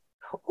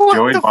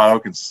Joey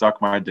Votto can suck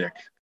my dick.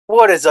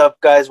 What is up,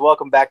 guys?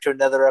 Welcome back to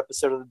another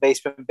episode of the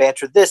Basement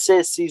Banter. This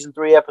is Season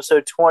 3,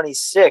 Episode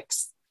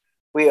 26.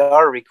 We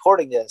are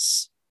recording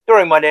this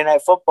during Monday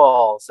Night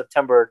Football,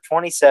 September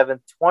 27th,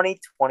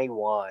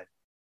 2021.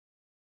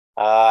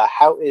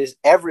 How is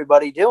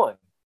everybody doing?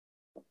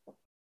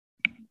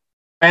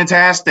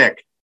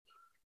 Fantastic.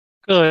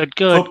 Good.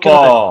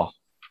 Football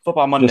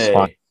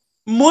Monday.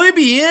 Muy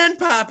bien,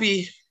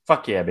 papi.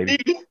 Fuck yeah, baby.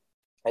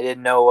 I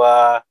didn't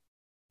know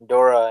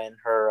Dora and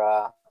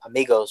her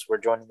amigos were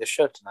joining the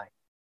show tonight.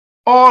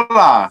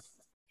 Hola.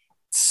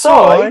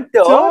 Soy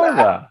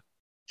Dora.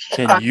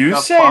 Can you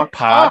the say fuck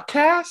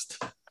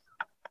podcast?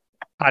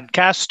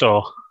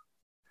 Podcasto.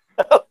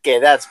 Okay,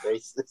 that's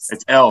racist.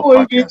 It's L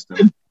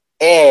podcast.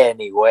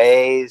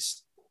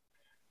 Anyways,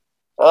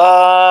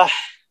 well,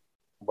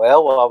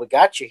 while we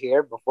got you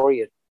here, before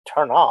you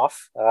turn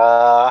off,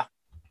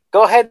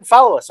 go ahead and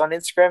follow us on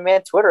Instagram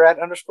and Twitter at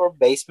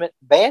 _basement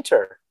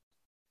banter.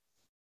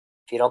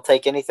 If you don't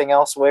take anything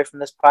else away from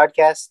this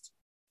podcast,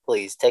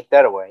 please take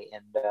that away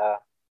and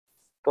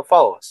go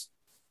follow us.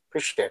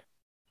 Appreciate it.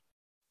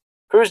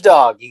 Cruise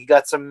Dog, you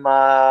got some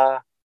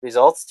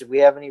results? Did we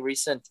have any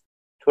recent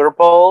Twitter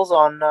polls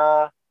on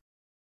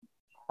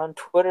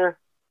Twitter?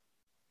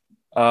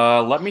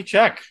 Let me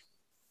check.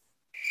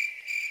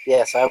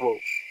 Yes, I will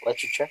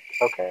let you check.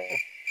 Okay.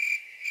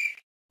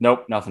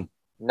 Nope, nothing.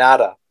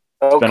 Nada.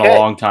 Okay. It's been a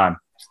long time.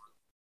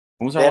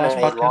 When was our Been last a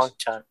podcast? long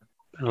time.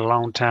 Been a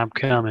long time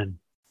coming.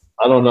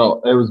 I don't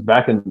know. It was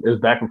back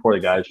before the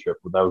guys trip,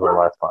 but that was our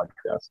last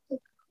podcast.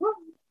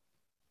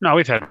 No,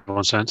 we've had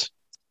one since.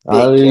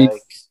 Big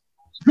yikes.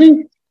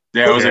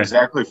 Yeah, it was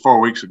exactly 4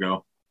 weeks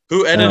ago.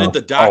 Who edited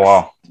the doc? Oh,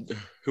 wow.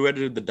 Who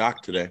edited the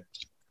doc today?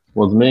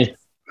 Was me.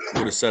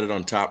 Would have said it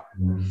on top.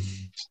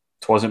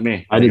 It wasn't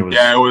me. I did.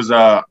 Yeah, it was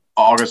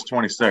August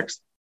 26th.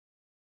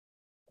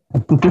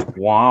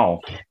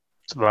 Wow.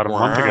 It's about a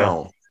month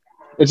ago.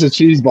 It's a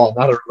cheese ball,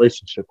 not a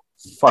relationship.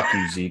 Fuck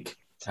you, Zeke.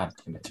 God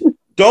damn it.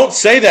 Don't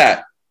say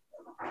that.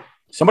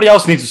 Somebody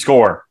else needs to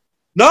score.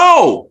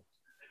 No.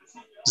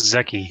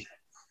 Zeki.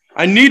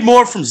 I need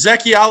more from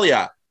Zeki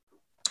Aliyah.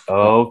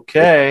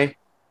 Okay.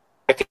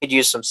 I could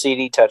use some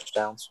CD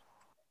touchdowns.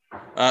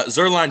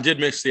 Zerline did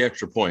miss the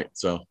extra point,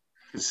 so.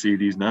 See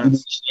these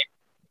nuts.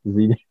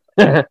 ZD.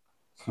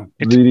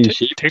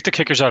 Take the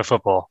kickers out of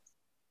football.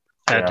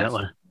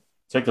 Evidently.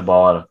 Take the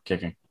ball out of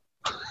kicking.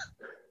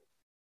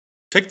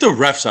 Take the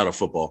refs out of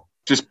football.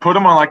 Just put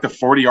them on like the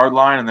 40-yard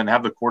line and then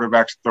have the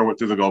quarterbacks throw it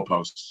through the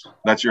goalposts.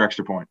 That's your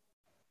extra point.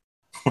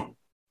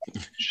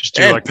 Just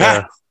do And like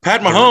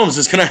Pat Mahomes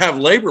is going to have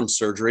labrum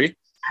surgery.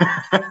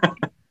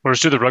 or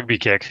just do the rugby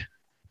kick.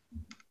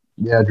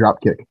 Yeah,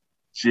 drop kick.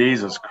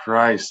 Jesus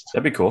Christ.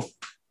 That'd be cool.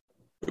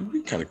 Would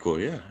be kind of cool,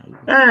 yeah.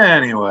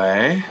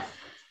 Anyway.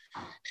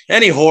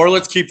 Anyhow,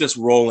 let's keep this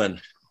rolling.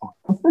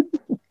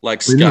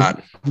 Like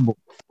Scott.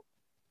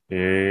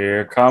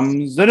 Here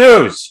comes the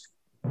news.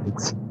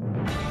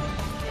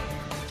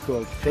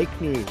 Called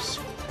fake news.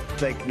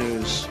 Fake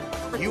news.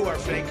 You are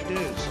fake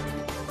news.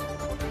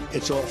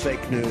 It's all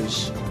fake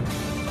news.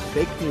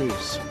 Fake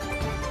news.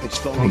 It's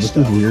phony This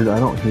stuff. is weird. I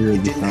don't hear It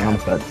the didn't sound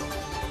happen. effects.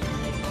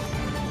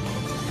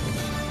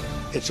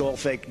 It's all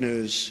fake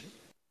news.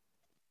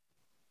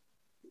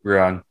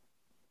 Wrong.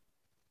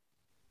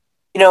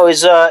 You know,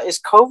 is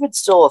COVID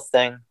still a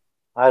thing?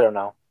 I don't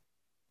know.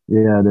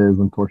 Yeah, it is,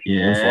 unfortunately.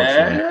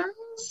 Yeah.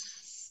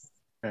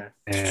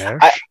 Yeah.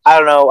 I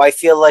don't know. I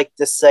feel like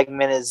this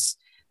segment is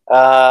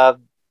I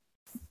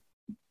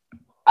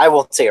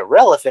won't say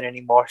irrelevant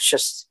anymore. It's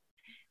just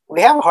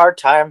we have a hard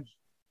time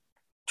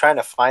trying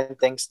to find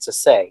things to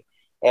say.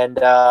 And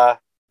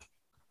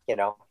you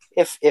know,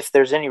 if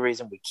there's any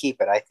reason we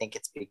keep it, I think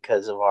it's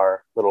because of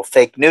our little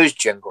fake news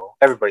jingle.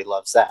 Everybody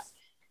loves that.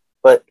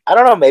 But I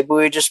don't know, maybe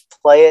we just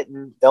play it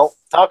and don't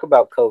talk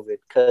about COVID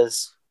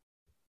because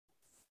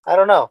I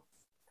don't know.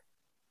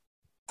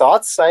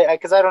 Thoughts?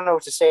 Because I don't know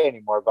what to say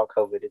anymore about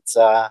COVID. It's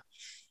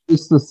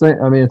the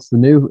same. I mean, it's the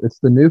new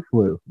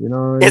flu. You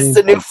know what I mean? it's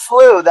the new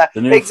flu. The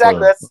new exactly.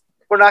 flu. That's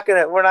we're not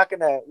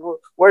gonna.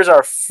 Where's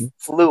our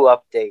flu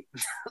update?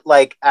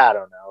 Like, I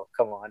don't know.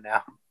 Come on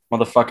now.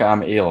 Motherfucker,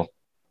 I'm ill.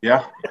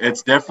 Yeah,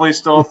 it's definitely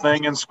still a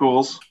thing in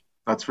schools.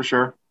 That's for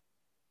sure.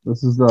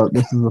 This is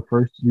the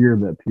first year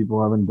that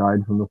people haven't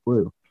died from the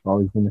flu. It's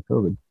always been the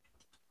COVID.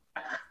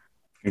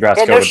 Congrats,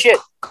 Yeah, COVID. no shit.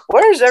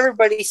 Where's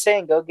everybody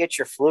saying go get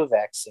your flu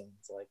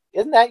vaccines? Like,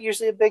 isn't that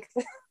usually a big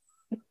thing?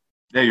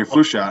 Yeah, your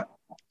flu shot.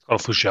 Oh,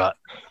 flu shot.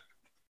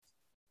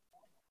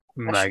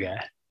 My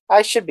guy.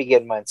 I should be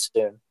getting mine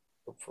soon,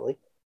 hopefully.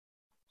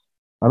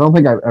 I don't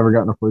think I've ever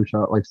gotten a flu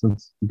shot like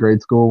since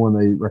grade school when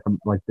they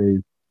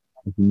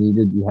if you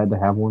needed, you had to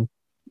have one.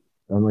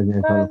 I don't think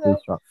I've had a flu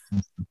shot.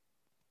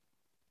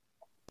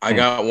 I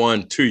got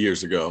one 2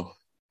 years ago.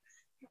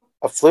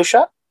 A flu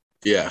shot?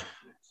 Yeah.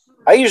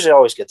 I usually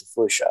always get the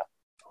flu shot.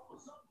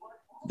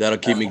 That'll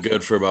keep me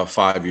good for about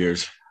 5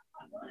 years.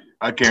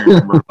 I can't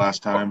remember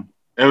last time.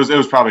 It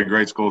was probably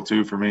grade school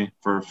too for me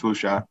for a flu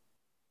shot.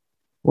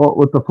 Well,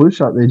 with the flu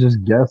shot, they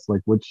just guess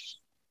like which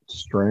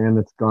strand,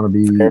 it's gonna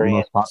be the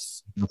most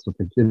popular. That's what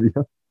they give you.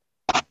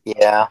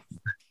 Yeah.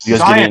 You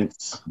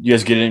Science.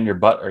 guys get it in your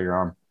butt or your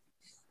arm?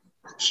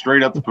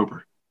 Straight up the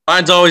pooper.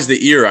 Mine's always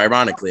the ear,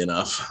 ironically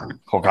enough.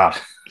 Oh God.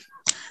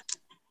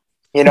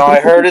 You know, I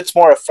heard it's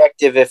more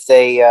effective if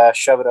they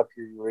shove it up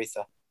your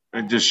urethra.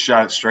 It just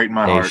shot it straight in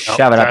my Hey, heart.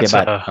 shove it up your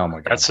That's butt. Oh my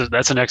God.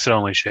 That's an exit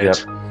only, Shades.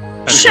 Yep.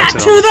 That's an Shot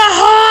exit to only. the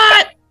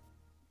heart.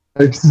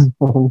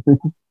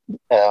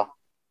 Yeah.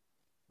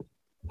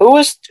 Who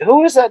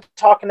was that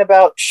talking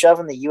about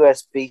shoving the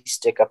USB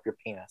stick up your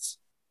penis?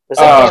 Was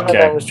that the one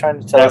that was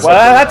trying to tell us?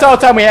 Well, that's all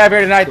the time we have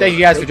here tonight. Thank you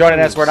guys for joining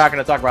us. We're not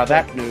going to talk about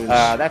that.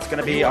 That's going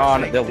to be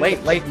on the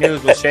late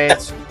news with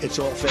Shades. It's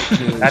all fake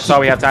news. That's all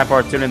we have time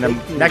for. Tune in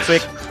next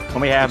week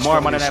when we have It's more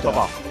funny Monday Night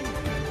Football.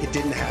 stuff. It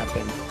didn't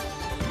happen.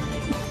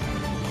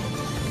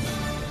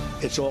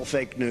 It's all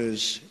fake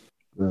news.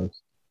 What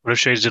if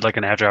Shades did like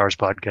an after hours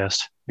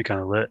podcast? Be kind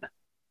of lit.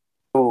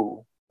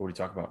 Ooh, What are you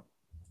talking about?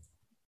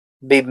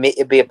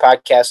 it'd be a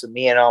podcast with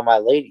me and all my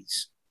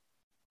ladies.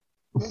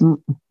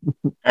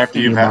 After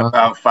you've had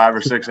about 5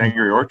 or 6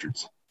 Angry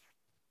Orchards.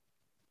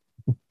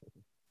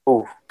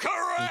 Ooh,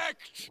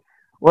 Correct.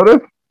 What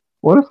if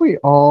we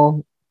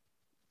all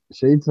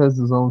Shades has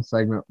his own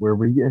segment where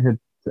we get him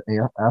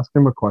to ask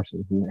him a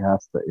question and he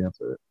has to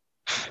answer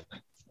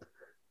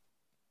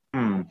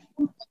it.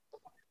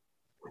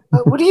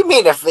 what do you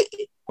mean?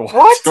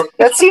 What?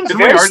 That seems Didn't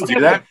we very already do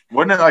stupid. that?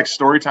 Wasn't it like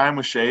story time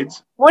with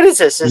Shades? What is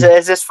this?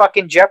 Is this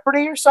fucking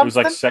Jeopardy or It something? was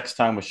like sex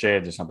time with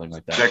Shades or something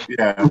like that.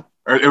 Yeah.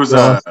 Or it was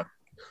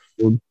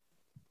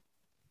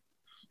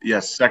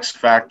sex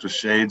fact with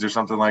Shades or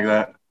something like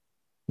that.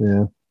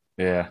 Yeah.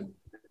 Yeah.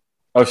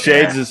 Oh,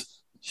 Shades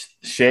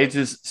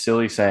is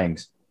silly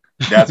sayings.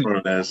 That's what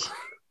it is.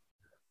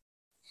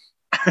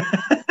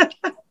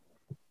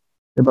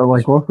 Yeah, but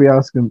like, what if we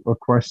ask him a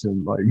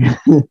question like,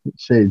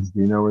 Shades,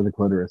 do you know where the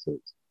clitoris is?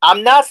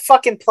 I'm not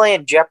fucking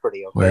playing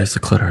Jeopardy. Okay? Where's the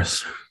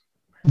clitoris?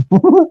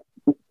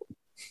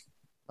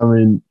 I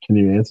mean, can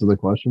you answer the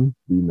question?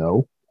 Do you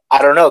know?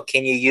 I don't know.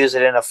 Can you use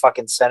it in a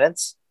fucking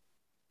sentence?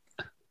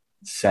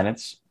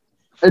 Sentence.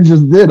 I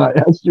just did. I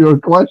asked you a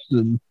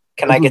question.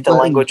 Can I get the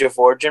language of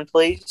origin,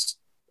 please?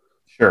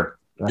 Sure.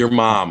 Your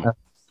mom.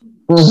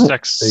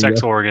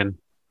 Sex organ.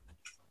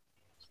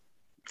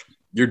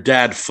 Your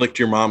dad flicked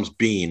your mom's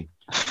bean.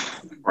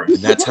 And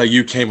that's how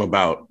you came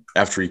about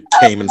after he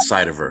came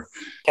inside of her.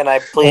 Can I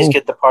please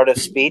get the part of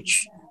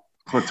speech?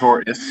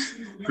 Clitoris.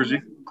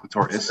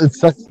 Clitoris. It's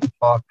sex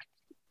talk.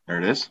 There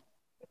it is.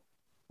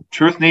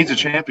 Truth needs a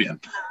champion.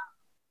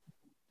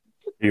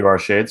 You are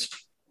Shades.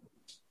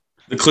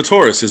 The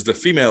clitoris is the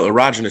female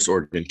erogenous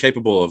organ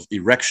capable of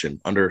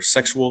erection under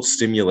sexual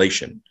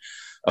stimulation.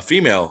 A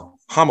female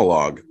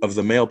homologue of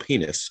the male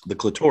penis, the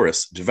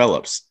clitoris,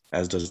 develops,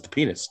 as does the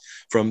penis,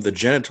 from the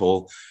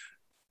genital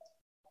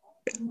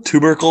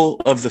tubercle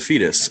of the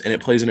fetus, and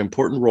it plays an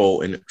important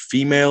role in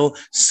female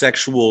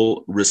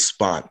sexual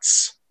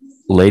response.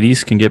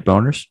 Ladies can get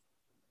boners.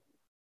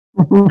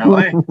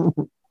 LA.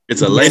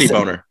 It's a lady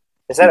boner.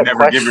 Is that You a never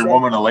question? give your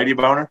woman a lady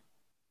boner?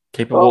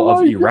 Capable Oh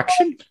of my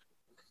erection?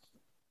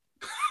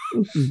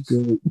 This is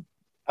good.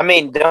 I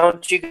mean,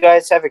 don't you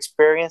guys have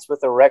experience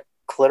with erect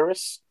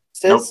clitoris?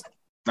 Nope.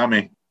 Not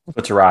me.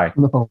 What's a rye?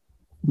 No,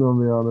 to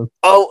be honest.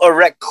 Oh,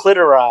 erect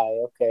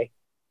clitori. Okay.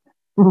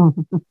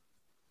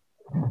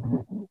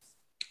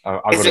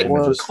 I'll Is go it to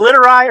images.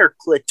 clitori or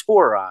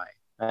clitori?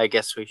 I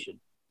guess we should.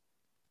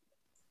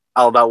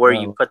 All about where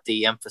you put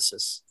the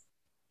emphasis.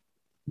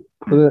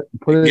 Put it,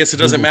 I guess it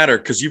doesn't matter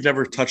because you've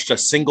never touched a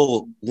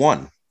single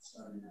one.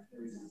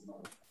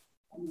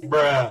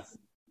 Bruh.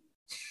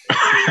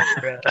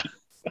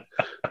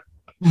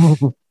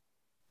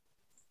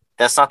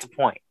 That's not the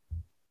point.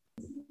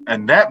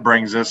 And that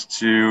brings us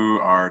to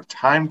our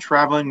time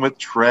traveling with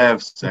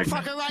Trev segment.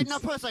 Fucking right in the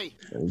pussy.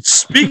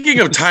 Speaking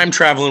of time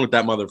traveling with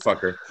that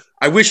motherfucker,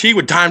 I wish he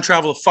would time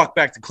travel the fuck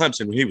back to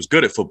Clemson when he was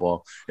good at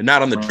football and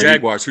not on the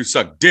Jaguars who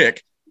suck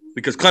dick,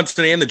 because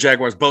Clemson and the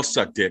Jaguars both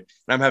suck dick,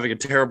 and I'm having a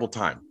terrible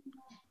time.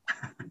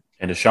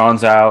 And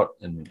Deshaun's out,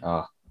 and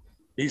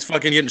He's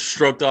fucking getting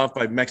stroked off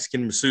by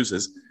Mexican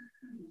masseuses.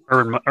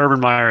 Urban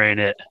Meyer ain't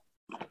it.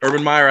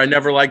 Urban Meyer, I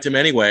never liked him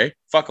anyway.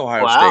 Fuck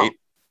Ohio Wow. State.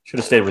 should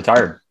have stayed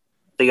retired.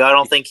 So y'all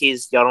don't think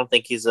he's an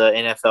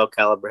NFL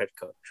caliber head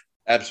coach?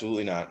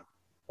 Absolutely not.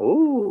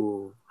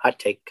 Ooh, hot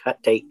take.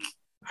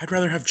 I'd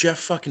rather have Jeff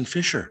fucking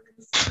Fisher.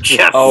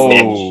 Jeff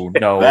Oh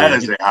no, That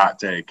is a hot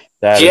take.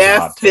 That is a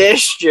hot Jeff take.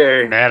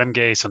 Fisher. And Adam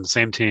Gase on the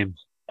same team.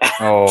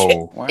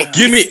 Oh, wow.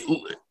 Give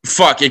me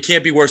fuck. It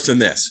can't be worse than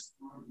this.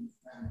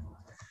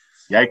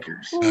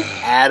 Yikers.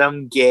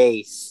 Adam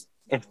Gase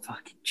and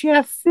fucking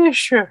Jeff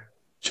Fisher.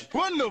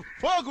 What the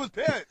fuck was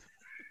that?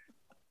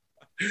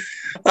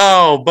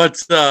 Oh, but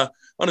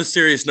on a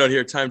serious note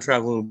here, time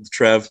traveling with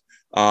Trev.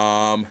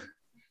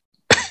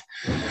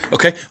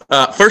 Okay,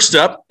 first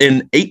up,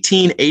 in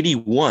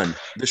 1881,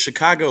 the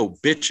Chicago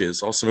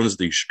Bitches, also known as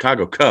the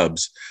Chicago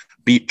Cubs,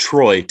 beat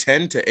Troy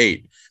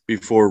 10-8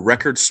 before a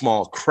record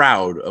small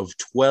crowd of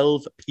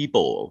 12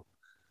 people.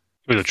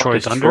 With the Troy Fuck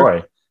is Thunder.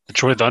 Troy.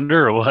 Troy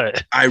Thunder or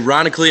what?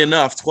 Ironically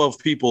enough, 12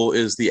 people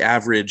is the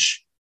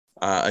average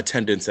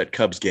attendance at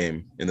Cubs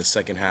game in the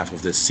second half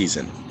of this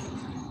season.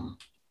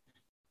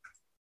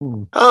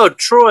 Oh,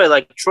 Troy,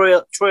 like Troy,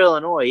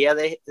 Illinois. Yeah,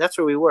 that's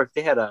where we worked.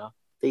 They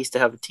used to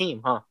have a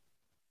team, huh?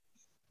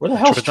 Where the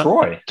hell's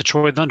Troy? The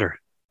Troy Thunder.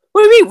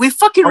 What do you mean? We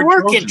fucking Troy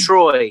work in Trojans.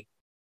 Troy.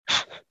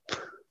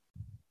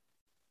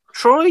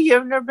 Troy, you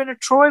have never been to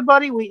Troy,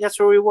 buddy? That's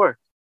where we work.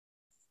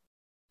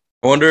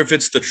 I wonder if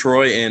it's the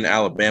Troy in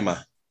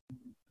Alabama.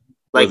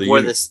 Like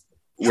where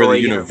the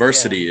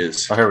university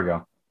is. Oh, here we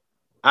go.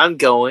 I'm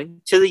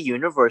going to the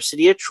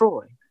University of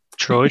Troy.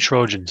 Troy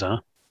Trojans, huh?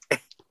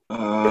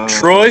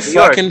 Troy New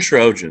fucking York.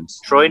 Trojans.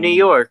 Troy, New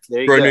York.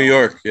 There you Troy, go. New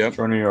York. Yep.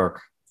 Troy, New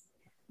York.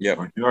 Yep.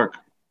 New York.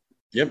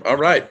 Yep. All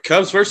right.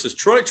 Cubs versus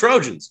Troy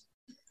Trojans.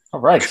 All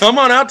right. Come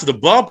on out to the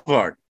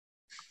ballpark.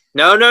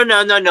 No.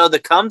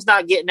 The Cubs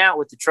not getting out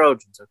with the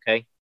Trojans,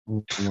 okay?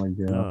 Oh my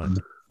god.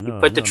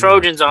 Put the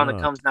Trojans on, the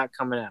Cubs not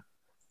coming out.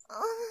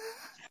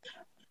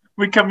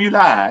 We come you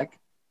like.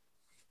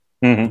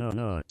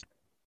 Mm-hmm.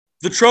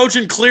 The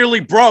Trojan clearly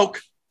broke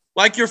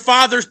like your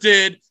fathers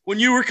did when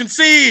you were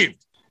conceived.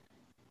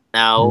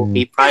 No,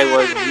 he probably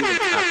wasn't using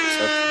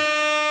contraception.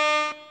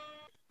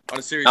 On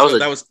a serious That was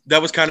note,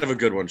 that was kind of a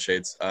good one,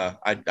 Shades.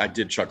 I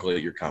did chuckle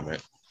at your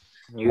comment.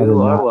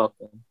 You are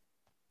welcome.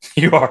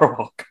 You are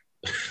welcome.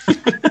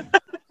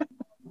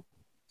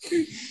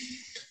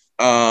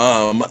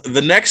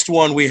 The next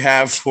one we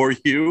have for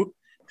you.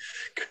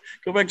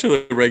 Go back to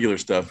the regular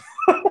stuff.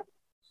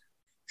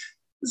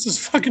 This is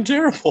fucking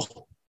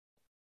terrible.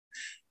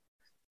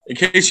 In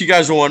case you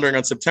guys were wondering,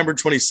 on September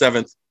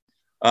 27th,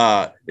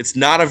 it's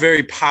not a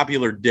very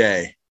popular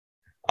day.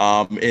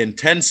 In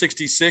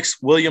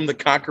 1066, William the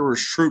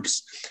Conqueror's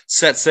troops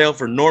set sail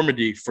for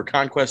Normandy for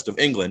conquest of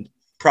England.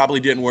 Probably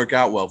didn't work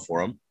out well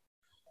for him.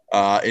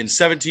 In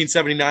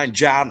 1779,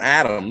 John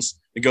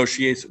Adams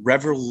negotiates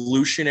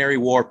Revolutionary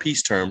War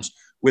peace terms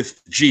with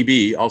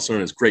GB, also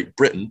known as Great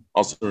Britain,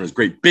 also known as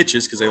Great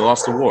Bitches, because they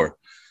lost the war.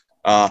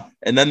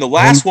 And then the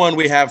last one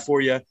we have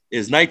for you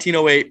is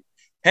 1908.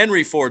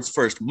 Henry Ford's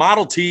first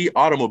Model T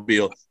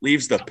automobile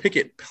leaves the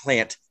Pickett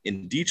plant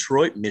in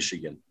Detroit,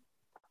 Michigan.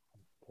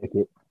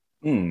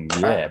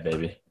 Yeah,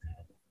 baby.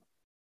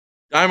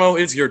 Dymo,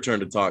 it's your turn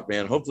to talk,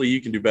 man. Hopefully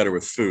you can do better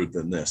with food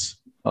than this.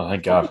 Oh,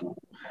 thank God.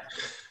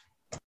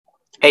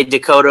 Hey,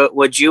 Dakota,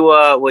 would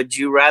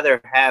you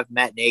rather have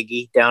Matt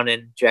Nagy down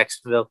in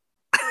Jacksonville?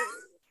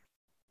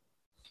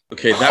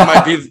 Okay,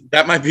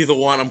 that might be the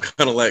one I'm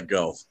gonna let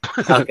go.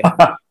 Okay.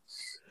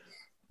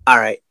 All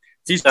right.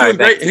 He's Sorry, doing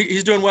great.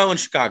 He's doing well in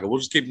Chicago. We'll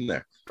just keep him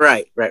there.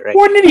 Right.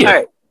 What an idiot. All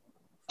right.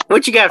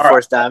 What you got All for right.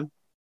 us, Dom?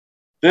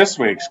 This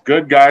week's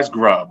Good Guys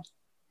Grub.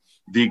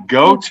 The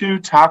go-to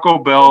Taco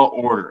Bell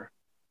order.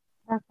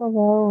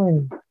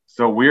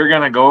 So we're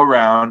going to go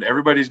around.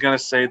 Everybody's going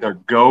to say their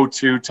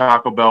go-to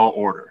Taco Bell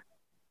order.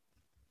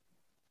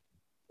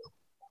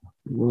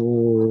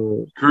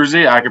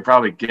 Cruzy, I could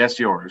probably guess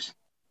yours.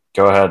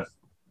 Go ahead.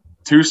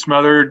 2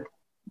 smothered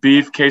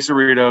beef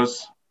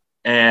quesadillas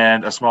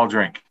and a small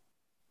drink.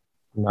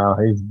 No,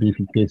 he's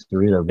beefy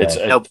quesadilla. It's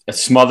a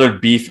smothered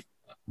beef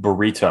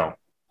burrito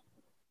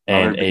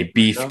and a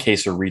beef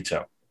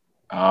quesarito.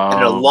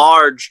 And a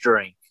large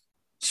drink.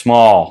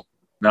 Small.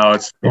 No,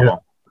 it's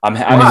small. I'm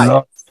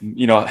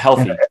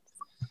healthy.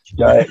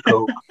 Diet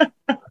Coke.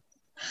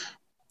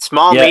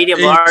 Small, Yeah,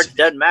 medium, large,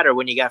 doesn't matter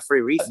when you got free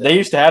refill. They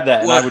used to have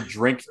that, and What?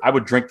 I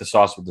would drink the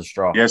sauce with the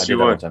straw. Yes, I did you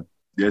that one would. time.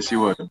 Yes,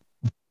 you would.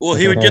 Well,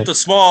 he would get the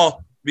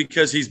small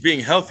because he's being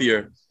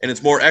healthier and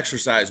it's more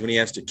exercise when he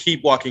has to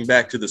keep walking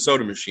back to the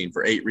soda machine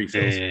for 8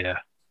 refills. Yeah.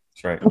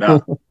 That's right.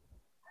 No.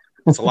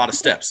 It's a lot of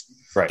steps.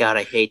 Right. God,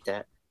 I hate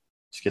that.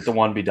 Just get the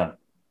one, be done.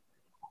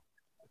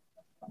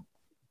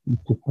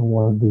 Just don't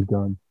want to be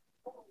done.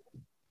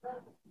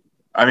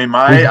 I mean,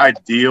 my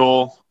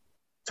ideal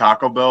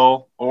Taco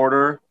Bell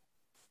order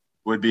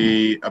would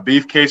be a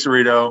beef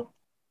quesarito,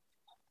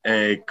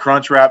 a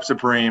Crunch Wrap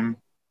Supreme,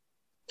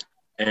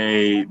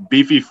 a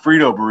beefy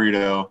Frito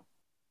burrito,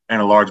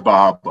 and a large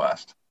Baja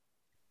Blast.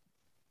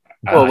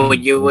 Well,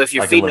 if you're I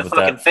can feeding live a with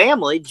fucking that.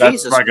 family, That's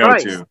Jesus my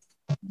Christ. go-to.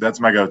 That's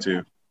my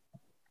go-to.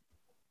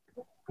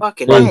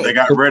 Fucking But A. they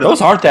got rid of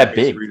Those aren't that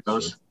big.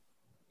 quesadillas.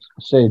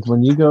 Shades,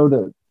 when you go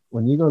to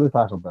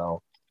Taco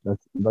Bell,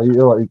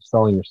 you're like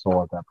selling your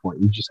soul at that point.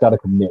 You just got to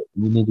commit.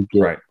 You need to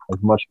get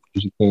as much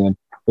as you can.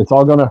 It's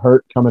all going to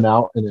hurt coming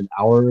out in an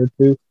hour or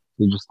two.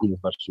 You just eat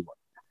as much as you want.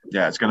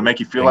 Yeah, it's going to make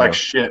you feel Bingo. like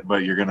shit,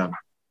 but you're going to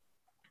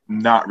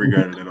not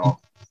regret it at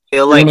all.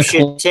 Feel like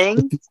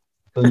shitting?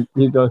 And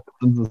you go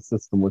into the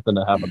system within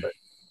a half a day.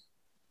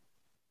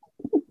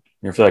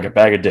 You feel like a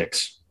bag of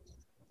dicks.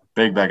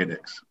 Big bag of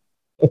dicks.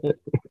 And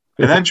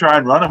then try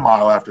and run a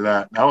mile after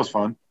that. That was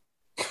fun.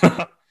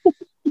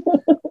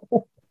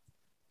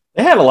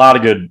 They had a lot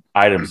of good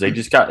items. They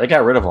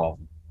got rid of all.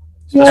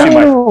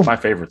 Especially my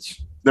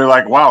favorites. They're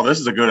like, wow, this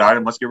is a good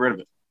item. Let's get rid of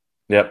it.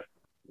 Yep.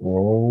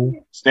 Oh,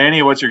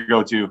 Stanny, what's your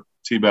go-to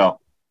T-Bell?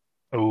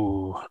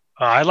 Oh,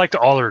 I like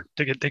all their.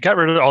 They got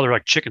rid of all their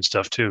like chicken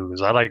stuff too.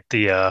 Because I like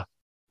the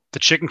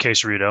chicken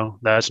quesarito.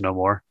 That's no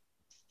more.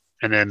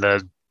 And then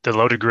the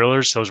loaded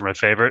grillers, those were my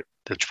favorite.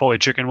 The Chipotle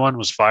chicken one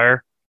was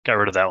fire. Got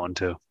rid of that one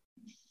too.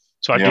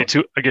 So I get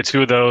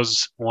two of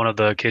those, one of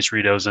the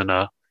quesadillas, and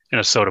a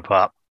soda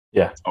pop.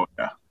 Yeah. Oh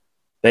yeah.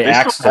 They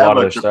axed a lot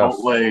of their stuff.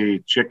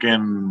 Chipotle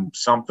chicken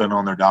something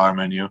on their dollar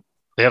menu.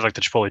 They have like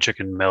the Chipotle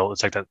chicken melt.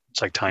 It's like that.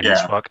 It's like tiny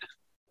as fuck.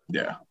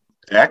 Yeah.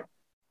 Dak?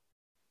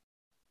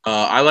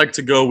 I like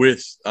to go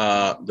with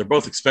they're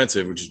both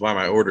expensive, which is why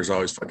my order is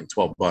always fucking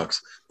 $12.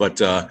 But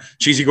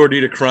cheesy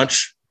gordita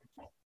crunch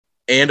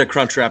and a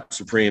Crunchwrap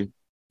Supreme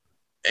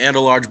and a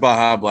large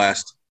Baja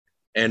Blast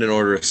and an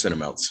order of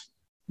Cinemelts.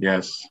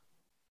 Yes.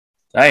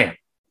 Damn.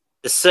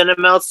 The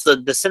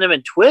Cinemelts, the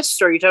cinnamon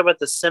twist, or are you talking about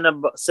the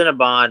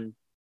Cinnabon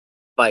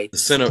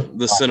bites?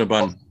 The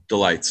Cinnabon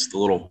delights, the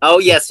little. Oh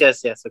yes,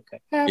 okay.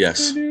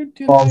 Yes.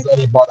 Paul said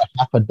he bought a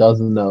half a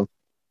dozen of.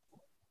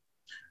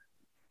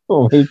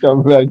 Oh, he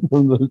come back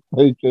from the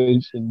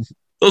vacation.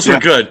 Those were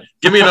good.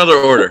 Give me another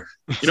order.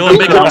 You know what?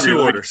 Make them 2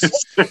 orders.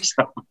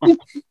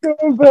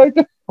 Coming back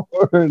to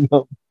order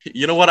them.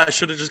 You know what? I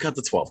should have just got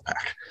the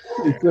 12-pack.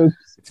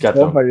 It's got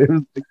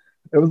them.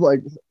 It was like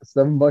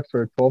 $7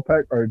 for a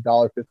 12-pack or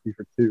 $1.50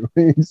 for 2.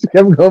 He just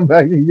kept going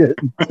back and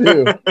getting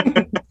 2.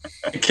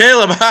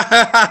 Caleb.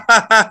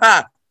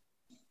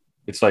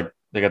 It's like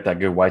they got that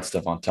good white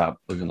stuff on top,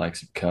 looking like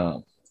some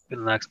cum.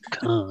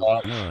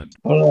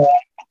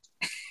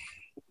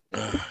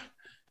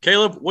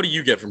 Caleb, what do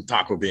you get from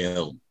Taco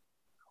Bell?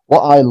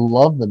 Well, I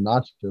love the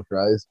nacho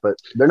fries, but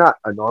they're not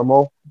a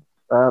normal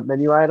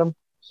menu item.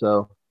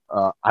 So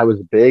I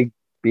was a big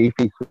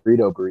beefy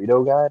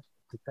burrito guy.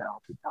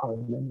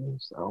 Menu,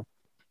 so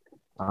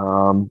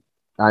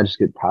I just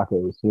get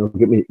tacos. You know,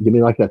 give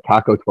me like that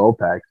taco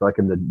 12-pack so I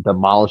can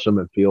demolish them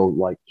and feel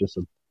like just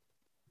an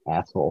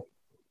asshole.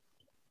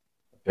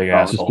 Big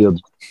asshole.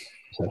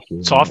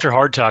 Soft or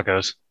hard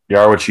tacos? You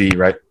are what you eat,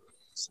 right?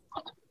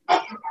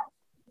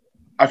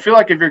 I feel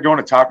like if you're going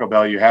to Taco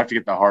Bell, you have to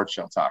get the hard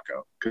shell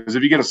taco, because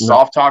if you get a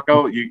soft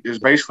taco,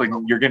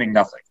 you're getting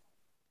nothing.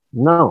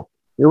 No,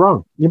 you're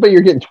wrong. But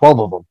you're getting 12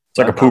 of them. It's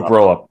like a poop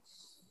roll up.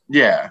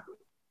 Yeah.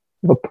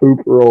 A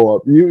poop roll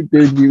up. You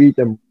eat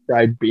them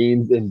fried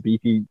beans and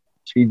beefy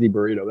cheesy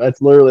burrito.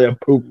 That's literally a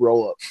poop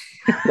roll up.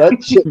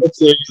 That shit. That's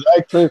the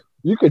exact same.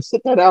 You could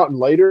sit that out and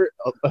later,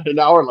 an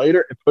hour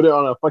later, and put it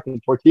on a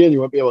fucking tortilla, and you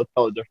won't be able to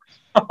tell the difference.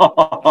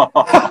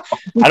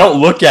 I don't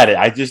look at it.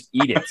 I just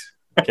eat it.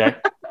 Okay.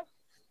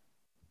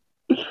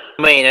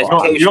 I mean,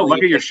 you don't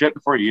look at your shit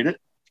before you eat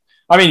it?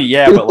 I mean,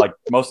 yeah, but like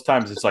most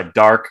times it's like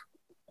dark.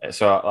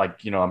 So like,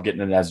 I'm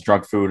getting it as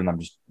drunk food and I'm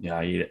just,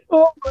 I eat it.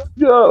 Oh my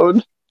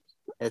God.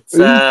 It's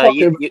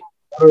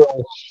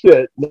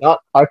shit,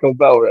 not Taco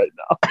Bell right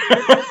now.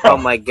 Oh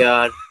my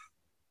God.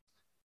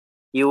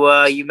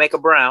 You make a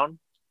brown.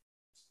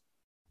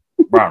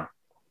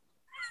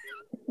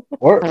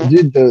 Or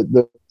dude,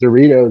 the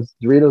Doritos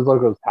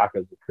Locos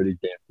Tacos are pretty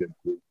damn good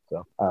food.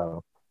 So I don't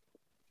know.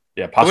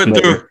 Yeah,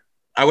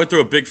 I went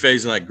through a big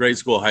phase in like grade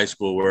school, high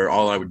school, where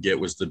all I would get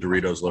was the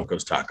Doritos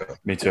Locos Taco.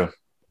 Me too.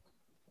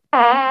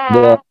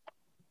 Yeah.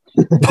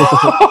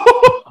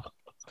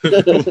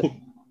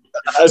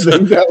 I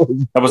think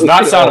that was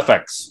not sound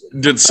effects.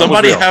 Did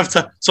somebody have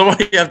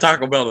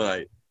Taco Bell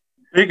tonight?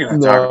 Speaking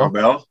of Taco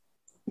Bell,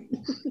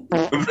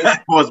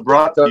 that was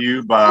brought to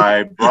you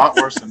by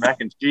Bratwurst and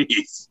Mac and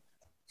Cheese.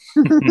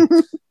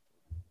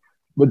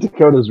 But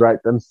Dakota's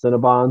right. Them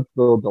Cinnabons,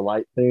 little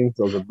delight things,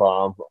 those are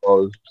bomb.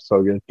 Oh, those are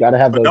so good. Got to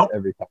have those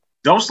every time.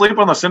 Don't sleep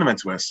on the cinnamon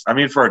twist. I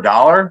mean, for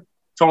 $1,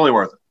 totally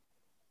worth it.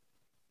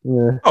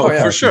 Yeah. Oh,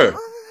 yeah, for sure.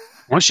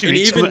 Once you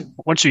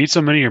eat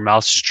so many, your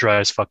mouth's just dry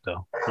as fuck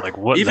though. Like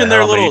what? Even the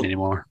their hell am I little eating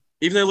anymore.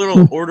 Even their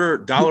little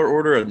dollar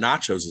order of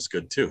nachos is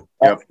good too.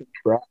 Yep.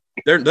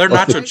 Their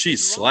nacho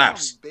cheese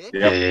slaps.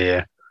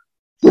 Yeah.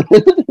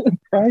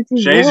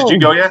 Shays, did you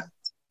go yet?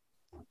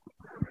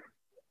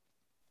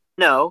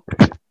 No.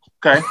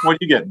 Okay, what are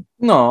you getting?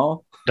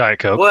 No. Diet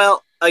Coke.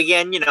 Well,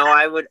 again,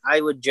 I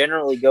would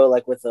generally go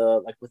like with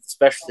a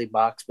specialty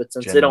box, but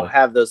since they don't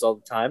have those all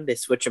the time, they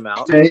switch them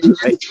out. Right?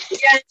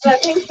 Yes, I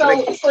think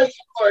so.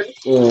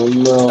 Oh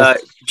no.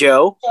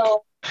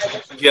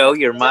 Joe,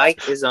 your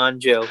mic is on,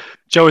 Joe.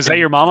 Joe, is that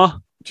your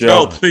mama?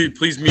 Joe,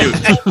 please mute.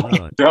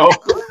 Joe.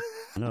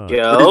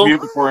 Joe.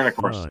 Mute before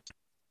intercourse.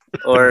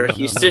 Or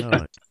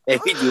Houston. Hey,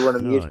 do you want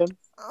to mute him?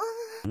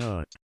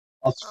 No.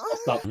 I'll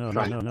stop. No.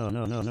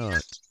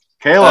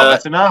 Caleb,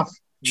 that's enough.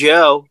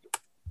 Joe,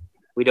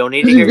 we don't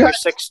need to hear your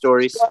sex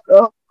stories.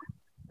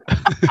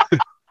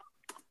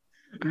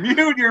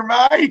 Mute your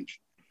mic.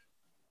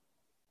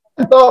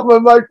 I thought my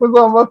mic was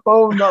on my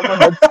phone, not my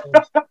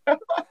headphones.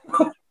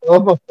 I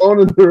have my phone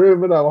in the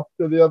room and I walked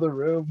to the other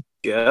room.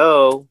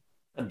 Joe.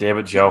 Damn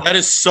it, Joe. That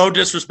is so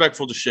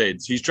disrespectful to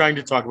Shades. He's trying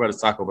to talk about his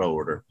Taco Bell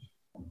order.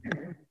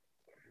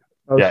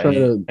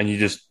 And you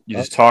just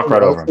talk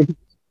right over him.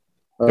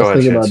 I was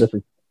thinking about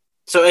different.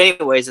 So,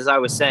 anyways, as I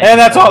was saying, and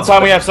that's all the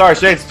time we have. Sorry,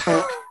 Shades.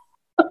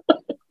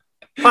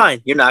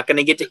 Fine, you're not going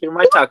to get to hear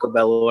my Taco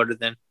Bell order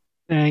then.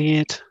 Dang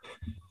it!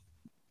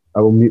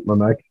 I will mute my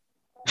mic.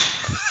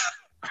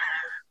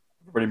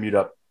 Everybody mute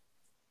up.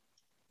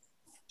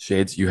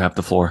 Shades, you have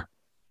the floor.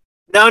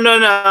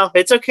 No.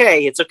 It's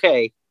okay. It's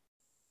okay.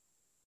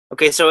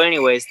 Okay, so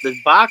anyways, the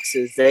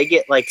boxes, they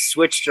get like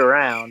switched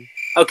around.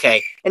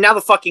 Okay, and now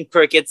the fucking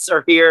crickets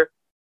are here.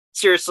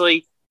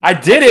 Seriously. I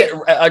did it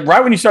like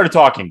right when you started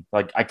talking.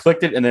 Like I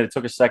clicked it and then it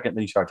took a second,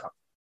 then you started talking.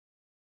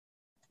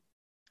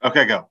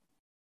 Okay, go.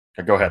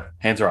 Okay, go ahead.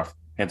 Hands are off.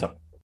 Hands up.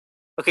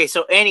 Okay,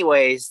 so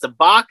anyways, the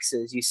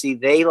boxes, you see,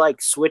 they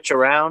like switch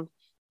around.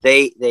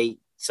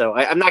 So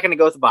I'm not going to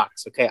go with the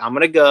box. Okay, I'm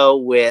going to go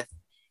with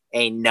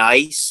a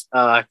nice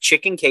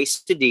chicken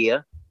quesadilla,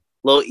 a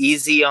little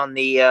easy on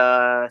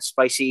the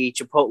spicy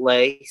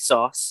chipotle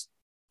sauce.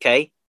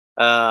 Okay,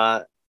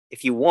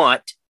 if you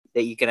want,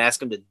 that you can ask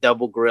them to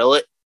double grill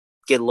it,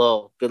 get a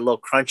little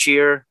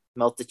crunchier,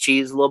 melt the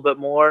cheese a little bit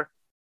more.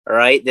 All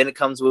right, then it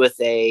comes with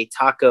a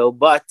taco,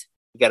 but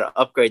you got to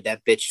upgrade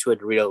that bitch to a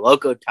Dorito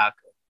Loco taco.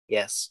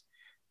 Yes,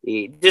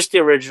 just the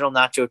original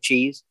nacho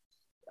cheese.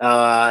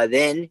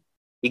 Then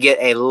you get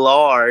a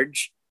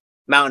large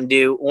Mountain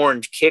Dew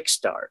orange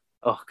kickstart.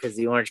 Oh, because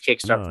the orange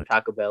kickstart from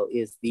Taco Bell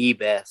is the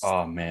best.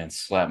 Oh man,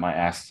 slap my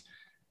ass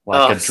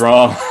like a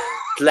drum.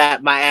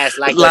 Slap my ass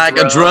like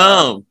a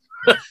drum.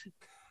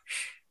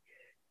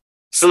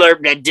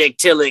 Slurp that dick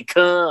till it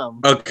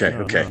come. Okay.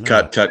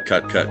 Cut.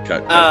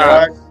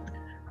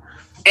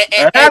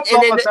 And That's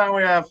all then, the time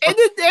we have. and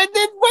then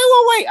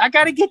wait. I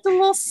gotta get the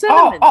little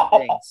cinnamon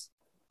things.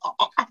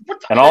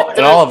 And all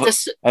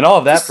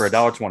of that for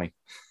 $1.20.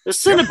 The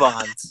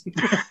Cinnabons.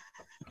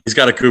 He's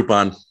got a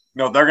coupon.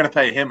 No, they're gonna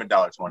pay him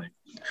 $1.20.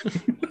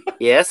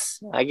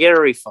 Yes, I get a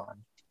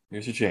refund.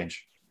 Here's your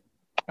change.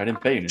 I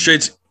didn't pay you.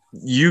 Shades,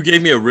 you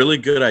gave me a really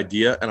good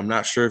idea, and I'm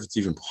not sure if it's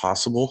even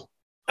possible.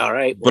 All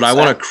right. But I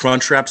want a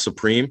Crunchwrap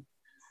Supreme.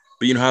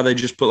 But you know how they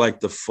just put like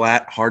the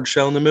flat hard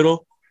shell in the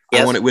middle?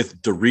 Yes. I want it with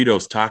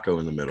Doritos taco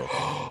in the middle.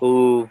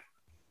 Ooh.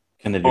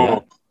 Can they do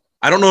that?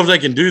 I don't know if they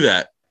can do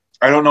that.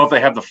 I don't know if they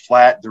have the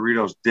flat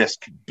Doritos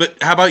disc.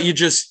 But how about you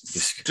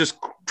just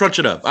crunch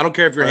it up? I don't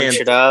care if your hands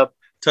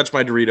touch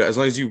my Dorito, as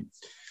long as you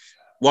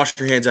wash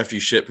your hands after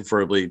you shit,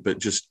 preferably. But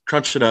just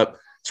crunch it up,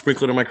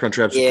 sprinkle it on my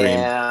Crunchwrap Supreme.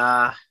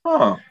 Yeah.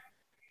 Huh.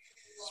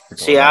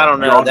 See, I don't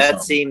know.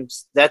 That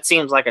seems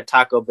like a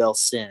Taco Bell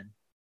sin.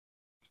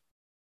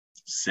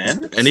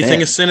 Sin? Anything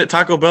is sin at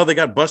Taco Bell. They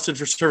got busted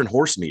for serving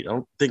horse meat. I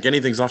don't think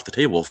anything's off the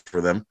table for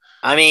them.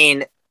 I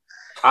mean,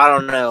 I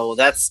don't know.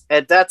 That's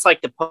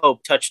like the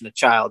Pope touching a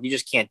child. You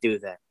just can't do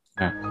that.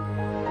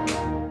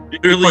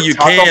 Literally, you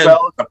Taco can.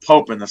 Bell and the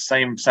Pope in the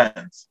same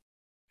sentence.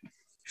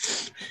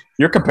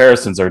 Your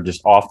comparisons are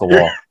just off the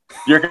wall.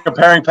 You're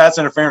comparing pass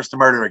interference to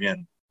murder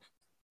again.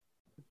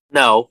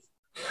 No.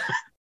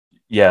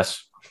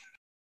 Yes.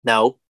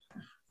 No.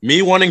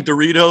 Me wanting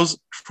Doritos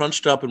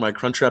crunched up in my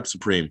Crunchwrap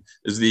Supreme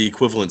is the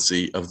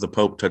equivalency of the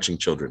Pope touching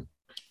children.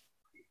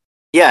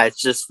 Yeah, it's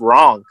just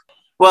wrong.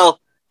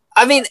 Well,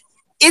 I mean,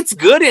 it's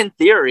good in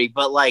theory,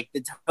 but like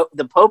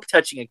the Pope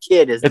touching a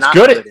kid is not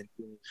good in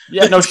theory.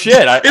 Yeah, no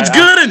shit. It's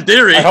good in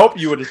theory. I hope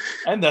you would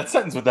end that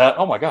sentence with that.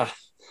 Oh my god.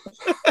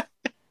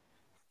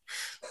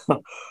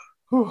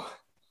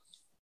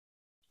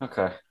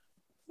 Okay.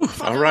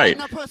 All right.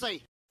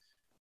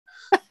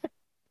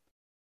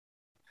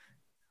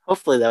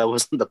 Hopefully that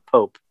wasn't the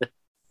Pope.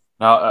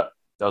 No,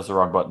 that was the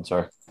wrong button,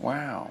 sorry.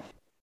 Wow.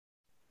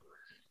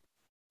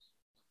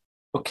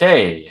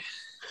 Okay.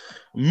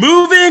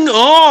 Moving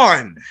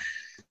on.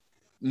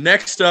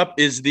 Next up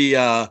is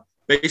the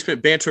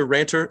Basement Banter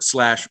Ranter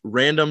 /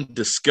 Random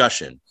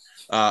Discussion.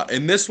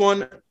 And this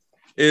one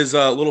is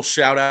a little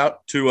shout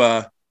out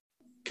to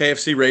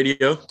KFC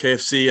Radio,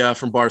 KFC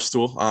from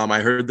Barstool.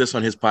 I heard this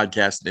on his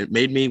podcast, and it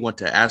made me want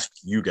to ask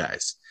you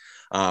guys.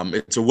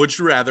 It's a would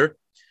you rather.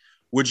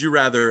 Would you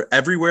rather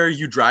everywhere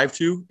you drive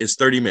to is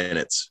 30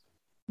 minutes,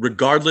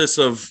 regardless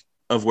of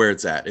where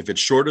it's at? If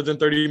it's shorter than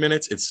 30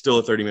 minutes, it's still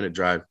a 30-minute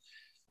drive.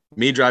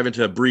 Me driving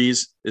to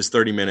Breeze is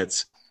 30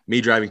 minutes. Me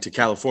driving to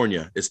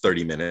California is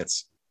 30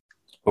 minutes.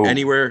 Ooh.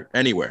 Anywhere,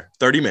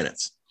 30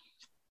 minutes.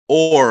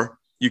 Or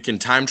you can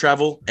time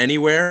travel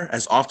anywhere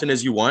as often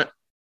as you want,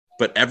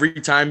 but every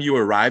time you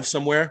arrive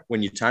somewhere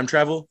when you time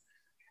travel,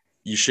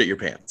 you shit your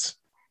pants.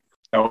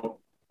 Oh.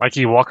 Like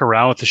you walk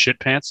around with the shit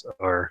pants,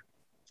 or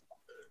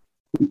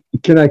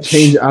can I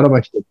change out of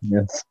my shit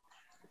pants?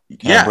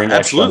 Yeah,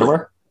 absolutely.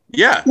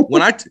 Yeah.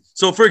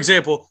 So for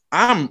example,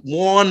 I'm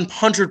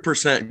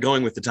 100%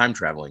 going with the time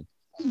traveling.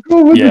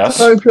 Yes.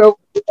 Time travel.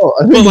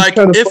 But like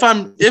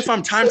if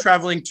I'm time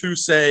traveling to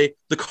say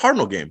the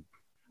Cardinal game,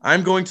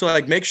 I'm going to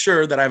like make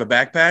sure that I have a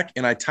backpack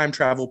and I time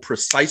travel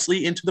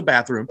precisely into the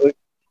bathroom.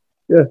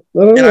 Yeah.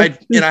 And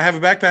I have a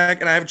backpack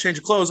and I have a change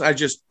of clothes. I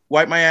just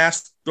wipe my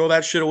ass, throw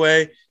that shit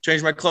away,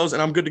 change my clothes,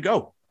 and I'm good to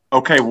go.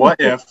 Okay, what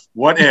if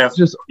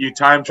you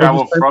time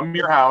travel from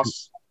your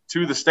house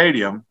to the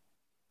stadium,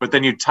 but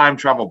then you time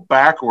travel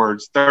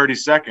backwards 30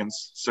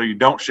 seconds so you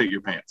don't shit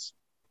your pants?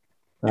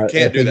 You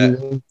can't do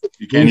that.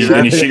 You can't do that.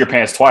 And you shit your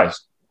pants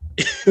twice.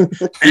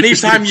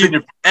 Anytime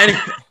you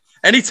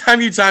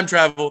time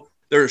travel,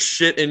 there's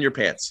shit in your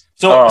pants.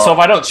 So if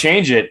I don't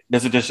change it,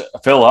 does it just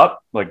fill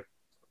up? Like,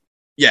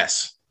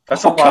 yes.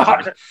 That's a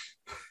lot.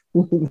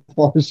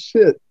 Oh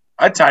shit.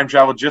 I time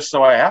travel just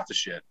so I have to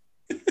shit.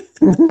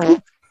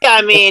 Yeah,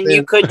 I mean,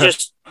 you could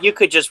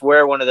just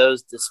wear one of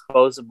those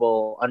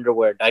disposable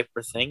underwear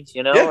diaper things,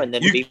 and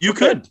then you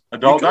could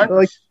adult diapers.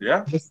 Like,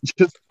 yeah,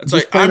 it's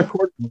like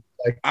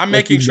I'm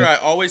making sure I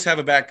always have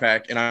a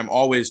backpack and I'm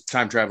always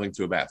time traveling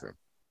to a bathroom.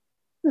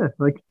 Yeah,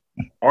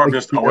 or I'm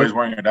just always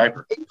wearing a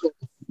diaper.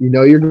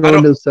 You're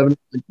going to the 7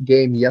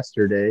 game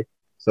yesterday,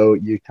 so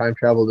you time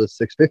traveled to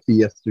 650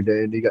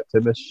 yesterday, and you got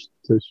 10 minutes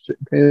to shit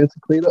pants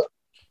and clean up.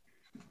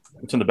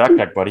 It's in the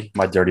backpack, buddy.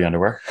 My dirty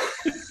underwear.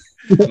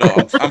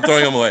 No, I'm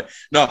throwing them away.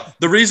 No,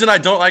 the reason I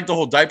don't like the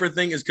whole diaper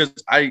thing is because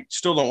I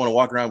still don't want to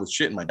walk around with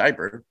shit in my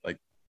diaper. Like,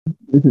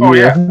 oh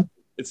yeah,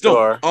 it's still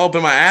all up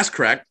in my ass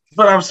crack.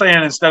 But I'm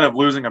saying instead of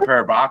losing a pair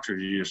of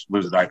boxers, you just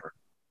lose a diaper.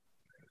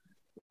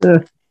 Yeah.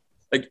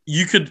 Like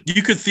you could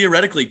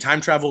theoretically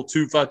time travel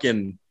to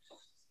fucking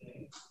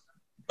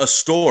a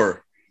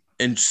store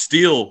and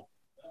steal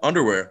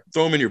underwear,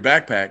 throw them in your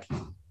backpack,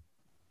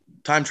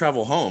 time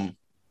travel home,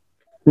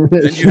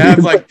 and you have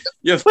like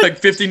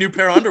 50 new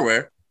pair of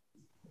underwear.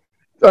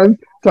 Time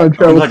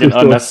travel like an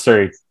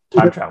unnecessary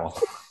time travel.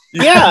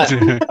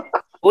 Yeah.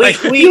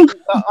 we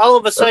all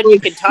of a sudden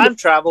you can time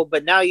travel,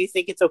 but now you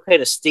think it's okay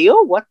to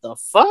steal? What the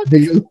fuck?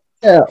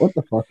 Yeah, what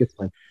the fuck? It's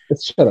fine.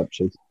 Let's shut up,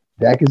 Chase.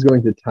 Dak is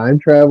going to time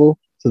travel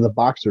to the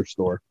boxer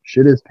store,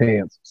 shit his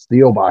pants,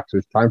 steal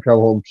boxers, time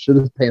travel home, shit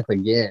his pants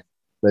again.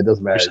 That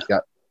doesn't matter. He's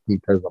got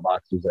pairs of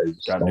boxers that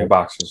he's got new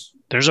boxers.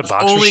 There's a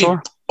boxer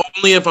store?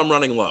 Only if I'm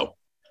running low.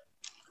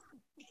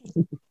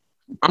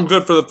 I'm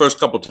good for the first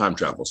couple time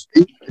travels.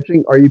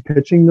 Are you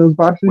pitching those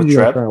boxers?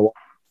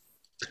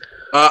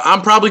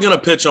 I'm probably going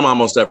to pitch them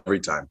almost every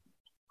time.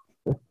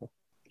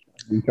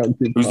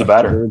 Who's the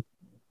batter?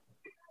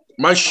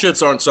 My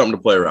shits aren't something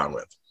to play around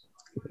with.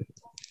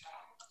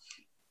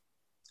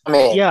 I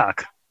mean,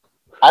 yuck.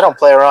 I don't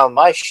play around with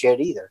my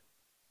shit either.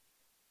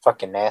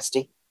 Fucking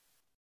nasty.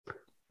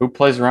 Who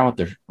plays around with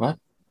their what?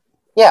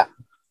 Yeah.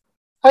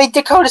 I mean,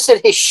 Dakota said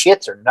his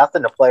shits are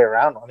nothing to play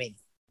around with. I mean,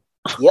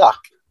 yuck.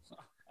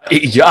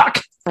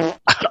 Yuck. Ew.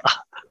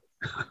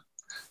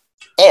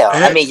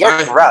 I mean,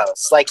 you're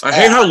gross. Like, I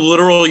hate how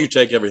literal you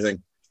take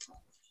everything.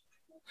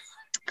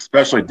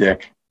 Especially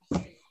dick.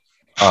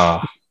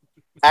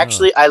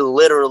 Actually, I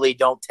literally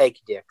don't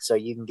take dick, so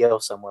you can go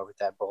somewhere with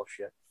that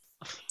bullshit.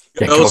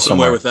 Yeah, go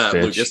somewhere with that,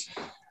 bitch. Lucas.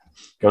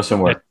 Go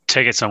somewhere. Yeah,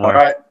 take it somewhere.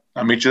 All right.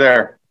 I'll meet you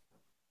there.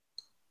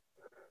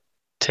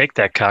 Take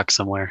that cock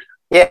somewhere.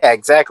 Yeah,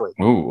 exactly.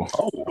 Ooh.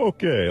 Oh.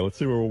 Okay, let's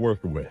see what we're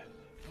working with.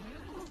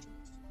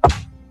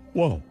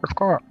 Whoa.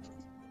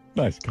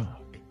 Nice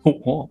cock.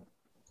 Whoa.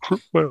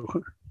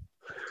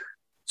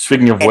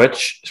 Speaking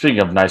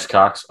of nice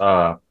cocks,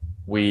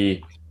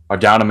 we are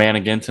down a man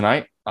again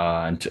tonight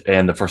and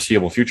the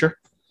foreseeable future.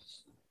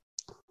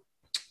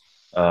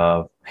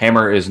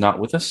 Hammer is not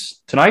with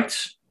us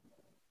tonight,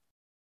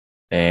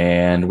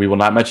 and we will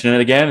not mention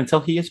it again until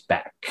he is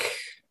back.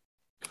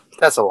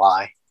 That's a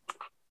lie.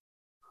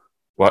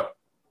 What?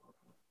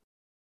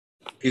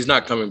 He's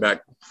not coming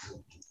back.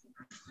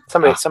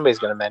 Somebody's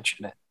going to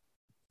mention it.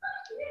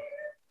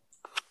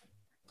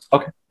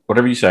 Okay,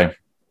 whatever you say.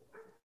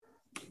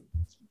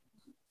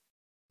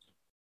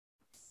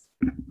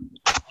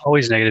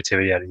 Always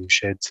negativity out of you,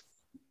 Shades.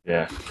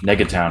 Yeah,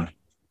 Negatown.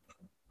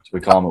 That's what we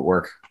call him at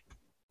work.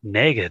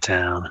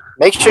 Negatown.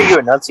 Make sure you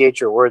enunciate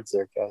your words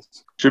there, guys.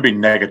 Should be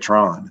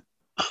Negatron.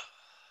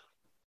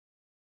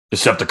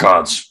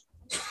 Decepticons.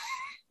 Is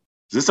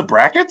this a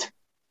bracket?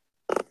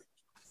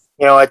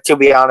 You know what? To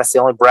be honest, the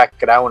only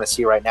bracket I want to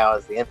see right now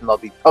is the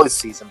MLB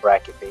postseason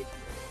bracket, baby.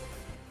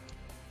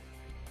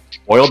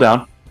 Oil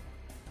down.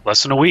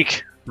 Less than a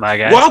week, my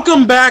guy.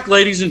 Welcome back,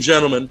 ladies and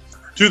gentlemen,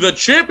 to the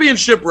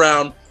championship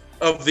round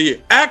of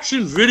the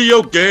action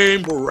video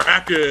game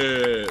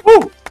bracket.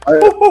 Woo! I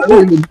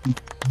don't even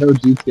know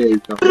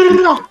GTA.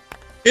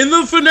 In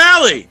the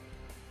finale,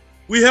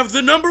 we have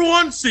the number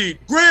 1 seed,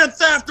 Grand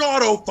Theft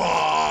Auto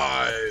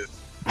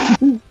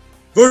 5,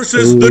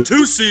 versus the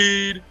 2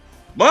 seed,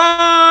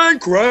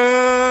 Minecraft.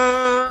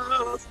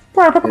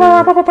 What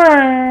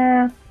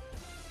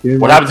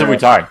happens if we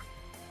tie?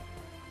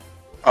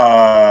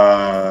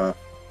 Well,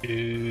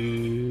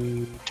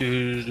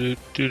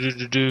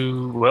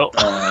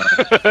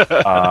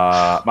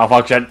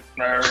 malfunction.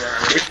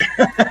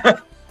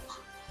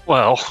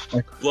 Well,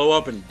 blow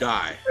up and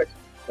die.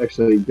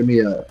 Actually, give me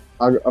a.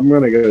 I'm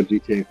gonna go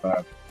GTA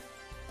 5.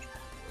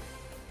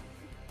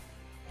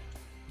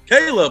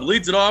 Caleb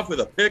leads it off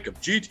with a pick of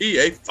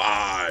GTA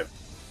 5.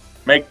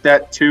 Make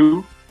that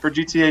 2 for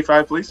GTA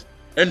 5, please.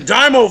 And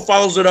Dymo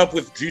follows it up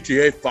with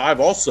GTA 5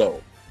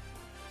 also.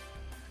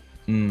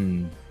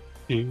 Do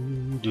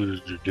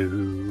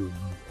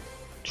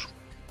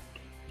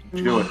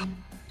it.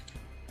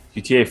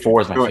 GTA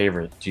 4 is my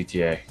favorite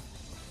GTA.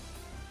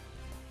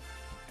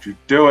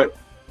 Do it.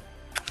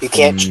 You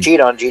can't cheat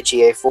on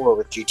GTA 4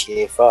 with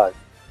GTA 5.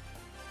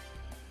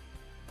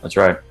 That's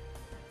right.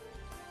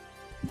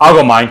 I'll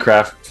go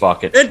Minecraft.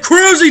 Fuck it. And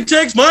Cruzy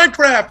takes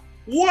Minecraft.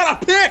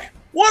 What a pick.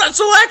 What a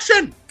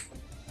selection.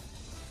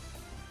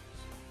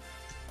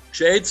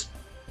 Shades?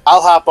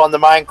 I'll hop on the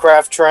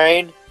Minecraft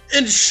train.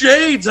 And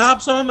Shades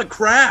hops on the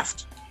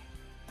craft.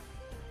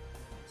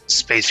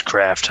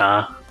 Spacecraft,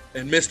 huh?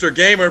 And Mr.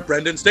 Gamer,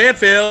 Brendan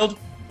Stanfield.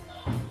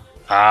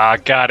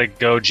 Gotta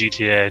go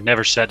GTA.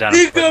 Never sat down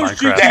He and played goes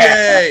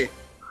Minecraft.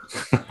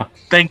 GTA.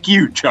 Thank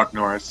you, Chuck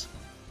Norris.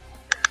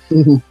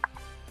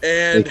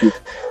 And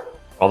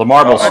All the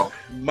marbles.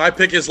 my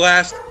pick is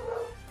last.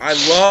 I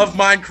love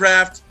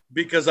Minecraft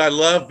because I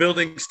love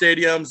building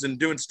stadiums and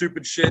doing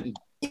stupid shit. And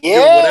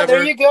Yeah, whatever.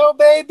 there you go,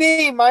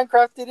 baby.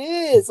 Minecraft it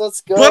is.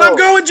 Let's go. But I'm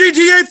going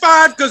GTA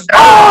 5 because nothing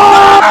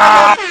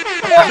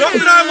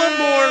I love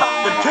more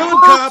than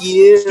killing cops,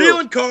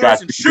 stealing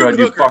cars, and shooting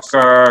hookers.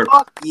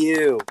 Fuck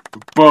you.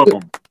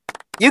 Boom.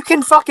 You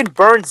can fucking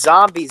burn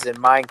zombies in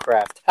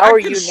Minecraft. How are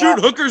I can you shoot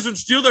not? hookers and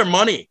steal their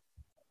money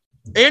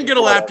and get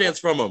a lap dance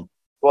from them.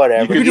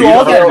 Whatever. You can do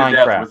all that in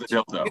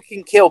Minecraft. You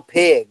can kill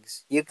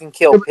pigs. You can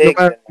kill pigs.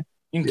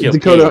 You can kill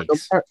Dakota,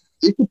 pigs.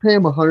 you can pay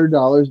them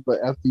 $100, but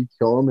after you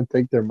kill them and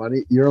take their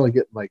money, you're only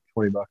getting like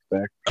 $20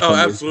 back. Oh,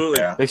 absolutely.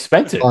 Yeah. They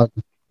spent it.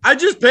 I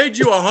just paid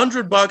you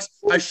 $100.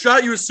 I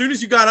shot you as soon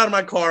as you got out of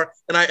my car,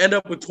 and I end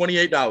up with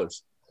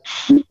 $28.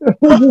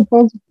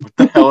 What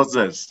the hell is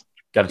this?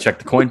 Got to check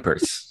the coin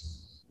purse.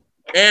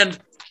 And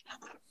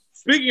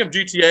speaking of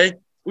GTA,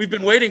 we've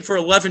been waiting for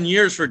 11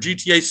 years for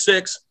GTA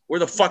 6. Where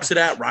the fuck's it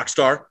at,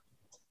 Rockstar?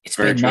 It's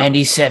Very been true.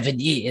 97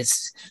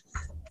 years.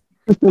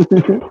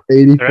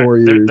 84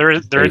 years. They're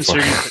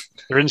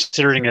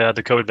inserting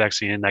the COVID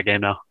vaccine in that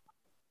game now.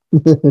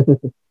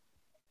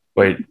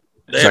 Wait,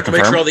 They have to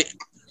make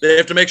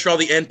sure all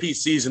the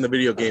NPCs in the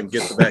video game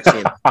get the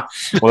vaccine.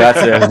 well,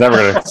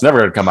 it's never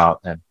gonna come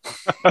out then.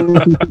 Oh,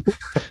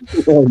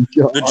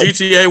 God. The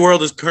GTA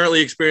world is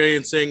currently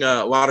experiencing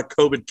a lot of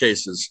COVID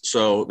cases,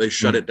 so they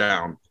shut it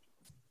down.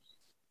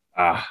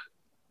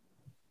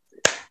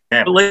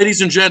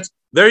 Ladies and gents,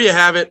 there you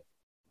have it.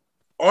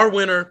 Our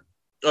winner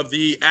of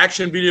the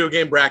action video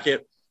game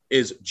bracket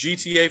is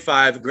GTA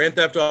 5, Grand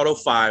Theft Auto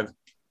 5.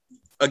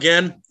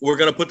 Again, we're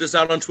going to put this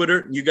out on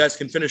Twitter. You guys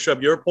can finish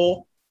up your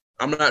poll.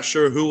 I'm not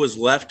sure who was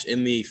left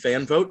in the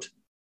fan vote.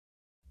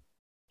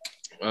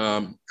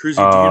 Cruzy, do you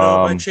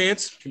know by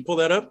chance? Can you pull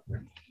that up?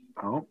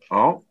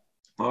 Oh.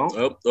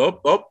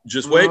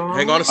 Just wait.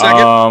 Hang on a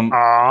second.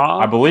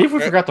 I believe we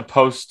forgot to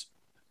post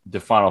the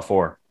Final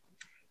Four.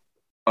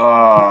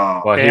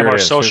 Oh. Well, Damn, here it our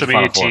is. social Here's the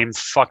media Final Four. team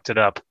fucked it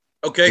up.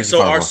 Okay, Here's the so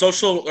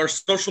Final our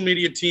social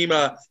media team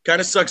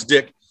kind of sucks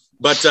dick.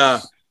 But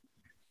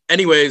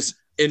anyways,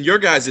 in your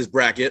guys'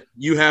 bracket,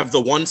 you have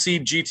the 1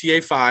 seed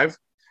GTA 5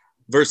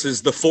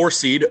 versus the 4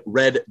 seed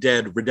Red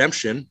Dead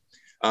Redemption.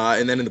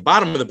 And then in the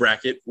bottom of the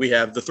bracket, we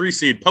have the 3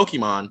 seed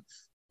Pokemon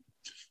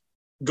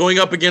going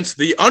up against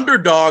the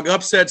underdog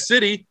upset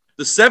city,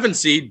 the 7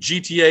 seed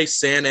GTA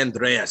San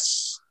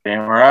Andreas.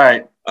 Damn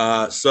right.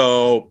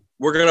 So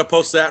we're going to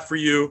post that for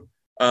you.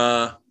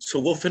 So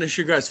we'll finish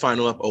your guys'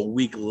 final up a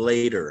week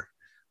later.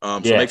 So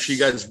make sure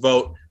you guys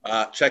vote.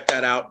 Check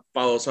that out.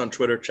 Follow us on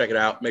Twitter. Check it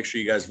out. Make sure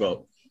you guys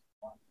vote.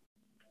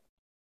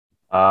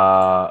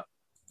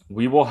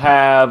 We will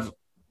have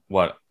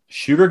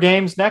shooter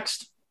games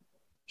next?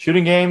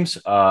 Shooting games?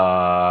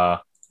 Yeah.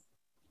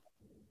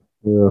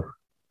 Shoot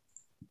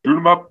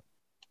them up.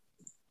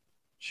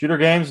 Shooter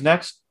games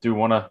next? Do you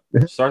want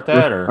to start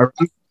that? Or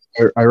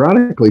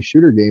Ironically,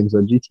 shooter games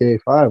on GTA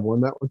 5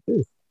 won that one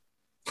too.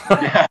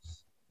 Yeah.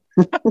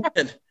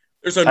 And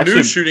there's a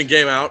new shooting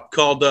game out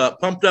called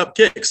Pumped Up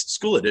Kicks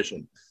School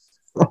Edition.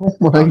 Oh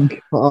my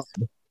God.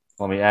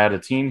 Let me add a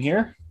team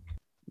here.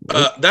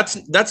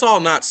 That's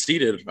all not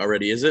seeded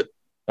already, is it?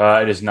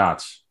 It is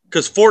not.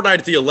 Because Fortnite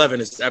at the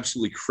 11 is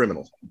absolutely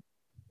criminal.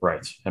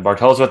 Right. And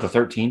Bartolo's at the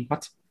 13.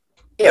 What?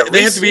 Yeah,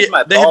 They have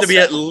to be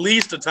at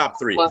least a top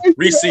 3.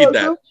 Reseed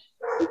that.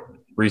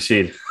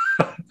 Reseed.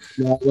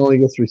 No, it only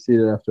gets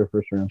reseeded after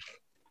first round.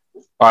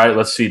 All right,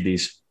 let's seed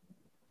these.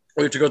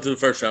 We have to go through the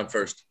first round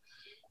first.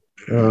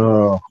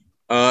 Oh.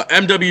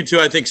 MW2,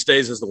 I think,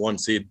 stays as the 1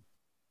 seed.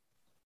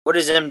 What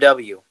is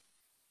MW?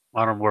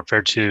 Modern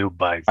Warfare 2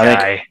 by I think-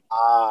 Guy.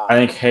 I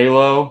think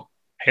Halo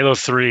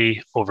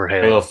 3 over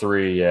Halo. Halo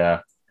 3, yeah.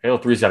 Halo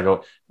 3's got to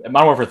go.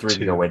 Modern Warfare 3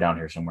 can go way down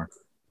here somewhere.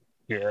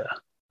 Yeah.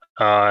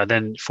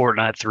 Then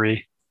Fortnite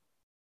 3.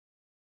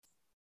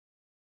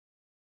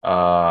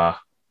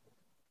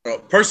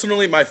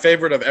 Personally, my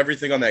favorite of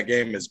everything on that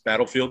game is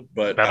Battlefield,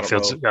 but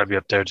Battlefield's got to be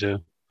up there too.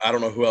 I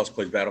don't know who else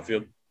plays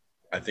Battlefield.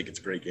 I think it's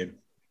a great game.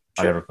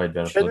 I never played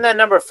Battlefield. Shouldn't that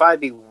number 5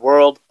 be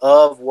World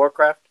of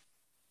Warcraft?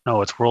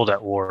 No, it's World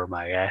at War,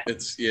 my guy.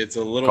 It's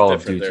a little Call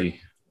of different there,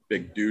 Duty.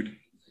 big dude.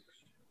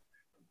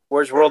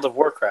 Where's World of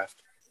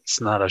Warcraft?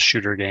 It's not a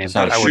shooter game. It's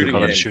not a I wouldn't shooting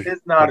call it a game. shooter.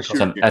 It's not a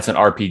shooting game. That's an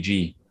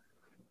RPG.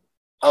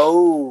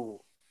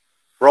 Oh,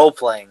 role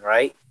playing,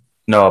 right?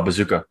 No, a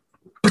bazooka.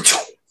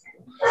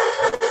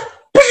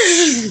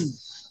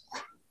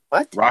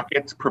 What?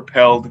 Rockets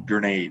propelled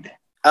grenade.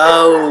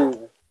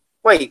 Oh,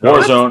 wait.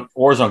 what?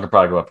 Warzone could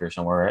probably go up here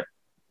somewhere, right?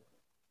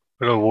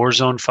 We go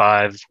Warzone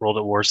 5, World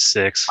at War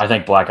 6. I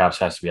think Black Ops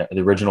has to be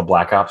the original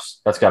Black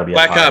Ops. That's got to be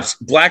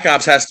Black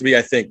Ops has to be,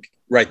 I think,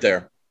 right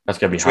there. That's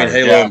got to be Between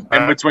higher. Halo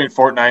Yeah, in between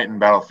Fortnite and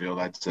Battlefield,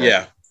 I'd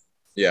say.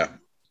 Yeah.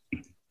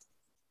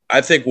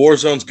 I think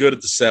Warzone's good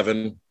at the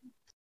 7.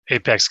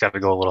 Apex got to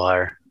go a little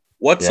higher.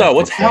 What's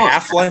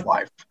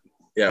Half-Life?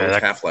 Yeah,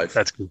 what's Half-Life?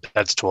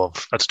 That's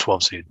 12. That's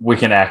 12 seed. We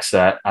can axe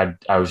that.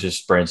 I was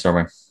just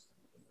brainstorming.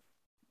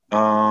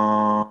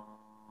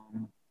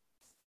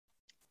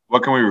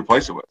 What can we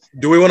replace it with?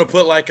 Do we want to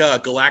put like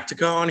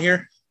Galactica on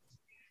here?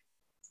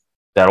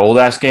 That old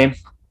ass game?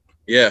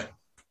 Yeah.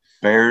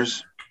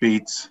 Bears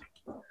beats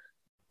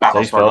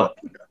Battlestar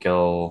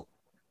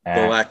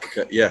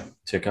Galactica. Yeah.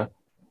 Tika.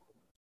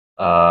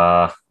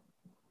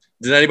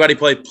 Did anybody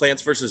play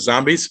Plants vs.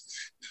 Zombies?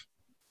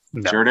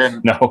 No. Sure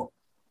did. No.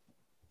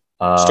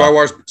 Star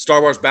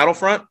Wars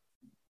Battlefront?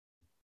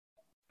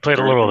 Played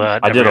a little of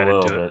that. I did a Never got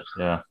little into bit,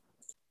 yeah.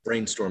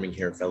 Brainstorming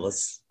here,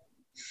 fellas.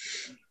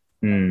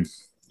 Anybody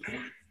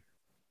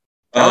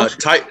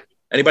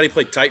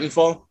play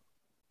Titanfall?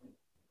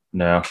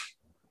 No.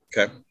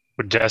 Okay.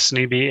 Would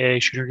Destiny be a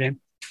shooter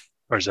game?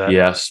 Or is that?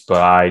 Yes,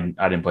 but I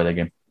didn't play that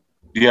game.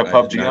 Do you have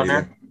PUBG on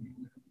there?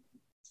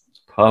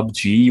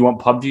 PUBG? You want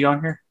PUBG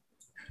on here?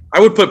 I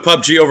would put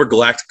PUBG over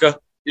Galactica.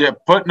 Yeah,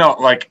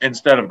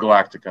 instead of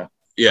Galactica.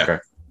 Yeah. Okay.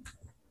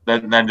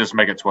 Then just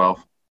make it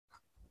 12.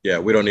 Yeah,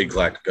 we don't need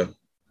Galactica.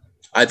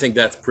 I think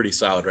that's pretty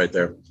solid right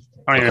there.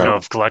 I don't even know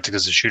if Galactica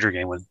is a shooter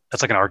game.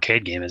 That's like an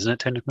arcade game, isn't it,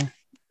 technically?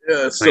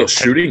 Yeah, it's still a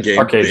shooting game,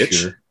 arcade bitch.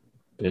 shooter.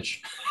 Bitch.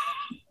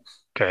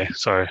 Okay,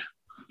 sorry.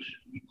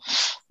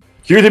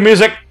 Cue the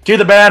music. Cue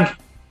the band.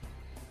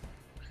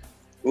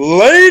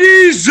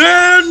 Ladies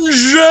and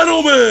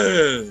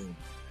gentlemen,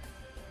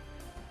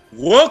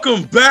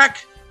 welcome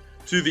back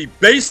to the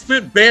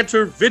Basement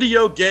Banter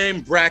video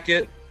game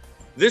bracket.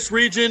 This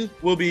region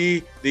will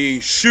be the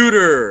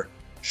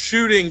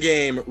shooting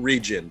game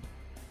region.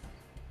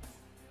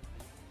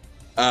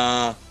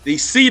 The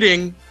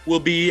seeding will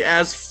be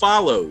as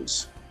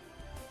follows.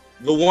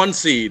 The 1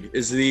 seed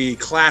is the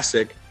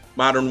classic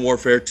Modern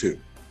Warfare 2.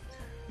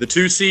 The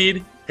 2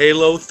 seed,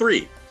 Halo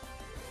 3.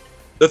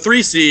 The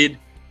 3 seed,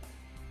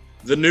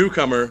 the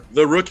newcomer,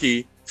 the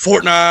rookie,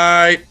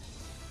 Fortnite.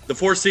 The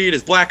 4 seed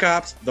is Black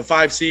Ops. The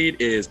 5 seed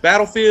is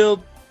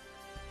Battlefield.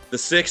 The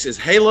 6 is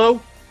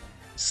Halo.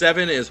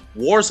 7 is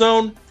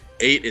Warzone.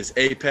 8 is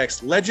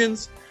Apex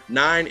Legends.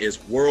 9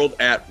 is World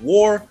at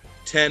War.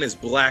 10 is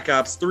Black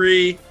Ops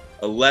 3.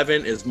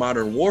 11 is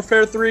Modern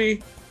Warfare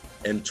 3.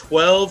 And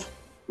 12,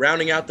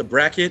 rounding out the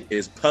bracket,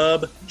 is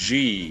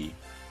PUBG.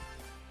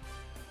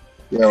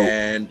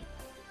 And,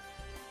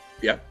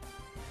 yeah.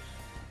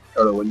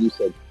 Carter, when you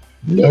said,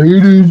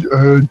 ladies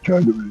and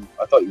gentlemen,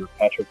 I thought you were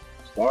Patrick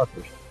Star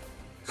person.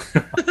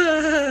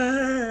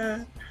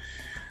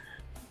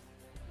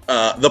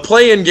 The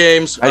play-in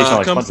games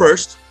come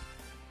first.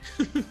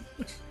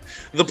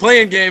 The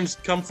play-in games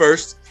come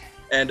first.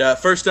 And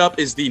first up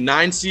is the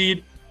 9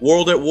 seed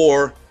World at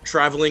War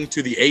traveling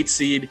to the 8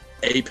 seed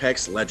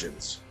Apex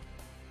Legends.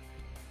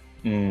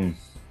 I'm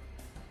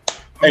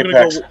going to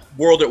go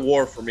World at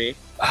War for me.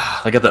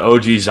 I got the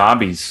OG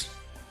zombies.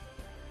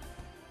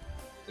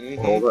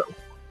 Mm-hmm.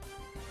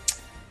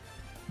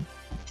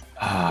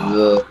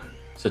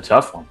 It's a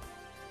tough one.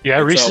 Yeah,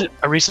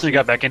 I recently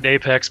got back into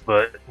Apex,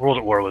 but World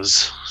at War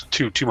was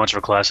too much of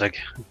a classic.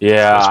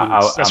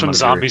 Yeah, that's when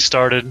zombies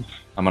started.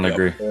 I'm gonna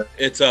agree.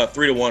 It's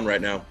 3-1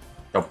 right now.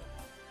 Oh.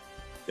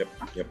 Yep.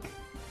 And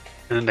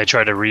then they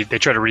try to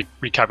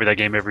recopy that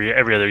game every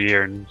other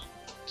year, and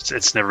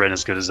it's never been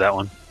as good as that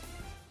one.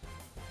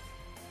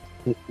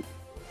 All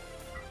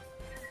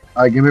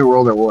right, give me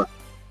World at War.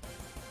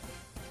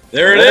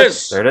 There it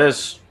is. There it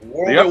is.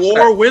 World at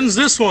War wins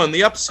this one.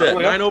 The upset,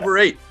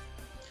 9/8.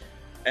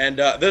 And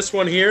this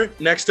one here,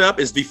 next up,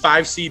 is the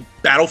 5 seed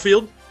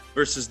Battlefield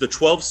versus the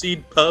 12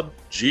 seed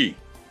PUBG.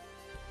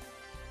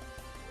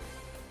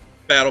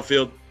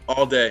 Battlefield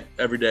all day,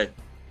 every day.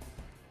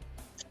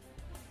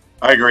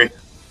 I agree.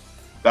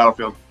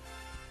 Battlefield.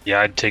 Yeah,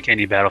 I'd take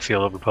any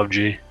Battlefield over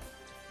PUBG.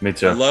 Me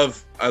too.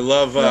 I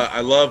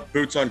love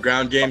boots on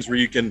ground games where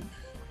you can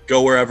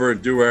go wherever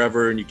and do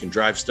wherever, and you can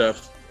drive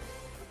stuff.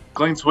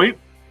 Clean sweep.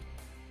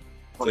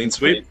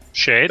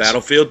 Shades.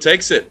 Battlefield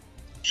takes it.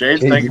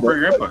 Shades, thank you for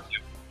your input.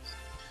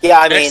 Yeah,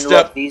 I mean,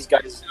 look, these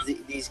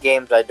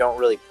games I don't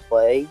really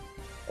play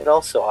at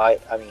all, so I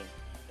mean,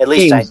 at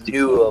least I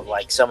knew of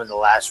like some of the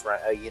last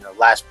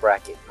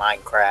bracket,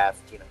 Minecraft.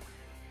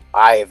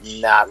 I have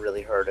not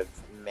really heard of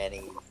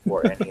many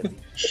or any of these.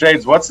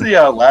 Shades, what's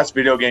the last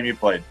video game you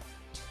played?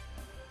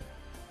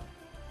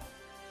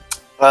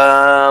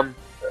 To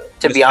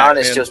be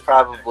honest, it was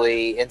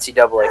probably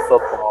NCAA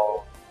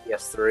football,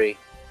 PS3.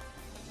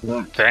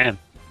 Damn.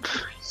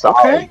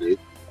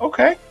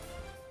 Okay.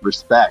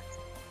 Respect.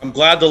 I'm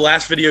glad the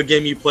last video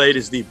game you played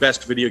is the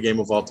best video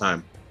game of all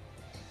time.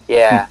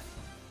 Yeah.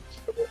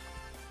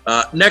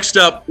 Next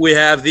up, we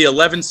have the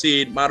 11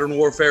 seed Modern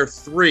Warfare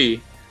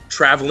 3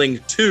 traveling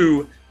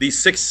to the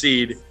 6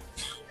 seed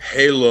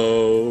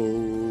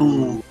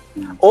Halo.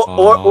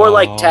 Or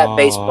like tap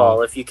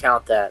baseball, if you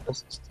count that.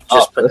 Just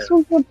put this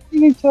was a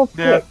pretty tough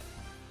pick.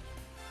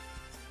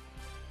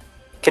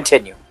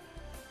 Continue.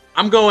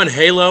 I'm going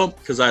Halo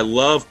because I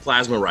love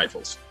plasma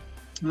rifles.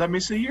 Let me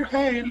see your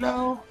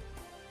Halo.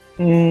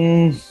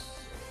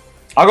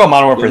 I'll go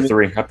Modern Warfare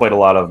 3. I played a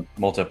lot of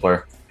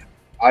multiplayer.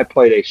 I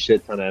played a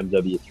shit ton of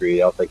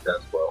MW3. I'll take that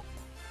as well.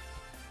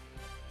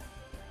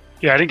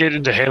 Yeah, I didn't get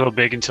into Halo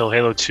big until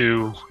Halo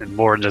 2 and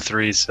more into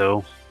 3,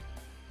 so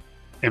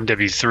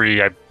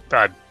MW3,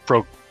 I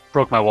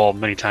broke my wall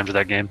many times with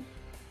that game.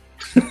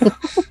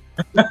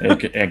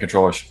 and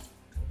controllers.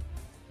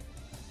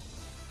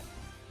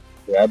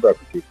 Yeah, I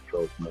broke a few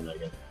controls from that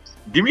game.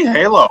 Give me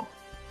Halo.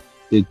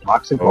 Dude,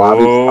 Toxic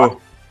Lobbies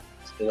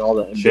and all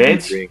the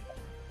Shades? MW3.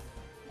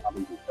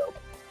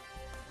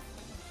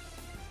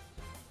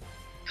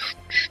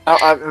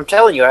 I'm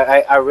telling you,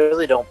 I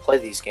really don't play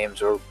these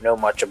games or know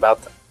much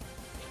about them.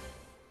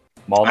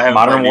 I haven't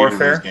Modern played either of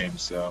Warfare. these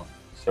games,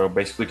 so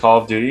Basically Call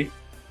of Duty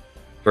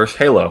versus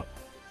Halo.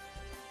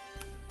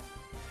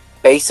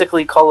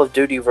 Basically, Call of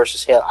Duty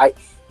versus Halo. I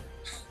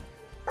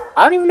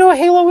don't even know what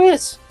Halo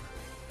is.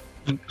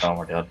 Oh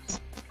my god.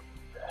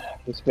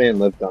 This man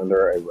lived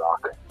under a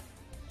rock.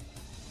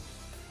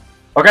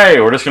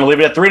 Okay, we're just gonna leave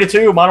it at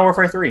 3-2. Modern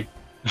Warfare 3.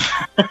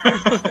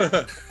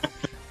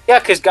 Yeah,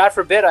 because God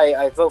forbid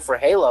I vote for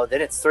Halo, then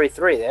it's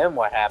 3-3. Then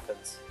what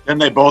happens? then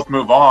they both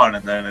move on,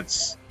 and then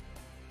it's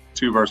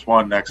 2 versus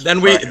 1 next.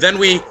 Then we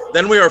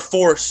are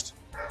forced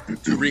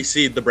to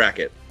reseed the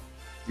bracket.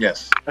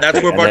 Yes. That's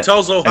where And then-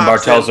 Bartelzo And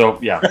hops in.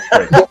 Bartelzo, yeah.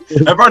 Great.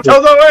 And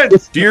Bartelzo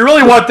wins. Do you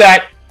really want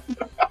that?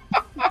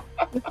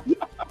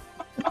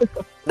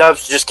 No,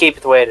 just keep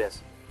it the way it is.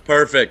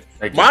 Perfect.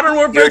 Thank you. Modern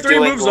Warfare You're 3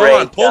 doing moves great,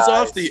 on, pulls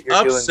guys. off the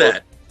You're doing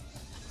upset.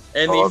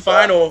 And Oh, the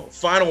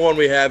final one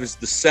we have is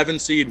the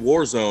 7-seed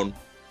Warzone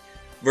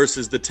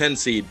versus the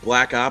 10-seed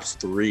Black Ops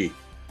 3.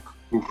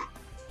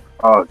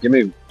 Oh, give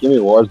me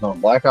Warzone.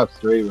 Black Ops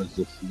 3 was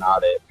just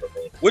not it for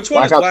me. Which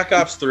one is Black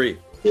Black Ops 3?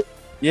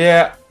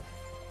 Yeah.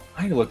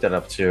 I need to look that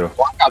up too.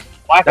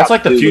 Black That's Ops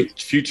like the 2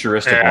 was-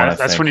 futuristic one. Yeah, I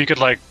that's think. when you could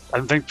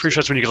pretty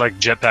sure that's when you could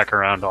jetpack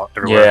around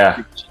everywhere. Yeah,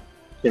 you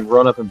can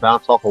run up and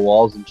bounce off of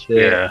walls and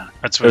shit. Yeah,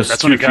 it was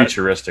that's too when it got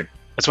futuristic.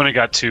 that's when it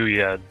got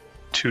to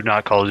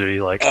not Call of Duty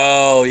like.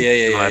 Oh, my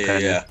yeah.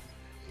 opinion.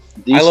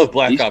 I love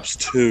Black Ops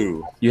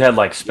 2. You had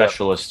like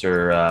specialist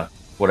or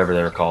whatever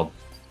they were called.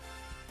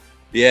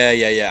 Yeah.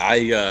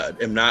 I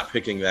am not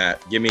picking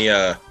that. Give me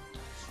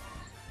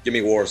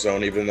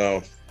Warzone, even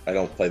though I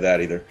don't play that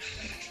either.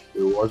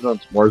 Dude, Warzone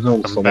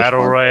was so much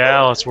Battle fun.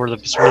 Royale. That's where the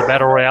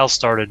Battle Royale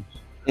started.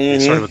 It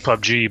Mhm. started with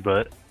PUBG,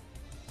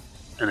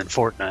 and then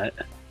Fortnite.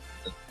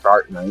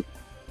 Fortnite.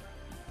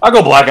 I'll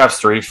go Black Ops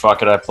 3.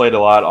 Fuck it. I played a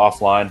lot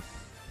offline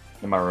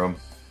in my room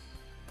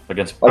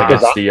against Like,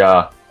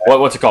 the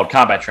what's it called?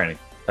 Combat training.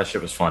 That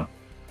shit was fun.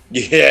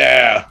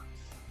 Yeah.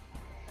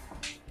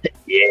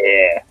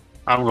 Yeah.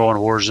 I'm going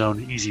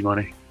Warzone. Easy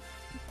money.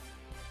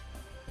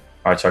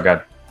 All right, so I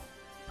got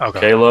Okay.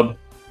 Caleb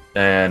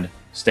and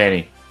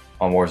Stanny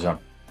on Warzone.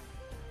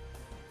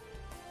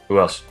 Who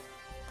else?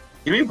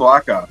 Give me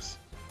Black Ops.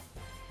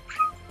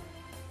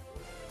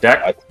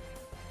 Dak?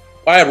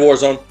 I had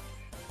Warzone.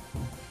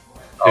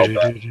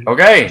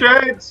 Okay.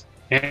 Shades.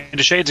 And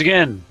the Shades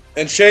again.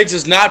 And Shades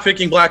is not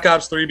picking Black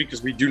Ops 3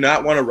 because we do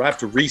not want to have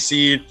to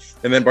reseed,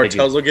 and then Thank you.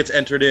 Bartelzo gets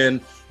entered in.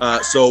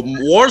 So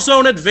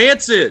Warzone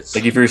advances.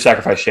 Thank you for your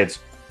sacrifice, Shades.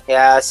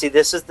 Yeah, see,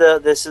 this is the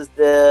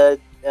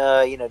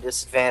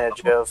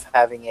disadvantage of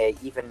having a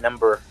even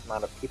number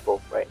amount of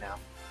people right now.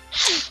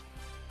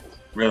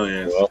 Really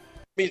is. Well,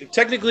 I mean,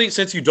 technically,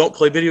 since you don't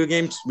play video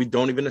games, we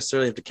don't even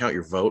necessarily have to count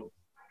your vote.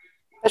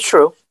 That's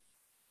true.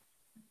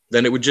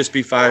 Then it would just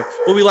be 5.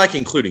 Well, we like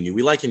including you.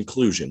 We like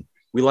inclusion.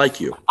 We like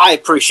you. I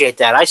appreciate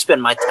that. I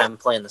spend my time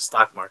playing the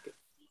stock market.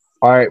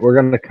 all right, we're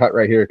gonna cut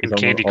right here And because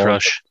Candy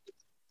Crush.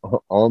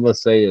 All I'm gonna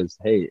say is,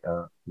 hey,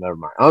 never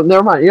mind. Oh,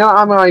 never mind. You know,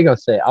 I'm not even gonna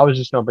say it. I was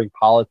just gonna bring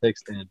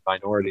politics and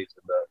minorities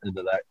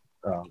into that.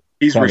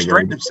 He's category.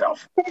 restrained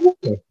himself. Here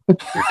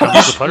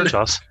comes the butter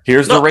toss.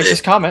 Here's No, the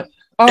racist comment.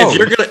 Oh,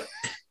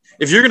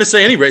 If you're gonna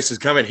say any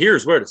racist comment,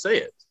 here's where to say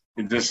it.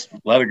 You just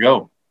let it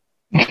go.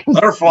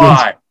 Let her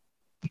fly.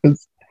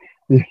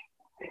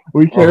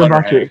 We care Or let her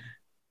about your. hang.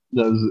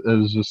 I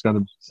was just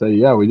gonna say,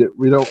 yeah, we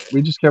don't.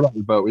 We just care about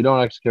your vote. We don't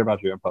actually care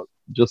about your input,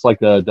 just like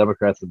the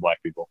Democrats and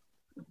black people.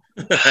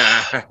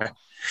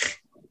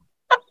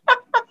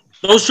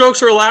 Those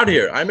jokes are allowed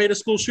here. I made a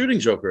school shooting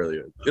joke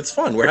earlier. It's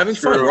fun. We're having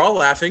fun. True. We're all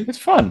laughing. it's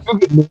fun.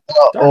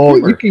 Oh,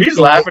 you can He's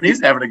laughing.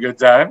 He's having a good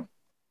time.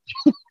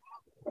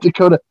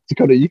 Dakota,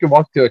 you can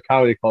walk to a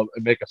comedy club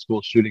and make a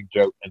school shooting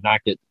joke and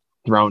not get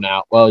thrown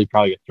out. Well, you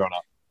probably get thrown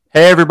out.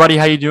 Hey everybody,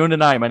 how you doing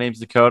tonight? My name's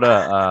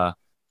Dakota.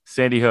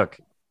 Sandy Hook.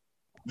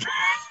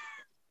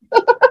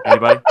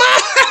 Anybody?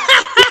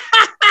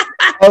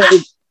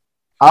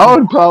 I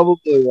would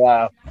probably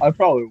laugh. I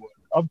probably would.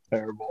 I'm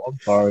terrible. I'm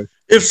sorry.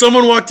 If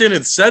someone walked in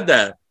and said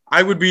that,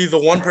 I would be the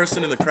one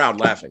person in the crowd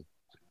laughing.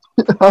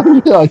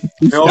 Yeah.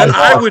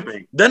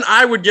 Then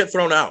I would get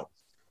thrown out.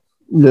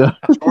 Yeah.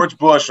 George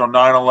Bush on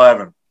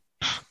 9/11.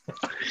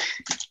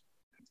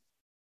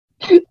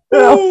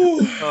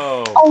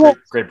 Oh,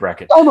 great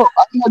bracket. I know.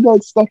 I had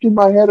that stuck in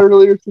my head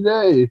earlier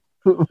today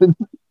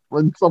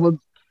when someone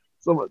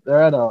they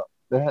had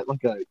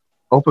like a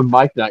open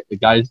mic night. The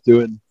guy's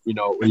doing,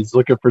 he's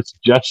looking for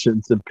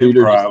suggestions, and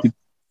Peter Improv. just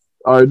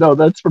All right, no,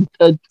 that's from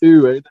Ted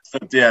too, ain't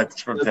it? Yeah,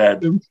 it's from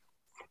Ted. From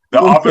The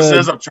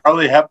offices of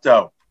Charlie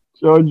Hebdo.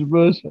 George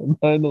Bush on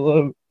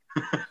 9/11.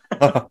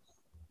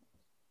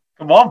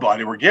 Come on,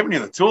 buddy. We're giving you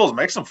the tools.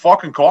 Make some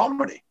fucking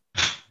comedy.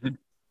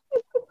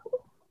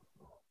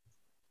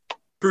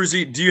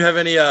 Cruzy, do you have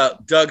any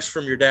Dougs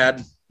from your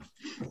dad?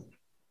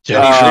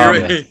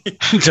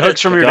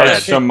 Dougs from your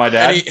dad. From my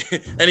dad.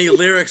 Any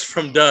lyrics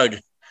from Doug?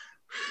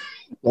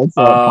 That's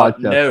a podcast.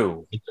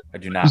 No, I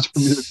do not.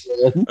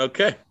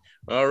 Okay.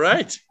 All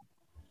right.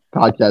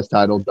 Podcast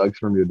title: Doug's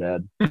from your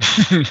dad.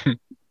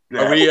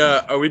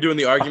 Are we doing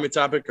the argument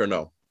topic or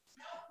no?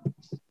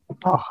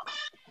 Oh,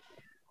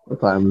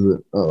 what time is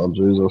it? Oh,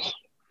 Jesus.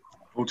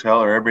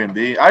 Hotel or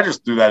Airbnb? I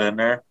just threw that in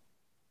there.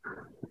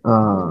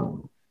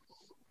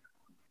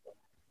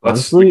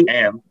 Honestly,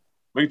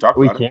 we can talk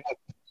about it.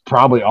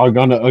 Probably all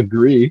gonna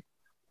agree.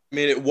 I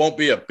mean, it won't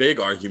be a big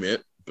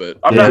argument, but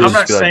I'm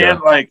not saying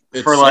like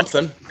for like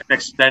something. an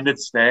extended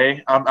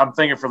stay. I'm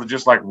thinking for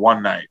just like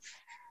one night,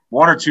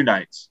 1 or 2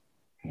 nights.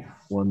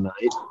 One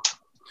night.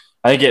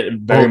 I think it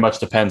very much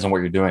depends on what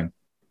you're doing.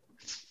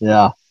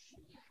 Yeah.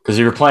 Because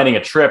if you're planning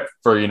a trip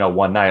for,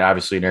 one night,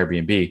 obviously an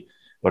Airbnb.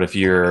 But if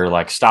you're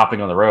like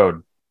stopping on the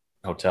road,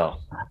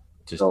 hotel.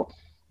 Just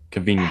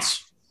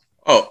convenience.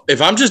 Oh,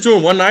 if I'm just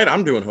doing one night,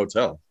 I'm doing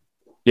hotel.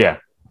 Yeah.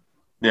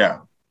 Yeah.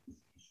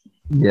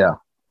 Yeah.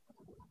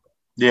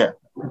 Yeah.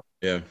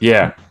 Yeah.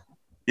 Yeah.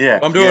 Yeah.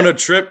 If I'm doing a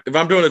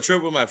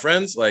trip with my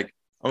friends, like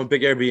I'm a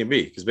big Airbnb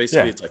because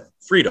basically it's like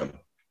freedom.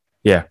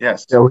 Yeah.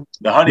 Yes. Yeah,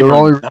 the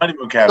honeymoon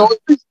cabin.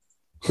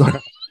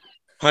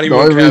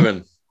 Honeymoon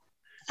cabin.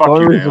 Fuck the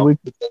only you, reason Dale. we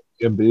could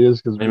Airbnb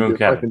is because we Honeymoon get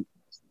cabin. fucking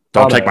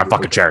Don't take my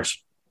fucking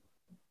chairs.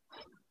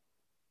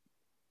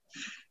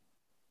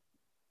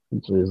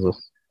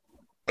 Jesus.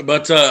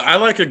 But I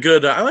like a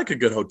good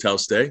hotel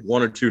stay,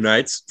 1 or 2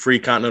 nights, free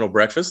continental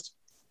breakfast.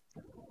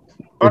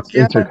 Fuck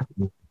yeah.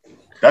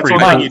 That's Free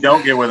one money. thing you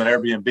don't get with an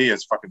Airbnb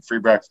is fucking free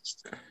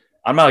breakfast.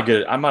 I'm not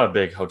a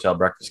big hotel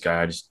breakfast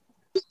guy.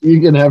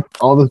 You can have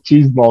all the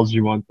cheese balls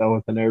you want though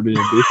with an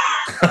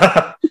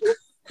Airbnb.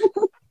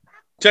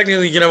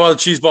 Technically, you can have all the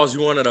cheese balls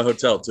you want at a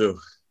hotel too.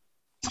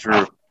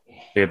 True.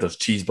 They have those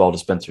cheese ball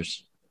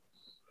dispensers.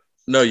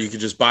 No, you could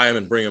just buy them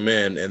and bring them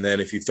in, and then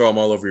if you throw them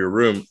all over your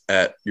room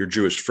at your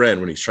Jewish friend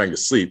when he's trying to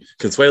sleep,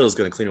 Consuelo's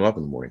going to clean them up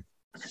in the morning.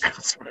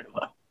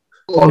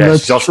 Oh, Yeah,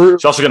 that's true.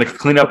 she's also going to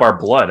clean up our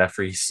blood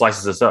after he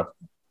slices us up.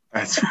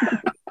 That's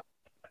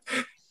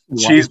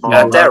cheese ball.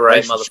 Got that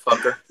right,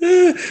 motherfucker.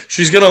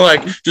 She's going to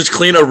like just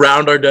clean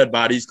around our dead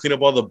bodies, clean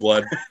up all the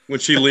blood. When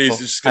she leaves,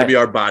 it's just going to be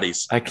our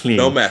bodies. I clean.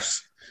 No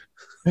mess.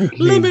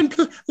 Lemon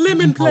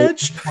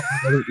pledge.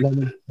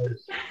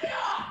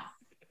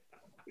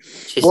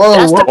 That's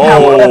the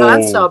power of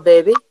console,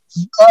 baby.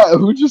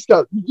 Who just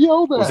got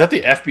yelled at? Was that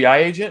the FBI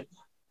agent?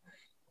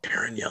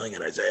 Karen yelling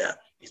at Isaiah.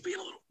 He's being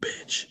a little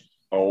bitch.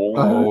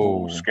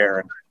 Oh,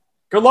 scaring.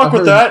 Good luck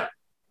with that.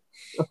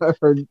 I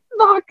heard,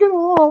 knock it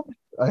off.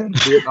 I had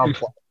Vietnam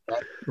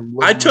flashback from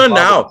I turn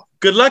now.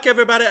 Good luck,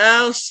 everybody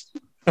else.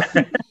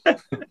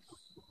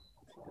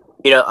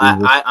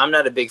 I'm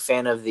not a big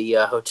fan of the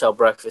hotel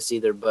breakfast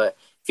either. But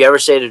if you ever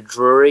stay at a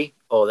Drury,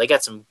 they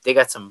got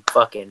some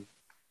fucking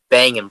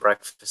banging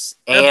breakfast,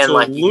 and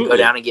like you can go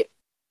down and get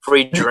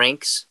free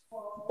drinks.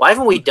 Why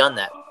haven't we done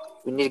that?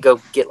 We need to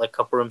go get like a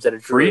couple rooms at a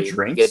Drury. Free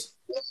drinks?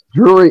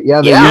 Drury, they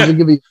usually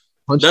give you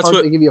punch That's card.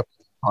 what- They give you a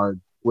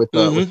card with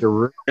your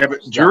room. Yeah, but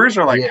juries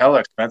are like hella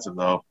expensive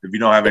though. If you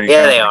don't have any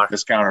Yeah, kind they of, are.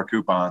 discount or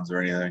coupons or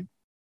anything.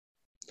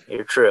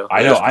 You're true.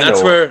 I know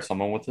That's where-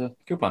 someone with a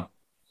coupon.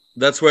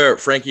 That's where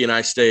Frankie and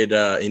I stayed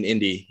in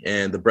Indy,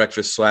 and the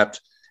breakfast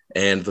slapped,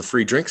 and the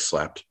free drinks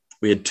slapped.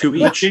 We had 2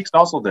 The each. Cheeks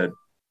also did.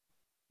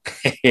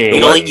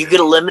 You get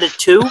a limited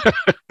 2.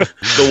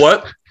 The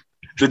what?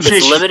 The It's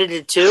Cheeks. limited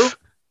to 2.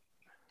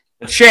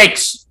 The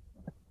shakes.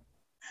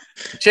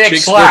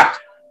 Cheeks slapped.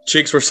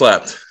 Cheeks were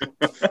slapped.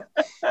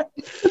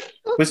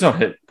 Please don't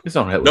hit.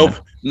 Nope.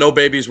 No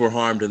babies were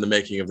harmed in the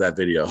making of that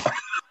video.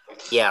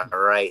 Yeah,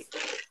 right.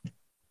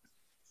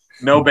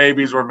 No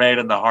babies were made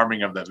in the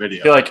harming of that video.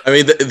 I feel like I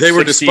mean, they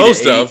were 60 to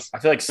disposed 80 of. I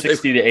feel like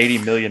 60 to 80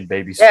 million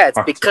babies. Yeah,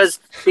 it's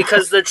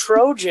because the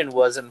Trojan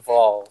was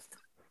involved.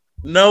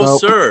 No, Nope.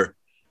 sir.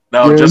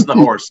 No, just the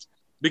horse.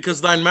 Because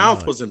thine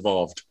mouth was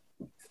involved.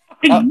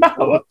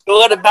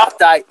 What about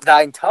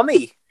thine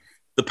tummy?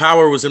 The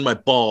power was in my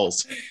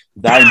balls.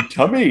 Thine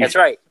tummy. That's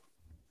right.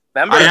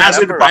 Remember? I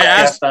asked- remember, I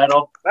asked-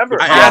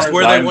 remember, I asked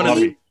where they Thine wanted.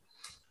 tummy.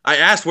 I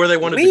asked where they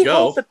wanted we to go.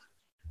 hold the,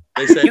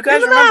 They said, you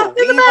guys "In the remember? mouth,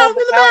 in the We mouth, hold in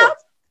the the mouth."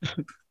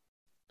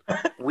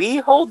 power. We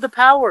hold the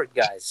power,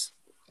 guys.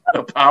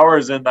 The power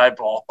is in thy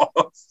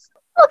balls.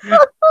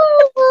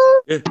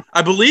 Yeah,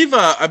 I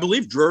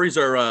believe Drury's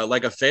are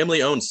like a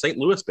family-owned St.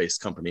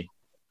 Louis-based company.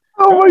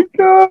 Oh my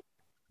god!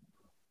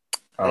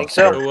 I think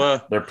so.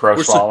 So They're pro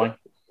We're swallowing.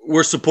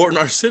 we're supporting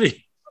our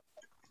city.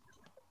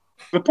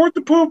 Support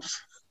the poops.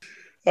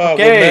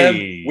 Okay. Well,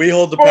 man, we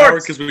hold the Sports. power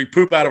because we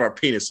poop out of our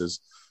penises.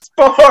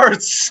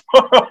 Sports.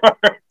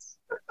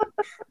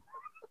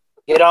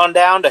 Get on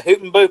down to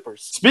Hoot and Boopers.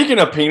 Speaking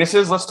of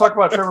penises, let's talk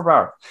about Trevor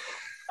Bauer.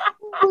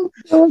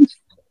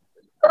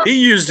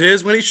 He used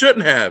his when he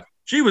shouldn't have.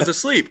 She was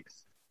asleep.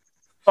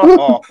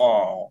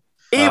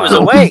 He was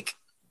awake.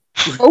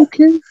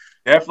 Okay.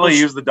 Definitely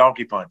use the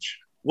donkey punch.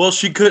 Well,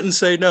 she couldn't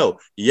say no.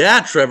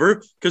 Yeah,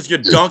 Trevor, because you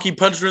donkey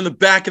punched her in the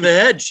back of the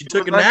head. She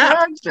took a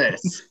nap.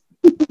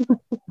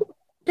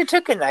 They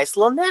took a nice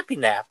little nappy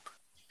nap.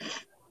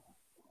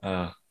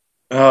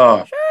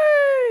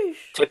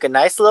 Took a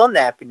nice little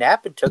nappy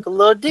nap and took a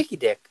little dicky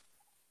dick.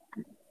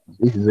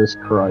 Jesus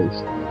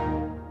Christ.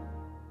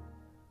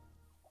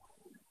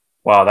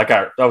 Wow,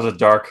 that was a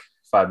dark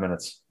 5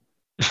 minutes.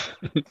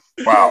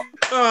 Wow.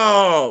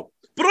 Oh,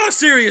 but on a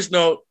serious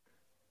note,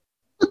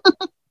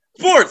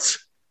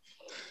 sports.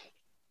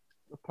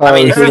 I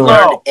mean, if we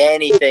learned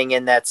anything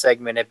in that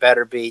segment, it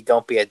better be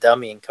don't be a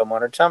dummy and come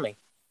on her tummy.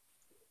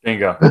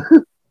 Bingo.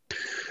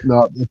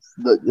 No,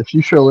 if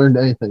you should have learned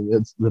anything,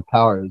 it's the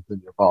power is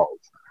in your balls.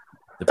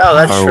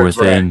 That's true.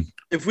 Within.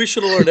 If we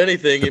should have learned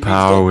anything, it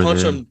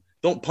means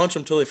don't punch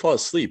them till they fall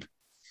asleep.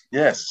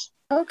 Yes.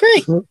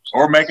 Okay.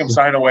 Or make them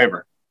sign a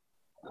waiver.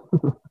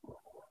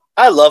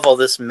 I love all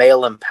this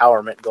male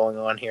empowerment going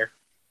on here.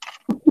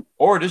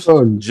 Or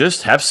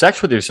just have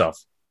sex with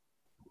yourself.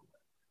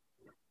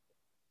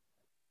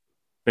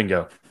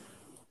 Bingo.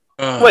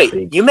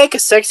 Wait, you make a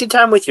sexy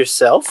time with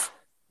yourself?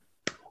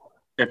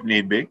 If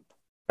need be.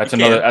 That's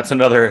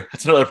another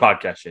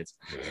podcast, Shades.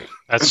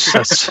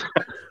 That's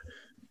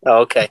Oh,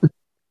 okay.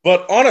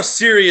 But on a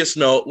serious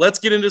note, let's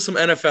get into some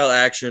NFL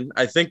action.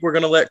 I think we're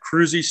going to let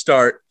Cruzy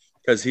start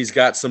because he's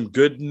got some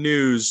good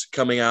news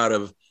coming out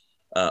of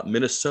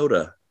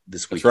Minnesota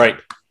this week. That's right.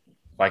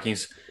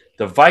 Vikings.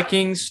 The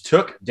Vikings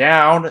took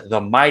down the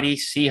mighty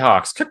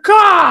Seahawks.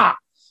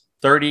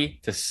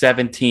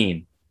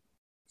 30-17.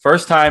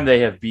 First time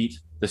they have beat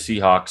the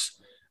Seahawks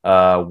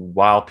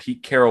while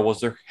Pete Carroll was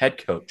their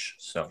head coach.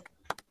 So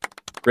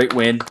great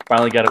win.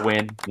 Finally got a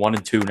win.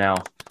 1-2 now.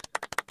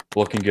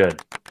 Looking good.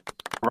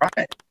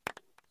 Right.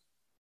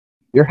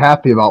 You're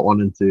happy about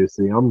 1 and 2.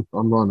 See, I'm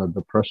on a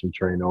depression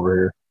train over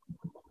here.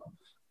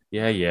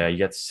 Yeah. You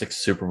got 6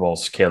 Super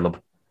Bowls,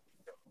 Caleb.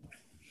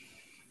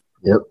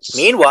 Yep.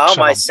 Meanwhile,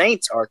 my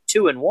Saints are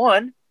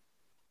 2-1.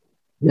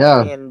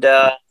 Yeah. And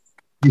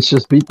he's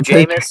just beat the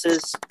Jameis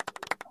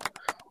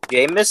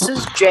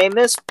is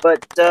Jameis,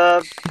 but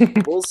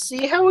we'll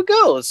see how it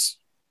goes.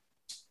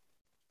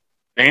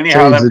 Danny,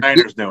 how them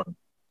Niners doing?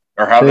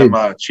 Or how them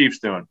Chiefs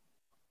doing?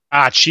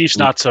 Chiefs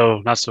not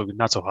so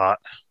hot.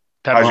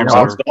 How's your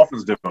Mom's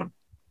Dolphins doing?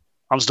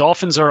 Mom's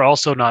Dolphins are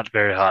also not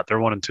very hot. They're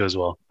 1-2 as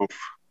well. Oof.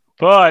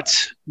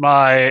 But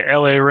my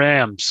LA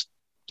Rams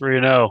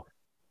 3-0.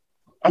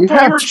 I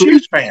thought you were a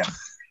Chiefs fan.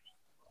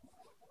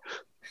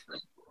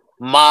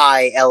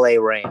 My LA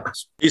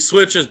Rams. He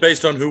switches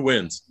based on who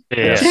wins.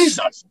 Yeah.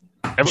 Jesus.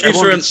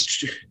 Everyone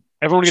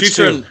gets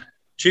two.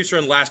 Chiefs are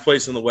in last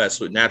place in the West,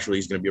 so naturally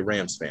he's going to be a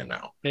Rams fan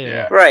now.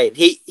 Yeah. Right.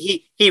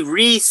 He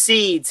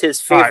reseeds his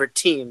favorite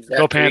teams.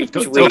 Go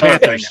Panthers.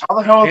 How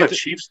the hell are the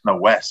Chiefs in the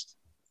West?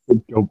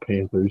 Go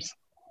Panthers.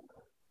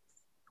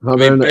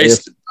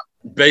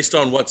 Based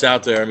on what's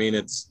out there, I mean,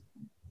 it's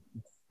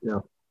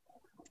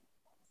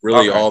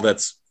really all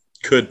that's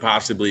could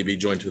possibly be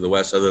joined to the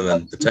West other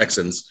than the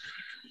Texans.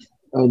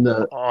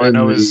 All I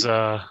know is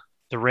the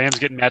Rams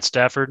getting Matt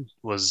Stafford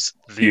was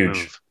the huge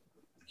move.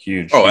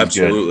 Huge. Oh,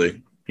 absolutely.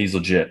 Good. He's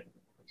legit.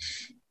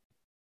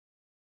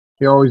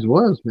 He always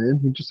was, man.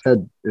 He just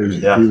had.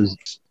 He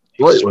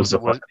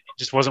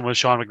just wasn't with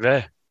Sean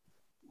McVay.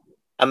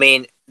 I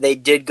mean, they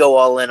did go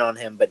all in on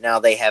him, but now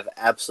they have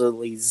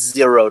absolutely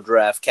zero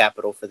draft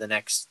capital for the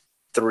next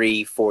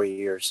 3-4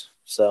 years.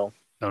 So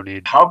no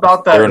need. How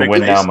about that? They're in win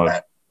now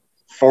mode.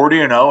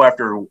 40-0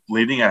 after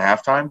leading at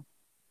halftime.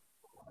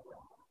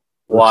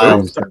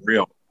 Wow, that's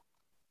real.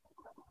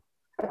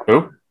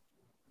 Who?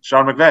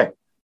 Sean McVay.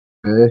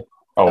 Hey.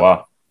 Oh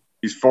wow.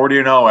 He's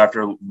 40-0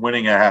 after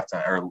winning at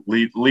halftime or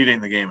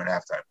leading the game at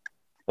halftime.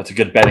 That's a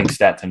good betting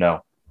stat to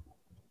know.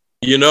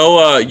 You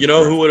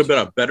know who would have been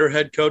a better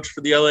head coach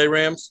for the LA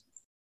Rams?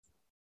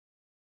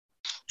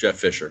 Jeff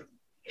Fisher.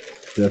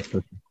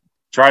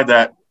 Tried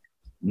that.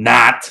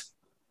 Not.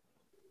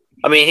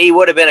 I mean, he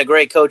would have been a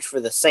great coach for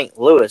the St.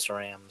 Louis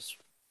Rams,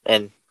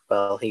 and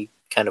well, he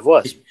kind of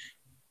was.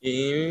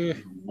 He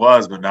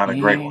was, but not a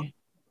great one.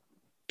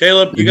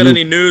 Caleb, you got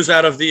any news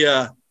out of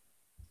the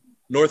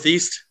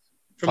Northeast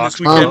from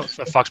this weekend?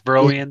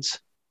 Foxboroughians.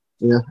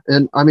 Yeah,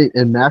 and I mean,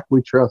 and Mac,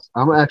 we trust.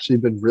 I'm actually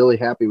been really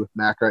happy with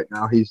Mac right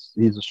now. He's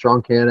a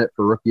strong candidate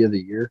for Rookie of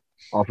the Year,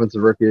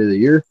 Offensive Rookie of the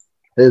Year.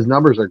 His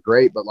numbers are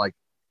great, but like,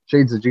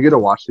 Shades, did you get to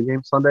watch the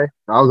game Sunday?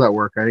 I was at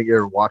work. I didn't get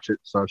to watch it,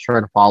 so I was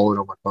trying to follow it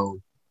on my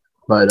phone.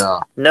 But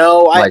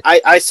no,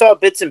 I saw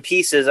bits and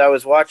pieces. I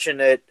was watching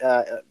it.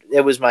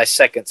 It was my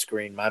second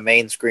screen. My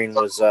main screen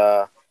was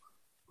I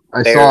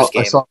saw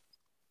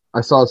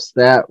a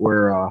stat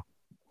where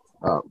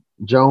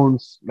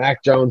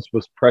Mac Jones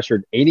was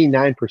pressured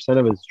 89%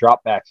 of his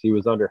dropbacks. He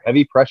was under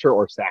heavy pressure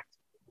or sacked.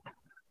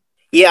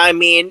 Yeah, I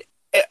mean,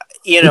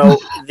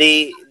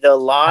 the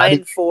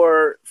line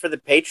for the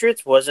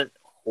Patriots wasn't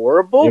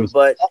horrible,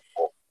 but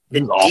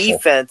the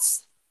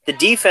the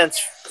defense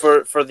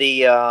for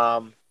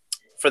the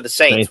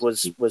Saints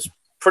was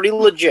pretty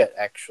legit,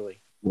 actually.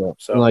 Yeah.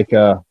 So I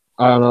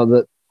don't know,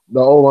 the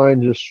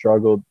O-line just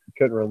struggled. He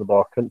couldn't run the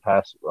ball, couldn't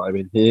pass it. I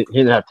mean, he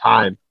didn't have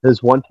time.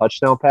 His one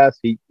touchdown pass,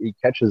 he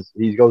catches,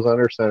 he goes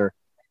under center,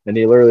 and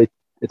he literally,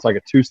 it's like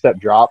a two-step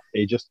drop.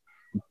 He just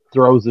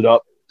throws it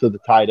up to the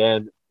tight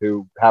end,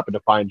 who happened to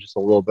find just a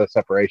little bit of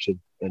separation,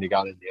 and he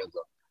got in the end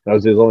zone. That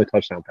was his only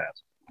touchdown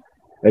pass.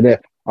 And then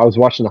I was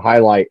watching the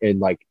highlight, and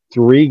like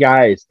three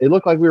guys, it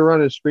looked like we were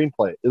running a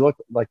screenplay. It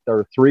looked like there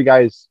were three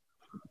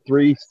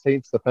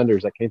Saints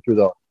defenders that came through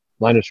the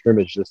line of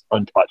scrimmage just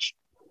untouched.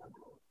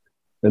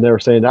 And they were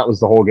saying that was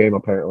the whole game,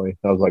 apparently.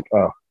 I was like,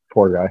 oh,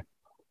 poor guy.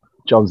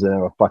 Jones didn't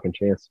have a fucking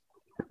chance.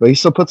 But he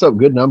still puts up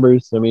good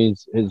numbers. I mean,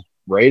 his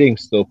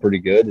rating's still pretty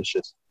good. It's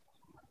just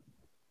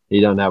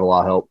he doesn't have a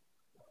lot of help.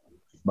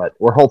 But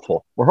we're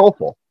hopeful.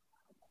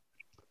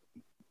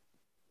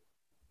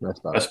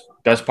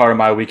 Best part of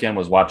my weekend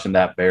was watching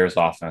that Bears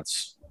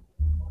offense.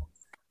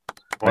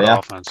 What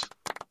offense?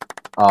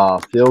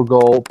 Field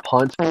goal,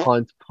 punt,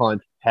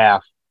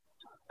 half,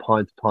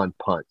 punt.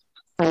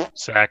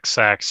 Sack.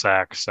 Sounds You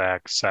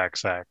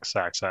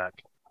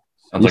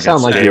like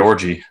sound a like gay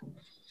orgy.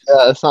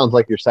 That sounds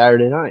like your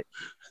Saturday night.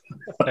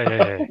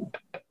 Hey.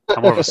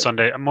 I'm more of a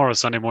Sunday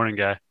morning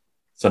guy.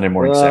 Sunday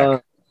morning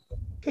sack.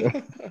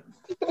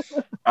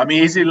 I'm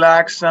easy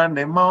like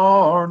Sunday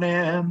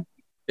morning.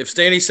 If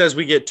Stanley says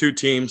we get two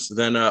teams,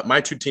 then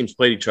my two teams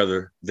played each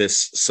other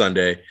this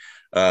Sunday.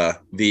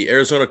 The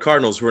Arizona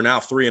Cardinals, who are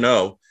now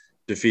 3-0,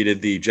 defeated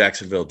the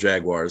Jacksonville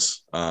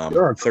Jaguars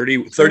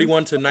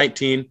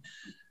 31-19.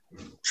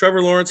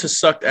 Trevor Lawrence has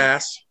sucked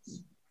ass.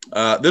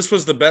 This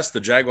was the best the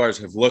Jaguars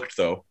have looked,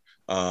 though.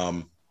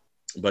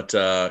 But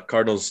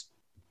Cardinals'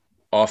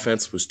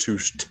 offense was too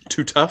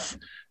tough.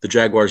 The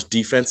Jaguars'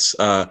 defense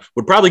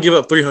would probably give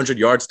up 300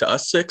 yards to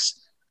us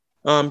six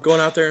going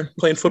out there and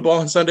playing football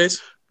on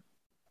Sundays.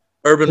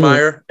 Urban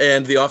Meyer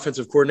and the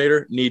offensive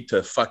coordinator need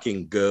to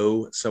fucking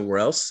go somewhere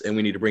else, and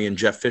we need to bring in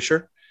Jeff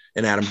Fisher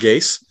and Adam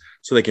Gase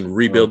so they can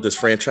rebuild this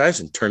franchise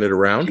and turn it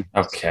around.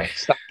 Okay.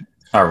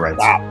 All right.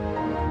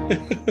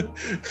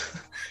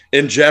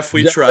 In Jeff,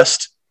 we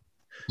trust.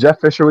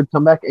 Jeff Fisher would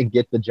come back and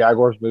get the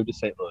Jaguars moved to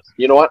St. Louis.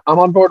 You know what? I'm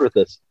on board with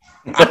this.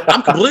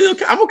 I'm completely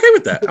okay. I'm okay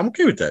with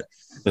that.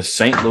 The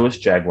St. Louis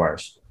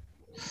Jaguars.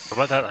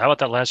 How about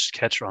that last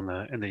catch in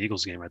the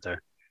Eagles game right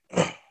there?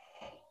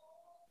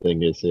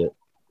 Thing is it.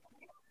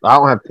 I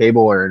don't have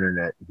cable or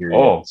internet here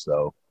yet,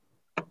 so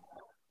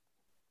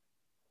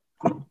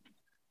I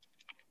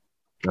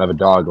have a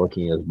dog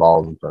looking at his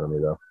balls in front of me,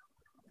 though.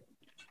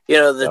 You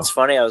know, that's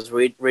funny. I was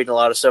reading a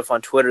lot of stuff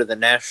on Twitter. The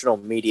national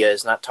media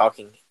is not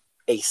talking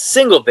a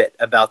single bit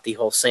about the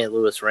whole St.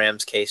 Louis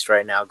Rams case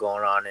right now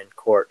going on in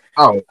court.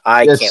 Oh,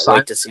 I can't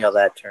wait to see how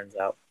that turns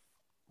out.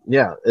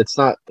 Yeah, it's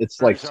like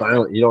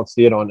silent. You don't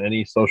see it on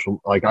any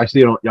social. Like I see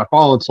it on. I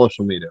follow on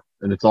social media,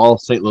 and it's all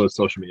St. Louis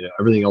social media.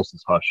 Everything else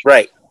is hush.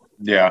 Right.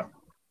 Yeah.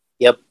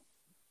 Yep.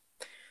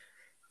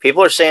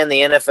 People are saying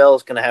the NFL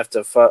is going to have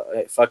to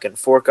fucking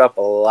fork up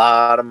a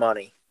lot of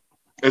money.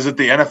 Is it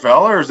the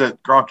NFL or is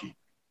it Gronky?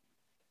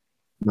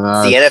 The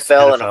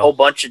NFL and a whole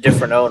bunch of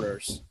different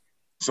owners.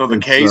 So the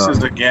case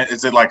is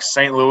is it like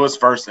St. Louis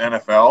versus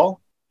NFL?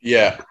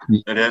 Yeah.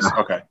 It is?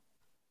 Okay.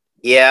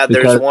 Yeah,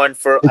 there's one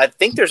for, I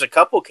think there's a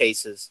couple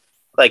cases.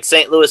 Like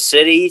St. Louis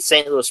City,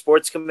 St. Louis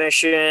Sports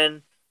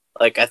Commission.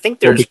 Like, I think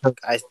there's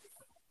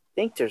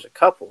a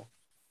couple.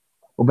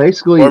 Well,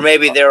 basically. Or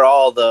maybe they're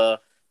all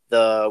the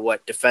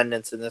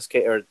defendants in this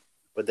case, or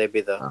would they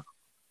be the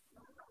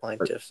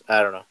plaintiffs?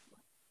 I don't know.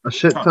 A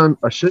shit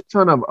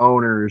ton of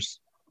owners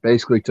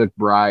basically took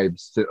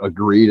bribes to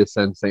agree to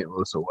send St.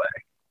 Louis away,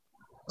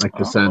 like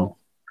to send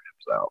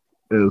out.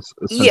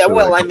 Yeah,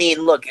 well, I mean,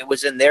 look, it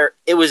was in their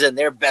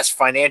best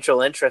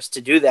financial interest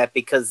to do that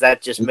because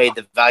that just made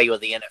the value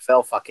of the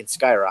NFL fucking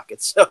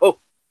skyrocket. So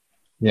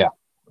yeah,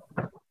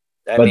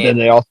 then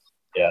they also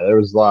there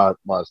was a lot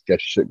of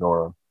sketchy shit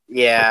going on.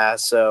 Yeah,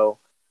 so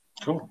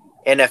cool.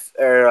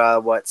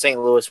 St.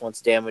 Louis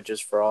wants damages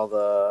for all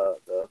the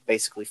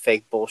basically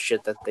fake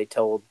bullshit that they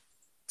told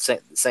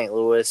St.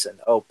 Louis and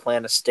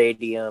plan a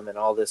stadium and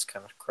all this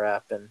kind of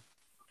crap, and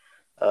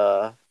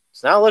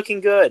it's not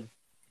looking good.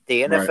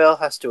 The NFL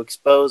has to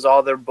expose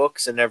all their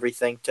books and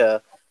everything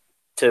to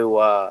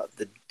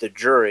the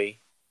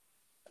jury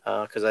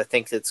because I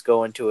think it's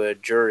going to a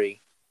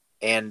jury,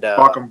 and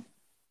fuck 'em.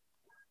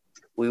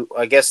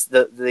 I guess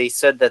they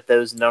said that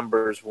those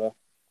numbers won't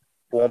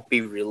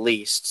be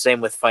released. Same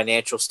with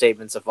financial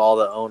statements of all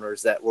the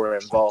owners that were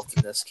involved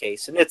in this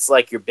case. And it's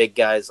like your big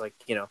guys like,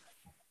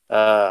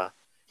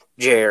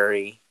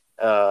 Jerry.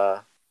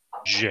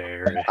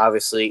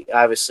 Obviously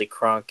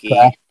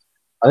Kroenke.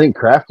 I think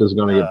Kraft is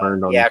going to get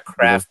burned on. Yeah,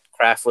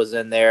 Kraft was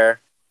in there.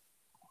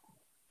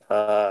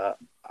 I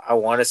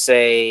want to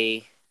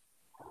say,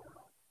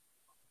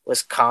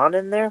 was Khan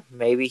in there?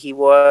 Maybe he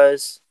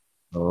was.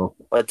 Oh.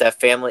 But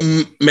that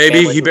family.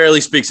 Maybe he barely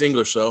speaks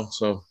English, though.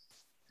 So.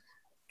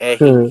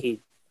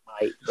 He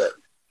might, but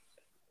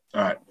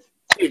all right.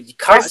 Dude,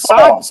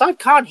 Saad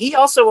Khan, he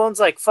also owns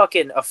like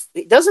fucking.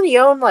 Doesn't he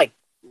own like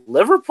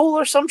Liverpool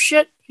or some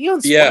shit? He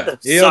owns. Yeah,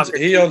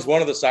 he owns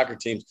one of the soccer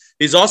teams.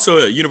 He's also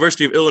a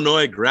University of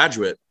Illinois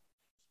graduate.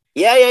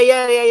 Yeah.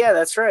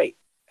 That's right.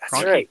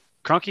 Right.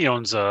 Kroenke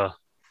owns a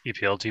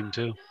EPL team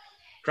too.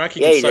 Kroenke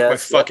can suck my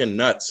fucking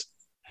nuts.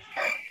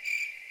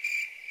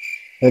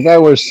 That guy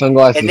wears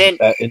sunglasses.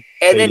 And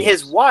then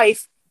his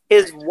wife,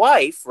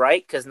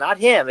 right? Because not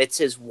him, it's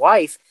his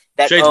wife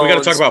that Shades, we got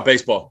to talk about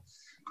baseball.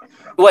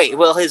 Wait,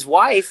 well, his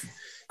wife,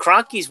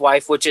 Kroenke's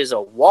wife, which is a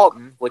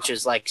Walton, which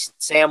is like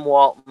Sam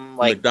Walton,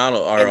 like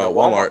McDonald or the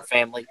Walmart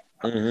family.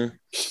 Mm-hmm.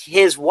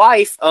 His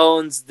wife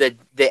owns the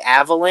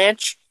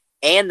Avalanche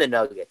and the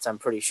Nuggets, I'm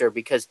pretty sure,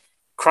 because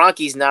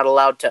Kroenke's not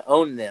allowed to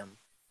own them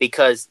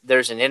because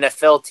there's an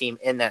NFL team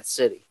in that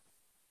city.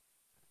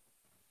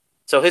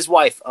 So his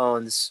wife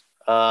owns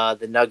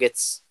the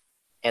Nuggets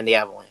and the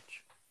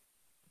Avalanche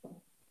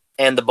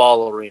and the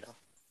Ball Arena.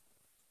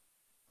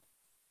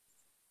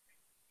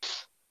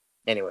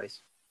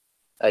 Anyways,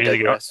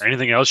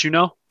 anything else you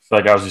know? It's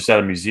like I was just at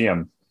a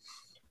museum.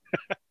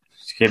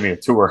 Just gave me a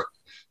tour.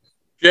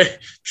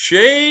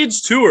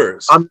 Shades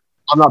Tours. I'm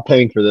not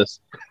paying for this.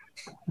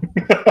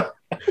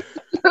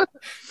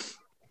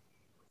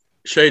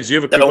 Shades, do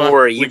you have a coupon? Don't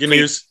worry, we can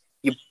use?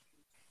 You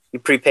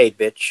prepaid,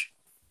 bitch.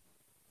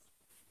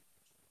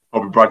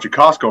 Hope you brought your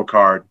Costco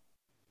card.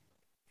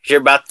 You're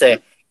about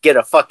to get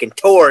a fucking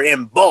tour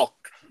in bulk.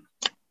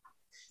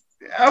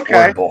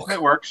 Okay,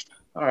 that works.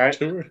 All right.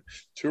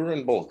 Tour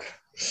in bulk.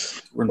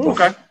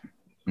 Okay.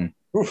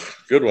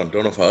 Oof, good one.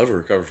 Don't know if I'll ever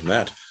recover from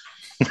that.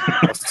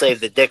 I'll save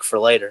the dick for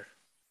later.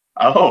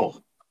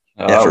 Oh.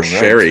 Yeah, for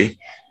Sherry.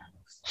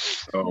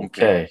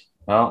 Okay.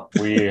 Well,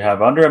 we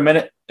have under a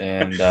minute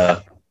and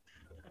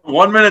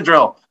 1 minute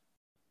drill.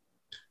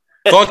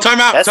 Oh, time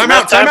out. That's time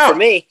enough out. time for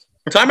me.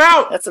 Time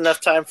out. That's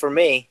enough time for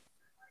me.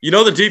 You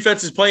know the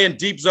defense is playing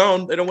deep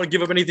zone. They don't want to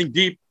give up anything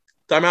deep.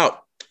 Time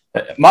out.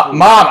 Mom,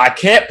 I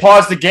can't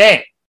pause the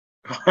game.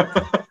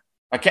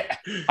 I can't.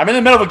 I'm in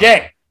the middle of a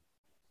game.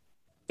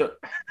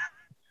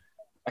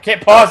 I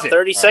can't pause it.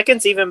 30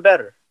 seconds, even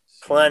better.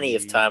 Plenty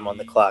of time on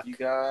the clock.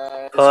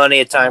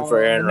 Plenty of time for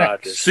Aaron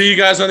Rodgers. See you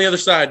guys on the other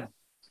side.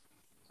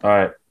 All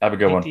right. Have a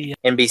good one.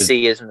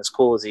 NBC isn't as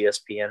cool as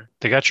ESPN.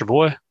 They got your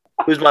boy.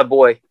 Who's my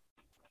boy?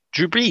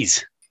 Drew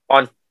Brees.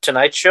 On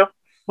tonight's show?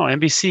 Oh,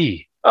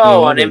 NBC.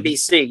 Oh, on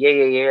NBC.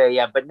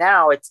 Yeah. But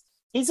now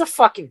he's a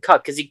fucking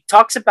cuck because he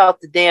talks about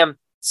the damn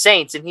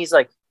Saints and he's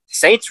like,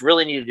 Saints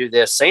really need to do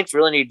this. Saints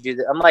really need to do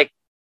that. I'm like,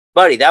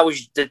 buddy, that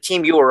was the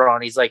team you were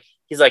on. He's like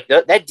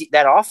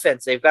that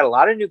offense. They've got a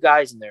lot of new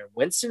guys in there.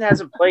 Winston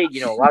hasn't played,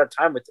 a lot of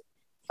time with them.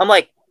 I'm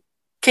like,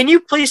 can you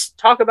please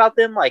talk about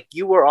them like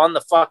you were on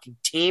the fucking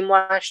team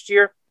last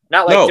year?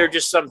 Not like they're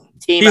just some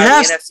team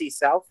out of the NFC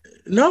South.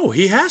 No,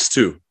 he has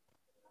to.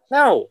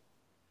 No.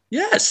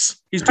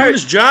 Yes, he's doing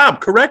his job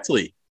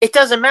correctly. It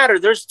doesn't matter.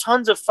 There's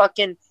tons of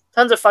fucking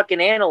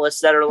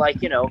analysts that are like,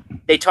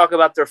 they talk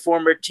about their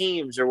former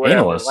teams or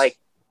whatever. Analysts. Like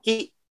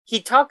he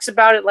talks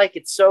about it like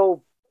it's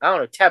so, I don't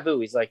know,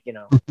 taboo. He's like,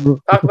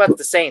 talk about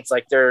the Saints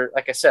like they're,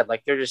 like I said,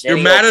 like they're just. You're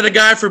mad at a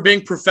guy for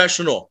being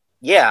professional.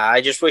 Yeah, I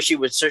just wish he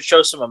would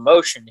show some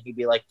emotion. He'd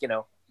be like,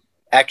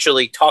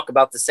 actually talk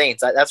about the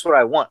Saints. That's what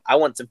I want. I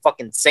want some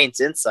fucking Saints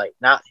insight,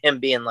 not him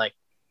being like,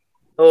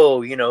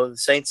 oh, the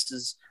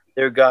Saints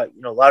they've got,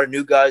 a lot of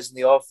new guys in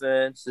the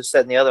offense, this,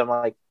 that, and the other. I'm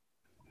like,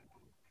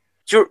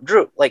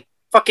 Drew, like,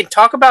 fucking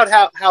talk about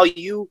how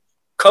you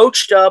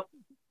coached up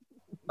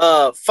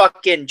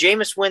fucking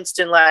Jameis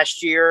Winston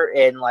last year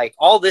and, like,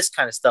 all this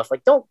kind of stuff.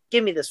 Like, don't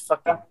give me this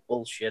fucking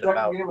bullshit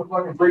about. Game of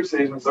fucking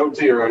preseason, it's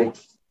OT already.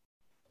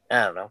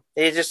 I don't know.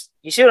 It just,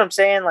 you see what I'm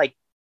saying? Like,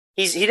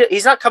 he's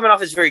not coming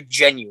off as very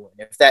genuine,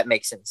 if that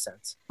makes any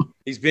sense.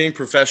 He's being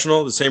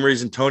professional. The same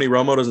reason Tony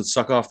Romo doesn't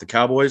suck off the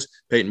Cowboys,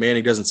 Peyton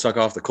Manning doesn't suck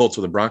off the Colts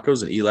or the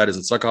Broncos, and Eli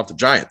doesn't suck off the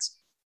Giants.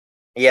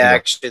 Yeah,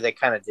 actually, they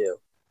kind of do.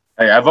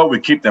 Hey, I vote we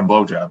keep them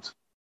blowjobs.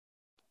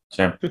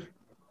 Sam.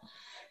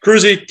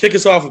 Cruzy, kick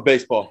us off with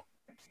baseball.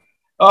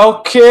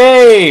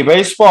 Okay,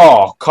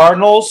 baseball.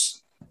 Cardinals.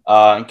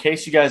 In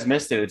case you guys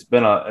missed it, it's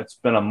been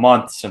a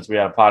month since we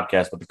had a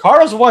podcast, but the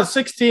Cardinals have won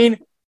 16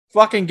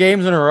 fucking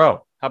games in a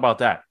row. How about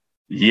that?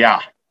 Yeah.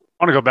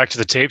 I want to go back to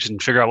the tapes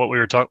and figure out what we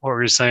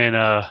were saying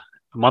a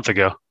month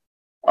ago.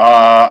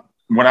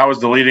 When I was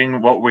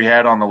deleting what we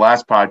had on the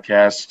last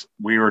podcast,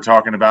 we were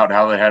talking about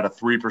how they had a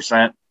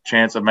 3%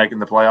 chance of making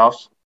the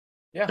playoffs.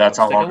 Yeah, that's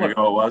how long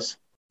ago it was.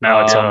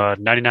 Now it's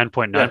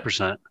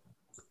 99.9%.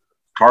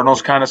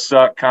 Cardinals kind of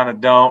suck, kind of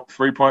don't.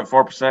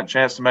 3.4%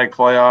 chance to make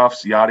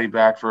playoffs. Yachty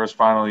back for his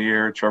final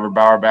year. Trevor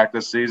Bauer back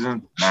this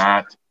season.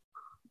 Not.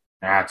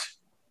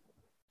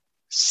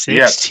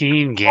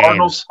 16 games.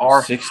 Cardinals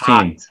are 16.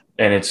 hot.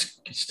 And it's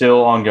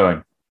still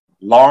ongoing.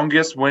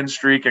 Longest win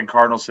streak in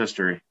Cardinals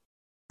history.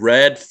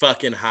 Red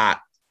fucking hot.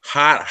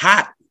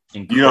 Hot.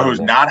 Incredible. You know who's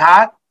not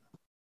hot?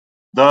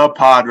 The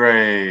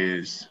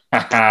Padres.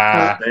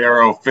 They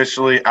are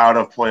officially out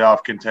of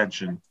playoff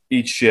contention.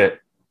 Eat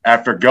shit.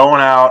 After going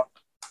out,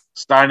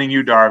 signing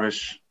Yu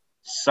Darvish,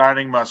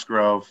 signing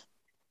Musgrove,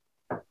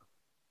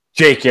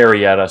 Jake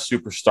Arrieta,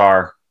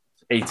 superstar,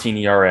 18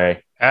 ERA.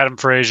 Adam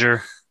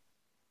Frazier.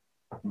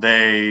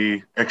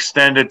 They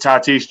extended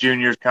Tatis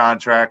Jr.'s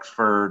contract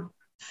for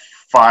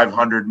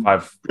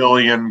 $500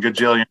 billion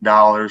gajillion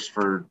dollars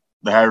for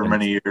the however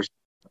many years.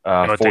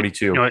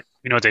 42. You know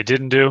what they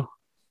didn't do?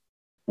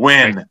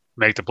 Win.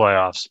 Make the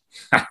playoffs.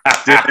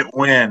 Didn't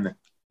win.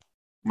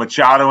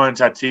 Machado and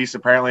Tatis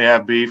apparently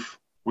have beef.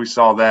 We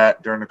saw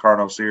that during the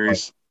Cardinal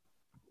series.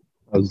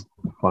 That was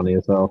funny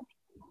as hell.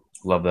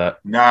 Love that.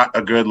 Not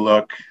a good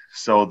look.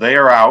 So they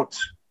are out.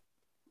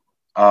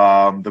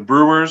 The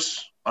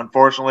Brewers,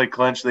 unfortunately,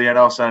 clinched the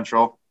NL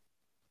Central.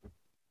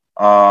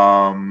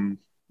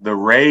 The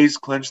Rays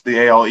clinched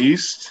the AL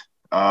East.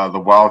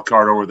 The wild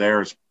card over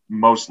there is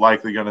most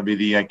likely going to be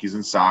the Yankees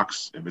and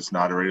Sox if it's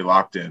not already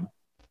locked in.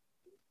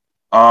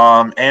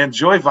 And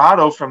Joey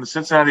Votto from the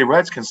Cincinnati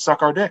Reds can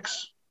suck our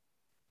dicks.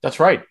 That's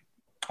right.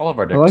 All of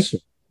our dicks. I like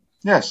it.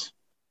 Yes.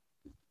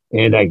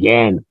 And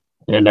again,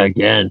 and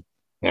again,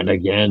 and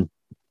again,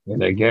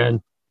 and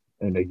again,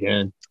 and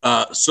again.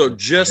 So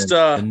just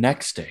The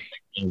next day.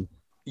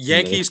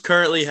 Yankees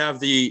currently have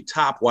the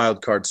top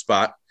wild card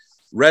spot.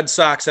 Red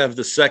Sox have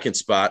the second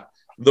spot.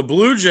 The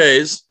Blue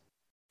Jays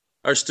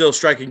are still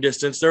striking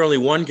distance. They're only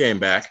 1 game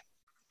back.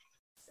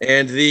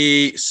 And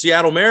the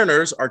Seattle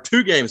Mariners are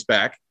 2 games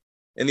back.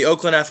 And the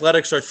Oakland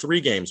Athletics are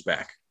 3 games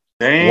back.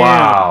 Damn.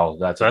 Wow.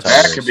 That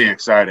could be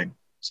exciting.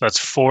 So that's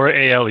 4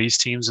 AL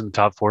East teams in the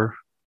top 4.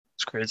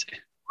 It's crazy.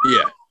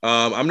 Yeah.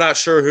 I'm not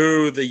sure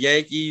who the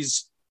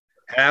Yankees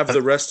have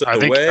the rest of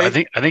the way. I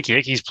think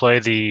Yankees play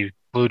the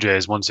Blue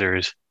Jays one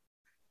series.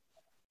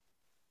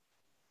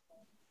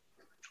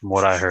 From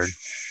what I heard.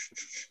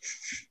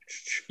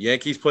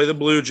 Yankees play the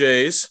Blue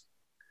Jays.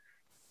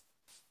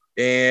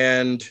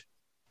 And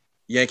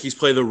Yankees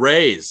play the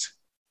Rays.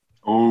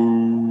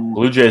 Ooh.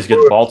 Blue Jays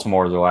get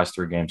Baltimore the last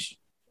 3 games.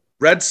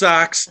 Red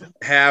Sox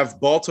have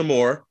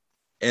Baltimore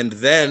and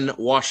then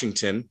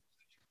Washington.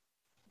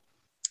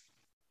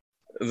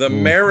 The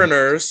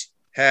Mariners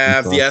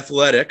have the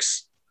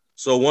Athletics.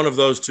 So one of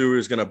those 2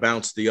 is going to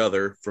bounce the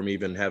other from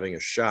even having a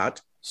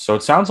shot. So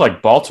it sounds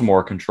like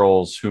Baltimore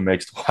controls who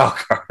makes the wild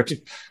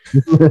card.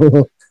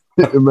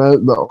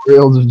 The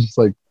Orioles are just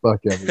like, fuck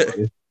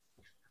everybody.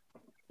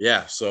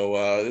 Yeah,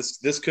 so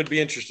this could be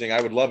interesting.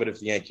 I would love it if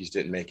the Yankees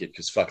didn't make it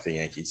because fuck the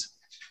Yankees.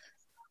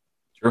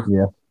 True.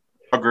 Yeah.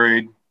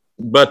 Agreed.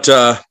 But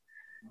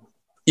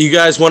you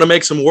guys want to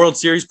make some World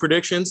Series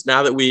predictions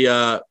now that we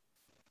have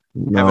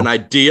an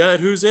idea at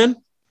who's in?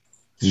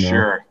 No.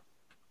 Sure.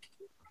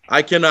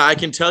 I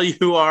can tell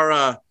you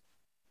our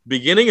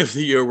beginning of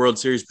the year World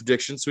Series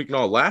predictions so we can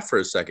all laugh for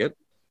a second.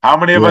 How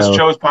many of us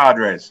chose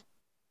Padres?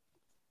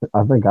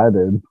 I think I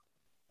did.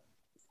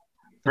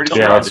 Pretty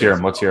Yeah, sure.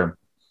 let's hear him.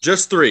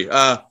 Just 3.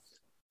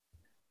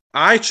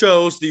 I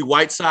chose the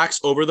White Sox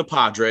over the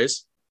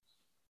Padres.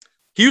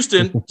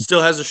 Houston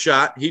still has a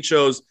shot. He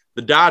chose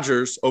the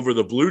Dodgers over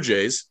the Blue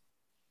Jays.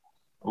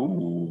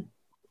 Ooh.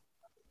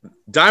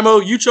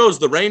 Dymo, you chose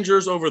the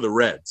Rangers over the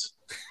Reds.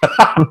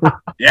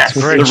 Yes.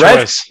 Great The choice.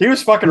 Reds, he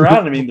was fucking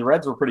around. I mean, the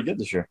Reds were pretty good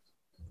this year.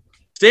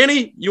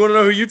 Stanny, you want to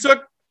know who you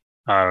took?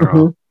 I don't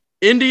know.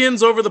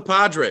 Indians over the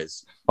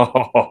Padres.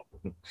 Are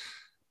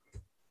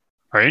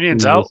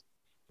Indians out?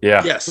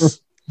 Yeah.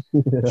 Yes.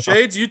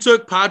 Shades, you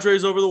took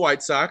Padres over the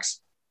White Sox.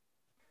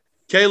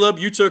 Caleb,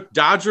 you took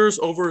Dodgers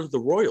over the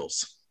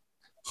Royals.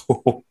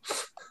 Go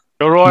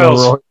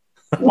Royals.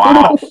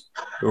 Wow.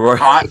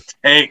 Hot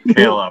take,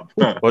 Caleb.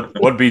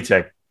 What B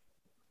take?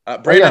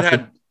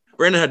 Brandon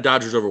had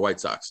Dodgers over White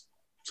Sox.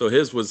 So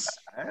his was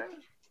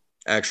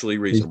actually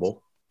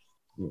reasonable.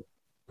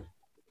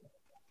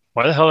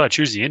 Why the hell did I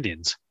choose the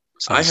Indians?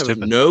 I have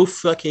no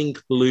fucking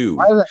clue.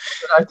 Why did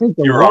I think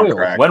the You're on Royals?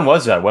 track. When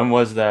was that? When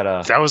was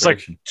that? That was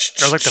prediction?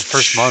 like the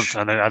first month,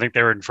 and then I think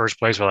they were in first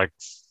place for like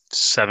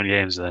 7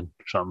 games then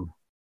or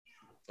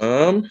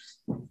something.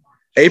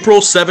 April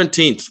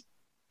 17th.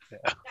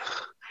 Yeah.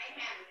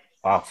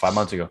 Wow, 5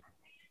 months ago.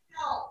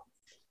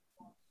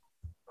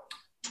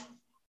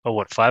 Oh,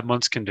 what 5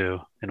 months can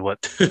do, and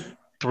what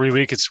 3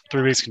 weeks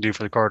can do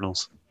for the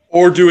Cardinals.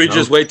 Or do we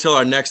just wait till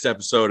our next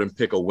episode and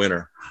pick a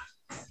winner?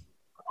 I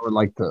would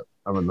like to.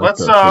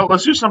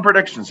 Let's do some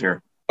predictions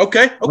here.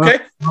 Okay.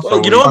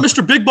 Well, you know what,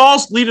 Mr. Big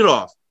Balls, lead it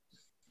off.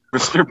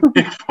 Mr.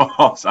 Big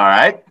Balls. All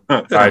right.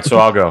 All right, so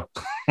I'll go.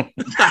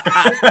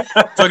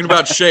 Talking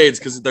about Shades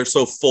because they're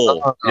so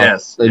full.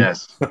 Yes.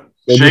 Shades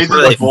is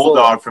really a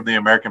bulldog from the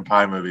American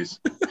Pie movies.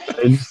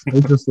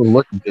 They just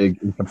look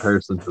big in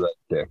comparison to that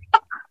dick.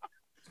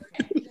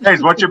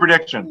 Shades, what's your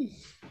prediction?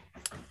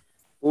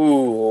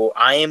 Ooh,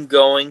 I am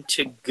going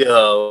to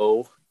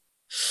go.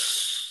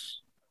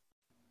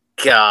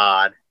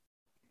 God.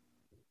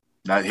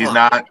 No, he's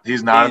not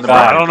in the I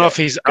bracket. don't know if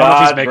he's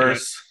making it.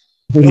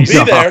 He'll be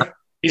there.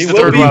 He's He the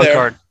will third be wild there.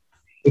 card.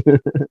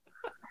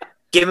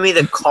 Give me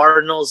the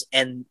Cardinals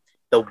and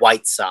the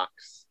White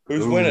Sox.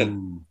 Who's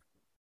winning?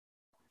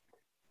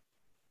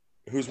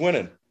 Who's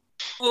winning?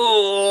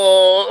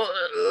 Oh,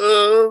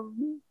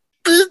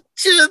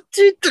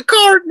 the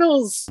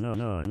Cardinals.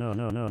 No.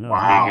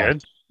 Wow.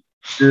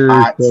 Good.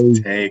 Hot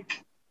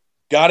take.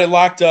 Got it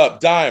locked up.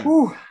 Dime.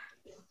 Whew.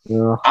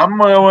 Yeah. I'm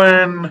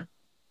going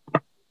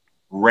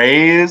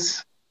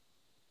Rays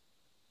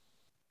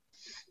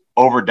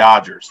over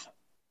Dodgers.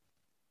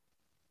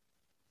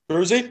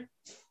 Cruzy?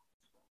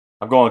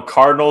 I'm going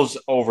Cardinals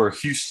over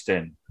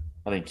Houston.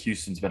 I think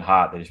Houston's been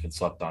hot. They've just been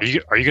slept on. Are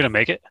you going to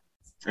make it?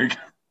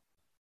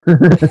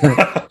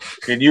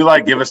 Can you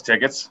like give us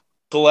tickets?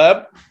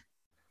 Caleb?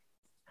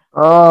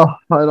 Oh,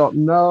 I don't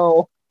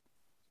know.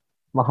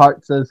 My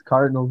heart says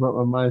Cardinals, but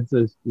my mind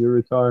says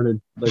you're retarded.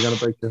 They're gonna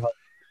break your heart.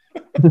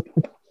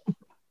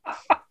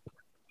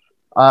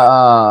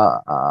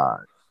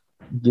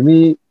 Give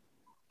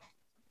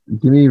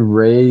me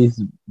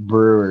Rays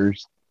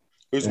Brewers.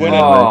 Who's Yeah. winning?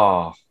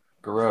 Oh,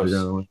 They're gross.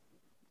 gonna win.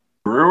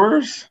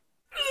 Brewers?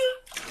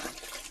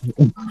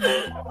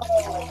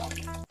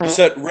 You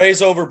said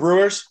Rays over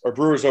Brewers or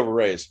Brewers over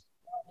Rays?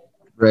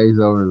 Rays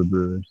over the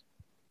Brewers.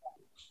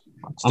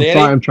 I'm Stanny?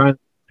 sorry, I'm trying to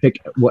pick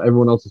what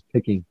everyone else is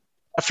picking.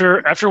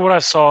 After what I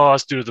saw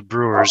us do to the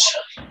Brewers,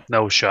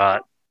 no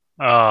shot.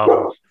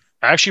 I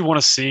actually want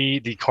to see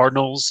the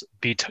Cardinals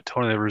beat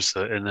Tony La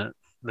Russa in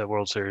the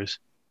World Series.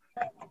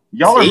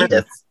 Y'all are See,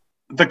 missing.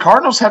 The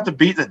Cardinals have to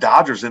beat the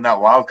Dodgers in that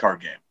wild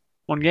card game.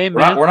 One game,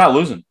 We're man. not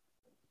losing.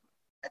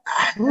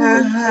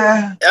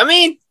 I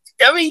mean,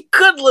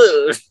 could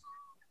lose.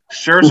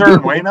 Scherzer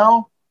and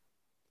Waino?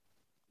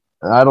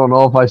 I don't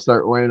know if I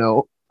start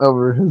Wayno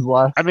over his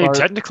last. I mean, start.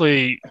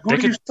 technically, Who they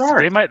do you could.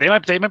 start? They might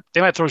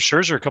throw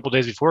Scherzer a couple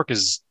days before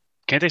because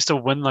can't they still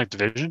win like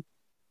division?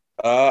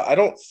 I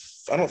don't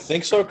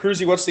think so.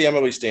 Cruzy, what's the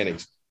MLB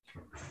standings?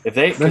 If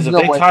they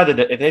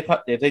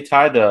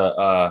tie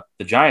the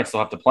Giants,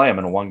 they'll have to play them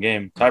in a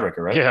 1-game tiebreaker,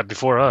 right? Yeah,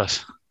 before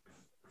us.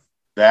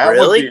 That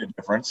Really? would be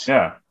a difference.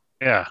 Yeah.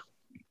 Yeah,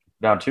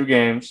 Down 2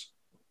 games.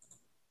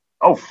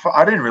 Oh,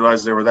 I didn't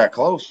realize they were that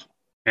close.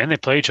 and they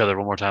play each other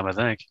one more time, I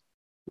think.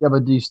 Yeah,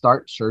 but do you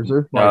start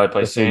Scherzer? No, they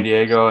play San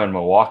Diego and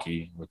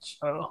Milwaukee, which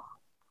Oh,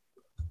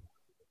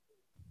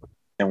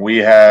 And we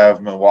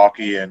have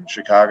Milwaukee and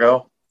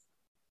Chicago.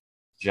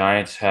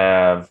 Giants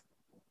have.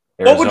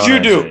 What would you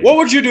Arizona do? and- What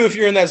would you do if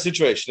you're in that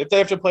situation? If they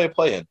have to play a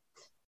play-in?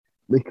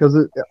 Because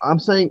I'm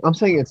saying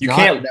it's You not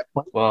can't- that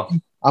play. Well,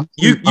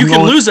 You I'm can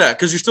going- lose that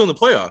because you're still in the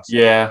playoffs.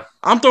 yeah.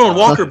 I'm throwing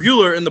Walker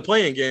Buehler in the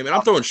play-in game, and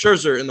I'm throwing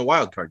Scherzer in the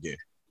wild card game.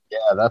 Yeah,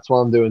 that's what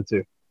I'm doing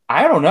too.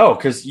 I don't know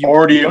because you.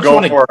 Or do you don't go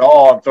wanna- for it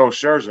all and throw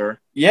Scherzer,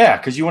 Yeah,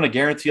 because you want to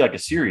guarantee like a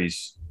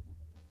series.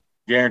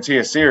 guarantee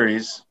a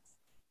series?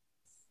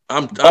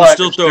 I'm But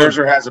still if throwing.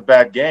 Scherzer has a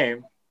bad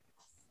game,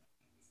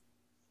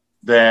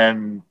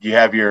 then you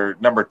have your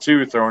number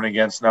 2 thrown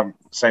against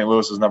St.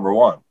 Louis's number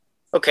 1.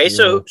 Okay,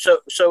 so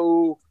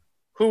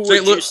who would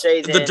St. you Louis,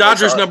 say then the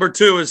Dodgers is our- number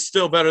 2 is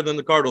still better than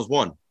the Cardinals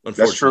 1,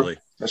 unfortunately.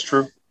 That's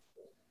true.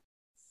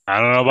 I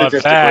don't know about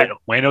Statistically. that.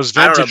 Wayno's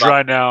I don't know vintage about-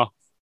 right now.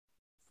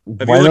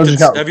 Have Why you don't looked you at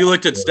got- Have you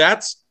looked at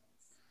stats?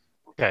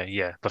 Okay,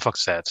 yeah, but fuck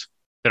stats.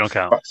 They don't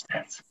count. Fuck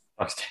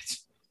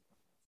States.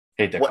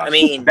 Hate that. What, I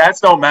mean, Stats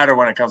don't matter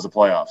when it comes to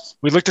playoffs.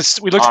 We looked at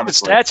the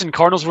Honestly. stats, and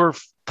Cardinals were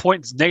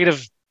points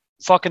negative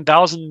fucking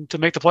 1,000 to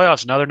make the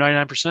playoffs. Now they're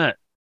 99%.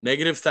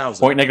 Negative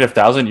 1,000. Point negative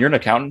 1,000. You're an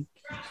accountant.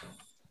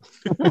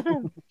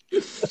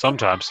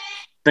 Sometimes.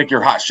 Think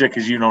you're hot shit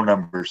because you know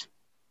numbers.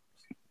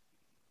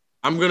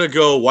 I'm gonna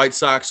go White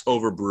Sox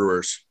over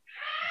Brewers.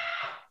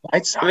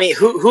 White Sox. I mean,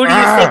 who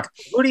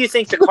do you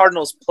think the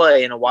Cardinals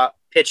play in a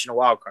pitch in a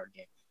wild card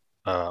game?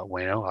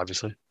 Wayno,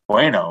 obviously.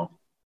 Bueno.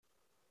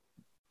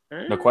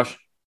 No question.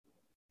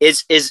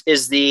 Is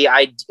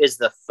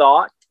the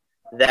thought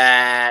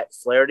that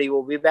Flaherty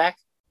will be back?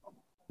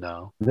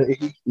 No.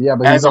 Yeah,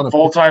 but As he's on a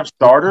full-time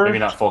starter? Maybe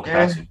not full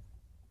capacity.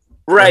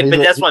 Right, he's but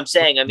a- that's what I'm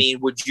saying. I mean,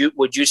 would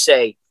you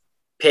say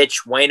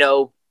pitch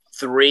Waino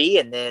 3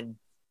 and then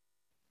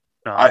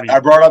No, I mean, I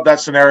brought up that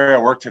scenario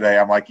at work today.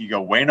 I'm like, you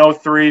go Waino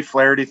 3,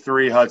 Flaherty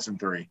 3, Hudson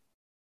 3.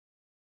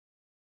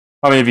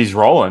 I mean, if he's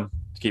rolling,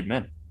 keep him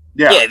in.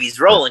 Yeah. if he's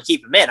rolling,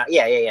 keep him in.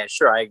 Yeah,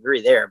 sure, I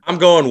agree there. I'm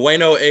going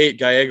Waino 8,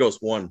 Gallegos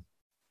 1.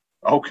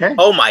 Okay.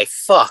 Oh my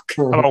fuck!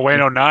 how about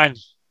Wayno 9?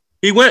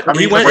 He went. I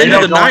mean, he went Waino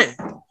into the don't-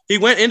 ninth. He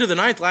went into the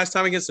ninth last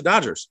time against the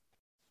Dodgers.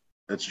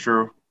 That's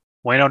true.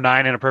 Wayno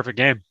 9 in a perfect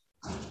game.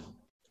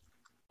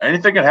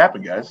 Anything can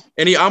happen, guys.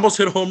 And he almost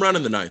hit a home run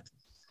in the ninth.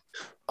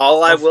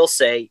 All I will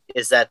say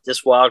is that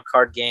this wild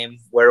card game,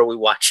 where are we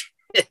watching?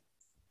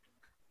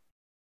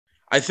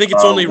 I think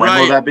it's only when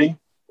right. will that be?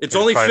 It's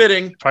Yeah, only probably-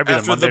 fitting probably the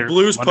after the Monday-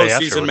 Blues Monday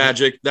after, postseason wouldn't it?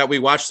 magic that we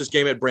watch this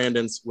game at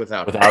Brandon's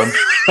without him. Without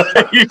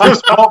him. You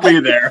just won't be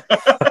there.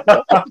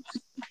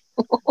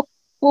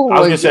 Oh I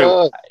was my gonna say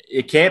God.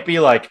 it can't be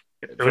like,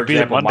 for would be the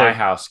example, Monday. my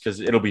house because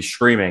it'll be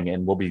streaming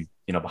and we'll be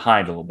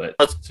behind a little bit.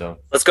 So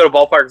Let's go to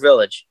Ballpark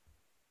Village.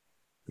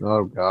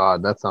 Oh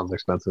God, that sounds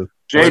expensive.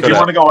 Jay, Let's if go you to-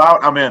 want to go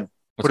out, I'm in.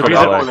 let's Would go it be to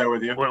I'll the- LA. go there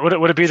with you.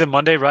 Would it be the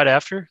Monday right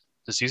after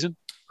the season?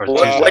 Or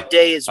What, Tuesday? what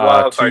day is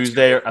wild card?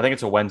 Tuesday. I think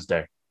it's a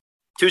Wednesday.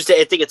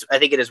 Tuesday. I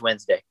think it is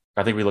Wednesday.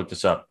 I think we looked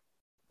this up.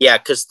 Yeah,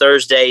 because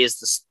Thursday is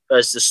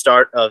the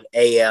start of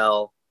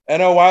AL.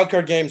 NL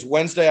wildcard games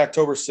Wednesday,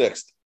 October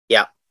 6th.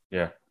 Yeah.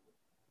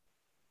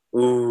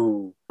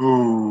 Ooh.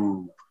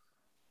 Ooh.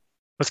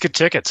 Let's get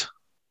tickets.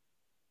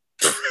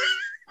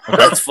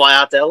 Let's fly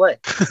out to LA.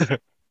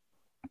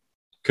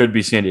 Could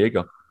be San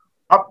Diego.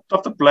 Up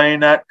off the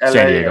plane at LA.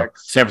 San Diego.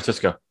 San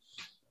Francisco.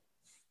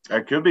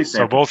 That could be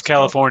San So both Francisco.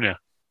 California.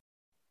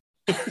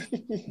 Hey,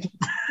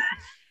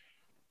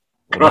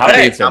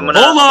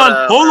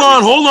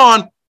 Hold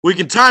on. We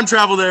can time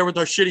travel there with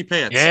our shitty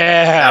pants.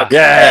 Yeah.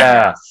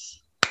 Yeah.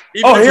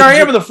 Even if Here I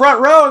you- am in the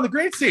front row in the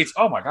great seats.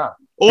 Oh my god.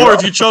 Or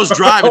if you chose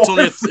drive, it's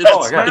only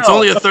God.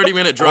 only a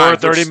 30-minute Or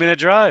drive. a 30-minute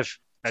drive.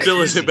 That's Still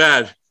easy. isn't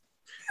bad.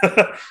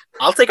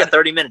 I'll take a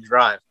 30-minute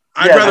drive.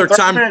 I'd rather a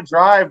time. 30-minute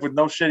drive with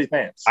no shitty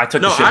pants. I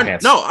took the shit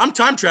pants. I'm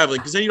time traveling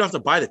because then you don't have to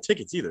buy the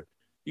tickets either.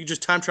 You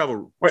just time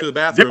travel to the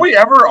bathroom. Did we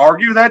ever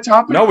argue that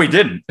topic? No, we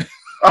didn't.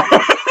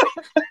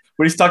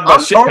 But he's talking about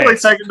I'm shit totally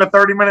pants. taking the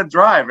 30-minute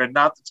drive and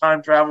not the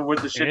time travel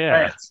with the shit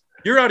pants.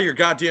 You're out of your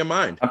goddamn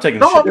mind. I'm taking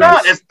the No, shit I'm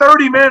not. pants. It's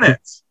 30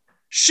 minutes.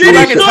 Shitty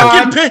back in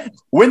fucking time.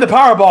 pants. Win the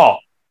Powerball.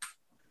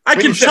 I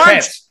Taking can shit time.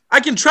 pants. I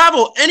can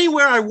travel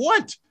anywhere I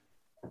want.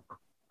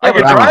 I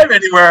can Wow. drive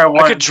anywhere I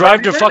want. I could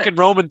drive to 30 fucking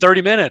Rome in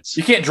 30 minutes.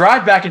 You can't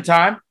drive back in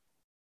time.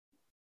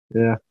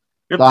 Yeah.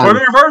 minutes. Put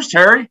it in reverse,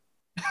 Terry.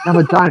 No,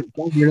 but Don,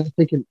 you're not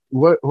thinking.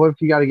 What if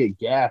you got to get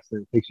gas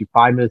and it takes you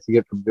 5 minutes to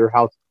get from your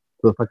house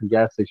to the fucking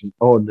gas station?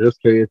 Oh, in this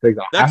case, it takes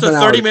That's half a an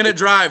hour. 30-minute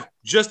drive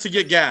just to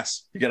get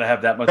gas. You gotta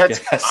have that much That's,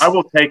 gas. I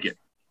will take it.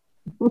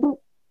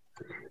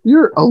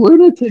 You're a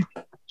lunatic.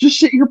 Just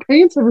shit your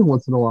pants every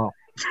once in a while.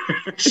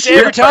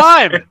 Every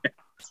time.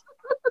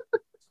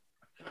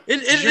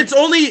 It's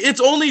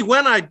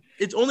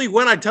only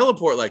when I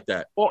teleport like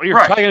that. Well, you're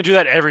Right. probably going to do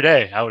that every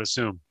day, I would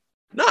assume.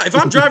 No, if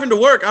I'm driving to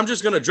work, I'm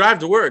just gonna drive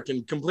to work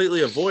and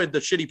completely avoid the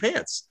shitty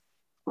pants.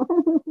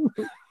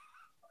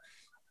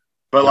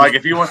 But like,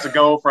 if he wants to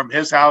go from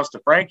his house to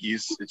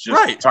Frankie's, it's just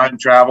Right. time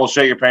travel,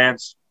 shit your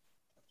pants.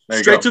 There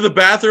you Straight go. to the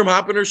bathroom,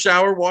 hop in her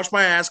shower, wash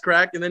my ass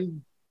crack, and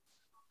then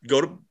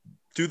go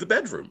to the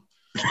bedroom.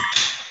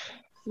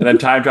 And then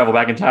time travel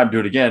back in time, do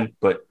it again.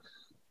 But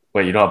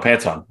wait, you don't have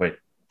pants on. Wait.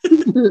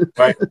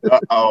 Right.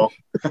 Uh-oh.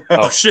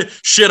 Oh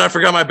shit! I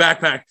forgot my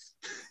backpack.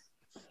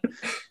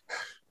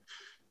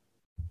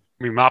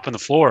 You're mopping the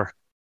floor.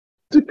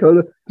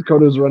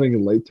 Dakota's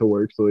running late to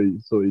work, so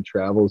he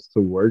travels to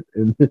work,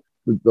 and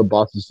the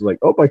boss is just like,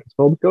 "Oh, I can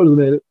smell Dakota's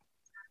made it."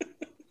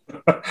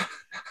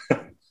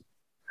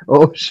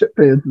 Oh, shit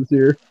pants is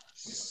here.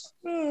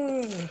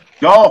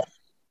 Golf.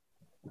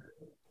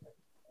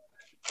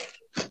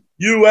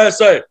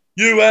 USA.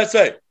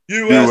 USA.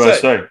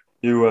 USA.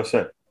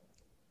 USA.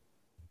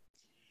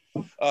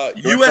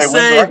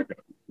 USA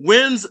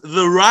wins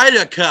the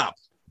Ryder Cup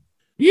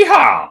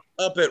Yeehaw!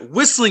 up at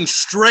Whistling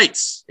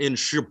Straits in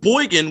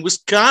Sheboygan,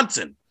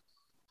 Wisconsin.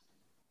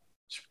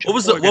 What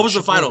was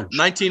the final?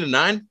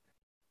 19-9?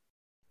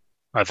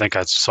 I think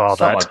I saw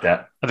Something that. like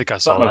that. I think I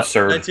saw Something that.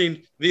 absurd.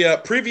 19. The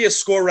previous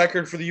score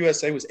record for the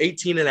USA was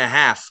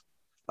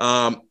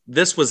 18.5.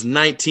 This was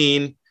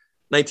 19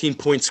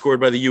 points scored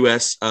by the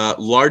U.S.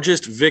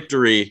 Largest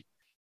victory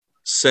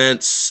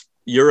since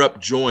Europe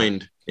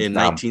joined in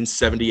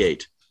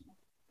 1978.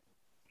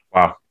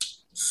 Wow.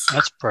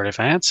 That's pretty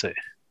fancy.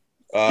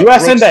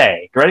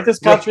 USA,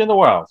 greatest country in the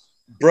world.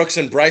 Brooks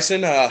and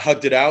Bryson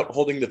hugged it out,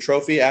 holding the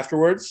trophy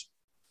afterwards.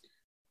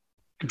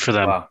 Good for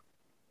them. Wow.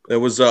 It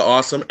was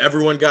awesome.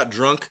 Everyone got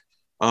drunk.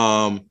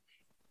 I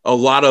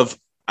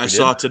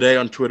saw today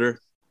on Twitter,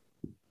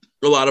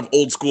 a lot of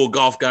old school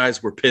golf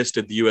guys were pissed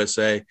at the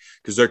USA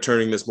because they're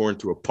turning this more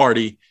into a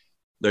party.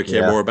 They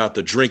care more about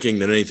the drinking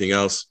than anything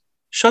else.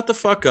 Shut the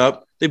fuck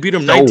up. They beat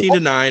them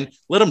 19-9.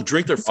 Let them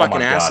drink their fucking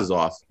my asses God.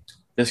 off.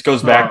 This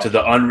goes back to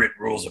the unwritten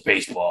rules of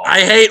baseball.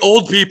 I hate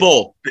old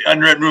people. The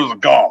unwritten rules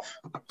of golf.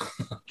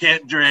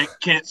 Can't drink,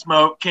 can't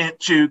smoke, can't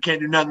chew,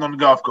 can't do nothing on the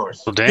golf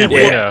course. Well, damn, People-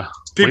 we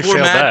People were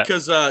failed mad that.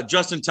 because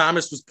Justin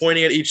Thomas was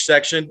pointing at each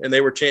section and they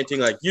were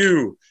chanting like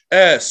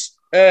USA,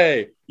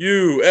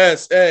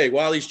 USA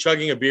while he's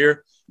chugging a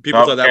beer.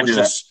 People thought that can't was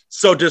do just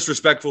so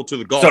disrespectful to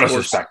the golf So course.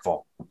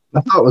 disrespectful.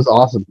 I thought it was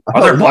awesome. I Are thought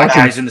it there was black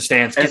awesome. guys in the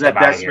stands? Get As a them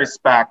out of here.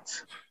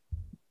 disrespect.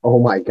 Oh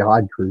my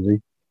God,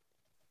 Cruzy.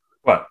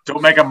 What?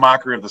 Don't make a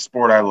mockery of the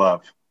sport I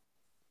love.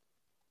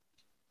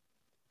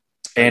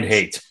 And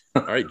hate.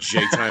 All right,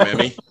 J-Time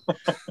Emmy.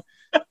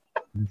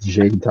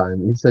 J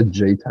time. He said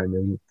J time.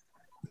 In.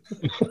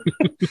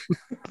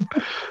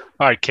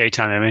 All right,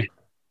 K-Time, Emmy.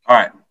 All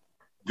right.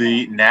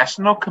 The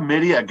National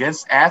Committee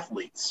Against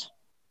Athletes.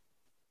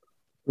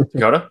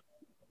 Dakota?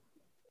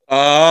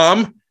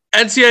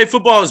 NCAA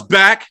football is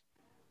back.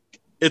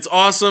 It's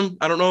awesome.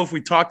 I don't know if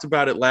we talked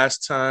about it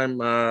last time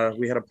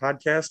we had a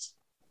podcast.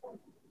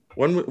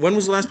 When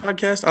was the last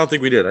podcast? I don't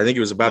think we did. I think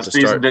it was about The to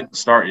season start. didn't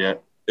start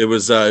yet. It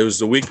was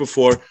the week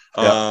before.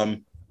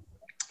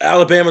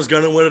 Alabama's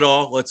gonna win it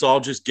all. Let's all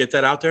just get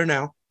that out there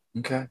now.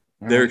 Okay.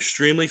 They're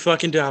extremely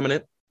fucking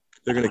dominant.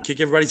 They're gonna kick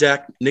everybody's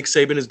ass. Nick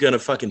Saban is gonna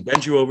fucking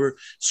bend you over,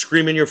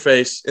 scream in your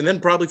face, and then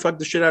probably fuck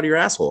the shit out of your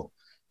asshole.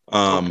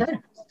 Okay.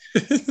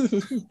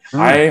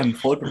 I am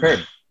fully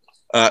prepared.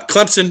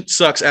 Clemson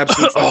sucks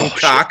absolute fucking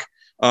cock.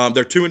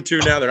 They're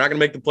 2-2 now. They're not gonna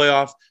make the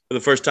playoff for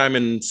the first time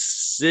in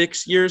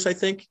 6 years. I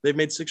think they've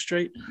made 6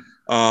 straight.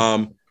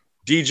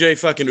 DJ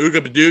fucking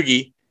Ooga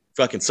Badoogie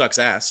fucking sucks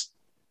ass.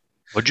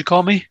 What'd you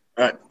call me?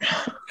 Yeah.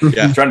 You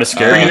trying to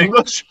scare me?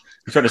 English.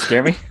 You trying to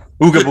scare me?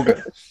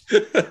 Ooga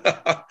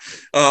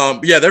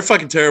booga. Yeah, they're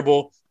fucking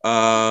terrible.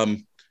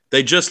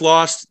 They just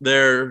lost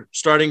their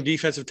starting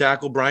defensive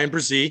tackle, Brian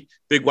Brzee,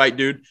 big white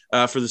dude,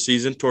 for the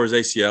season, tore his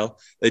ACL.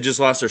 They just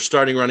lost their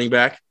starting running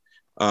back.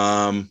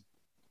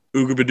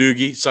 Uga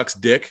Badoogie sucks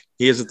dick.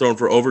 He hasn't thrown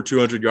for over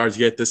 200 yards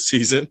yet this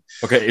season.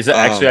 Okay, is that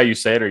actually how you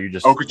say it, or you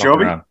just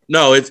Okeechobee?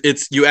 No,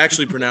 it's you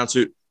actually pronounce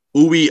it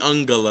Uwe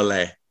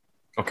Ungalale.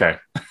 Okay.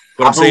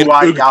 But I'm saying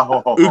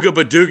Uga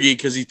Badoogie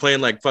because he's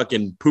playing like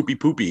fucking poopy.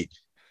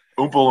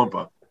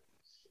 Oompa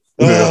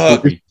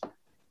Loompa.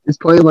 He's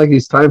playing like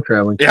he's time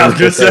traveling. Yeah, I was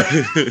gonna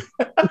say.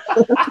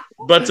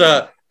 But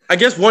I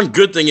guess one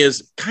good thing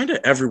is kind of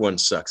everyone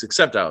sucks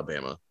except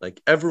Alabama. Like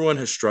everyone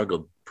has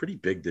struggled pretty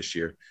big this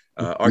year.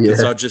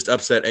 Arkansas just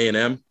upset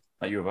A&M,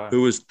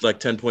 who was like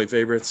 10-point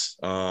favorites.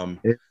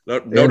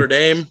 Notre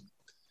Dame,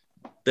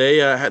 they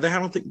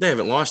don't think they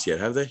haven't lost yet,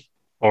 have they?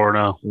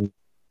 4-0.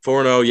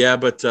 4-0, yeah,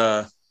 but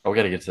we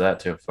got to get to that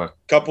too. Fuck.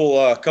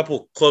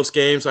 Couple close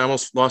games. I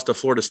almost lost to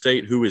Florida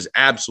State, who is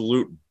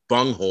absolute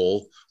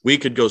bunghole. We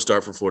could go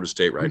start for Florida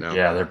State right now.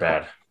 Yeah, they're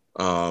bad.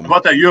 How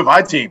about that U of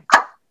I team?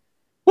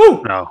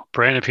 Woo! No,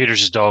 Brandon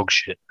Peters is dog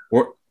shit.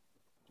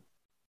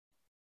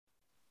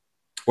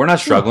 We're not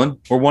struggling.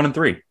 We're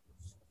 1-3.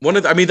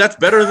 That's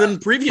better than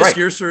previous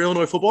years for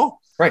Illinois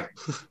football. Right.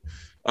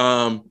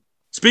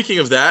 Speaking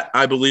of that,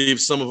 I believe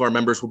some of our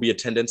members will be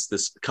attendance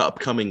this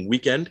upcoming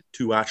weekend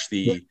to watch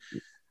the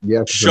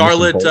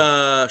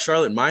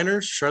Charlotte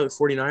Miners, Charlotte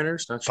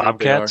 49ers. Not sure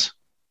Bobcats?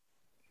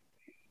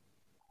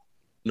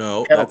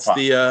 No, that's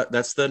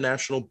the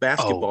National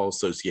Basketball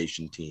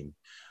Association team.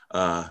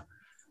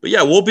 But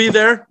yeah, we'll be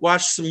there.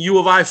 Watch some U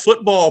of I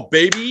football,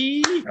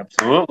 baby.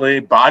 Absolutely.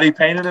 Body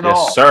painted and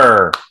all. Yes,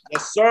 sir.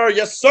 Yes, sir.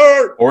 Yes,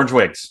 sir. Orange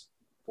wigs.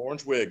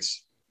 Orange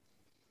wigs.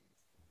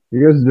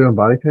 You guys are doing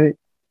body paint?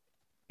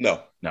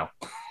 No.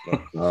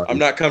 I'm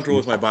not comfortable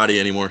with my body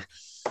anymore.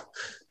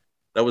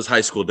 That was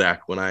high school,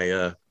 Dak, when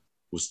I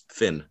was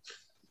thin.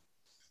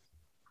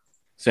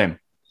 Same.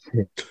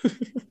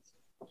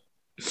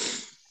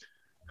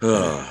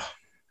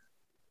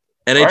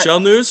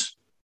 NHL news?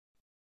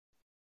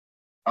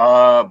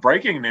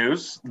 Breaking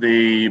news.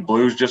 The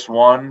Blues just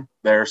won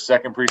their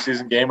second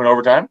preseason game in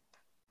overtime.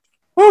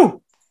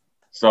 Woo!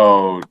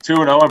 So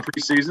 2-0 in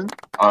preseason.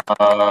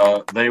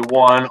 They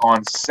won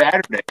on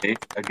Saturday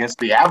against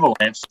the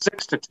Avalanche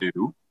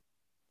 6-2.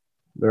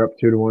 They're up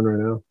 2-1 right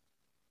now.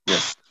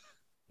 Yes.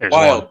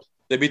 Wild. One.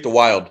 They beat the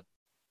Wild.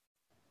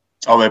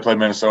 Oh, they played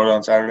Minnesota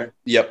on Saturday?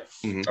 Yep.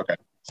 Mm-hmm. Okay.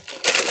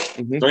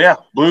 Mm-hmm. So, yeah,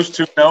 Blues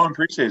 2-0 in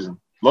preseason.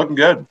 Looking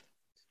good.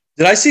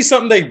 Did I see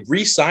something they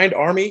re-signed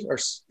Army or,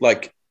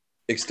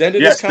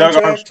 extended his contract?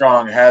 Doug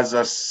Armstrong has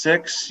a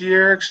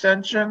 6-year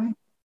extension,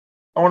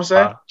 I want to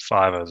say.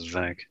 5, I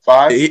think.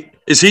 5?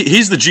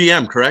 He's the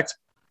GM, correct?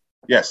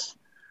 Yes.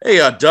 Hey,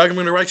 Doug, I'm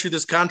going to write you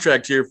this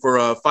contract here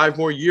for 5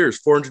 more years,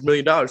 $400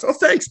 million. Oh,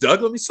 thanks,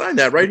 Doug. Let me sign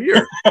that right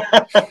here.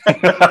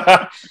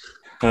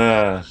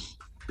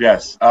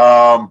 Yes.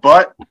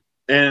 But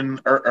in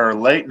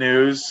late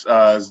news,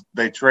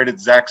 they traded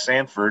Zach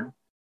Sanford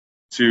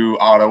to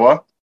Ottawa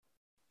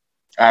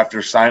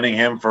after signing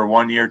him for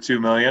 1 year,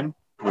 $2 million,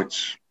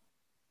 which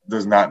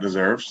does not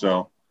deserve.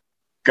 So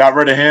got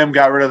rid of him,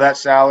 got rid of that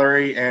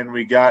salary, and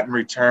we got in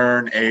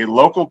return a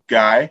local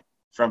guy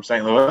from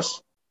St.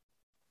 Louis.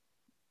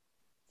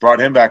 Brought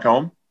him back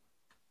home.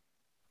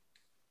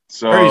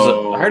 So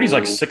I heard he's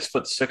like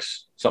 6'6",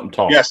 something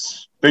tall.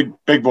 Yes,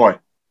 big boy.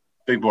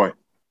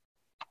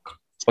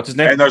 What's his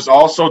name? And there's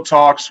also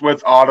talks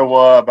with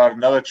Ottawa about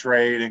another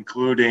trade,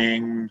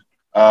 including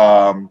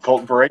Colton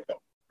Parayko.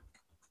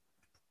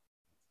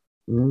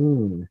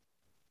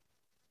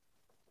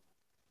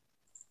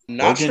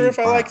 Not sure if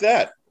I like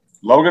that.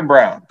 Logan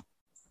Brown.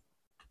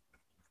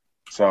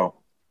 So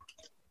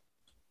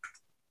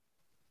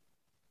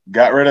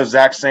got rid of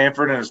Zach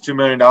Sanford and his $2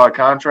 million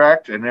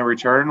contract, and in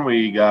return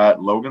we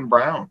got Logan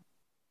Brown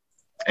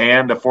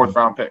and a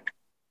 4th-round pick.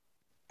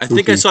 I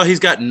think I saw he's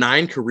got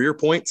 9 career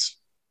points.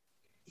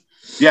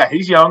 Yeah,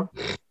 he's young.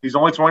 He's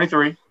only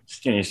 23.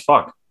 Skinny as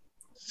fuck.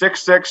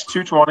 6'6",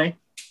 220.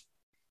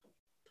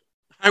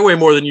 I weigh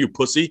more than you,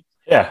 pussy.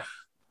 Yeah.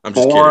 I'm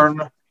just Born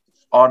kidding.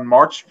 On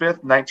March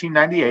 5th,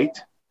 1998.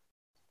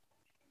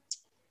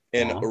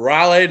 In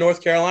Raleigh,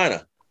 North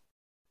Carolina.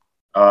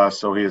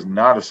 So he is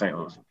not a St.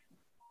 Louis.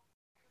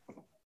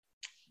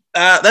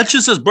 That's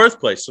just his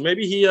birthplace. So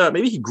maybe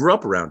he grew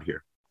up around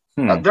here.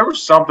 There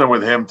was something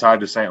with him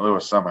tied to St.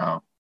 Louis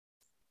somehow.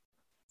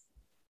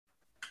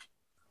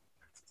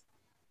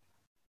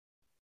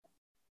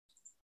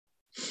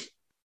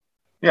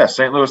 Yeah,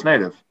 St. Louis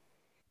native.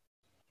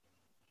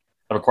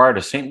 I've acquired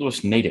a St.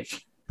 Louis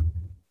native.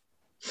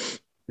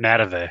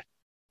 Natave.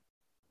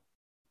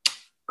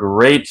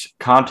 Great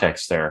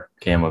context there,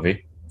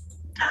 KMOV.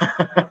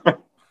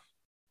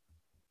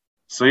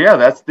 So, yeah,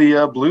 that's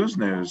the Blues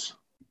news.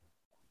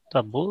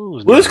 The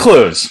Blues. Blues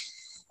Clues.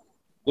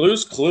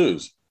 Blues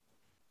Clues.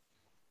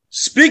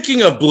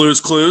 Speaking of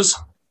Blues Clues,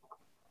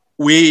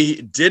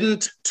 We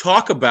didn't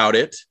talk about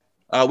it.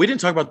 We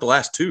didn't talk about the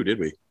last two, did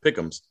we?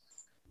 Pick'ems.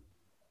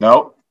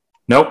 Nope.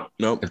 Nope.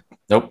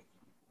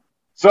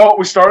 So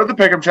we started the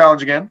Pick'em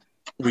challenge again.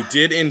 We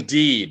did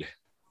indeed.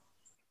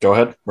 Go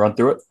ahead. Run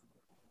through it.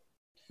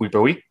 Week by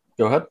week.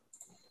 Go ahead.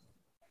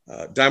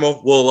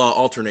 Dymo, we'll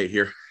alternate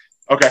here.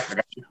 Okay, I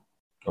got you.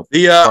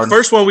 The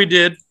first one we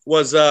did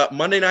was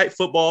Monday Night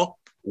Football,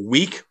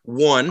 Week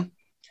 1.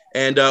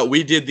 And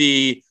we did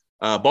the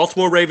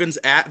Baltimore Ravens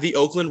at the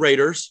Oakland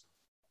Raiders.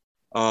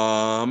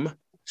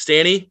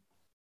 Stanny,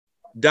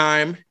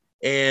 Dime,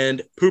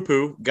 and Poo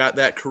Poo got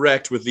that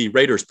correct with the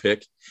Raiders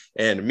pick.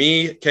 And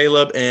me,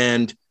 Caleb,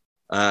 and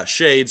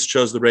Shades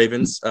chose the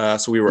Ravens.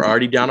 So we were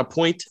already down a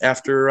point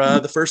after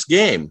the first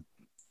game.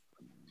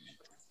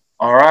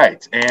 All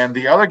right. And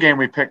the other game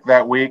we picked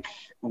that week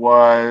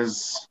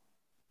was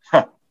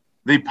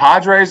the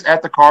Padres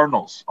at the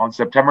Cardinals on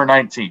September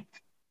 19th.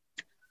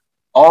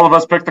 All of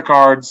us picked the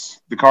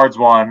Cards. The Cards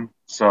won.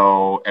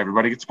 So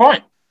everybody gets a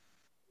point.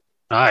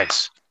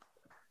 Nice.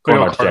 Go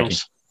Go on,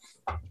 Cardinals.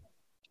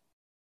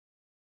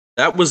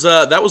 That was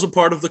a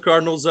part of the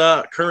Cardinals'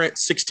 current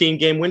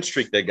 16-game win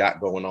streak they got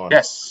going on.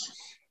 Yes.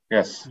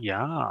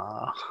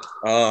 Yeah.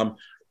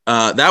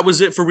 That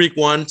was it for week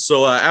 1.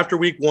 So after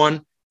week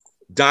 1,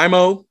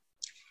 Dymo,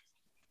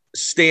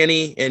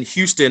 Stanny, and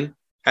Houston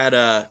had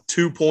a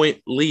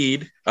 2-point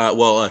lead.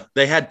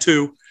 They had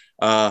 2.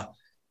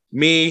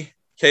 Me,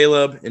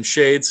 Caleb, and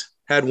Shades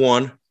had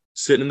 1,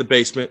 sitting in the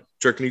basement,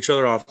 jerking each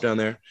other off down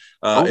there.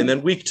 And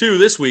then week 2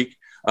 this week,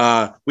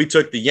 we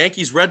took the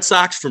Yankees-Red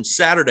Sox from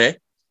Saturday.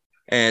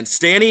 And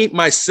Stanny,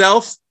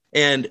 myself,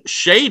 and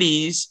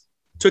Shades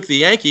took the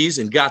Yankees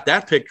and got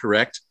that pick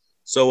correct.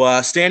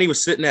 So Stanny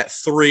was sitting at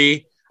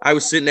 3. I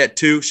was sitting at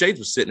 2. Shades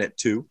was sitting at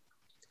 2.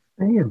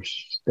 Damn,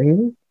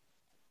 Stanley.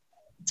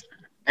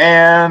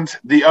 And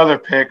the other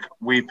pick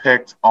we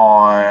picked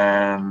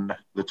on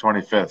the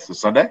 25th, the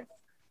Sunday?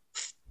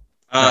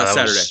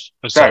 Saturday.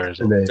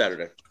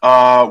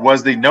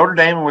 Was the Notre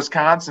Dame and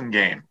Wisconsin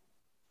game.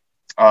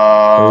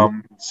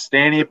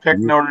 Stanny picked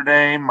Notre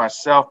Dame,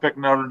 myself picked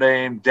Notre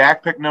Dame,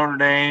 Dak picked Notre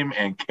Dame,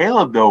 and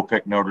Caleb Doe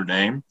picked Notre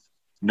Dame.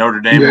 Notre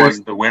Dame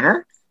was the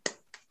winner.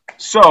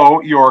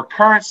 So your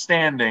current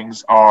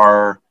standings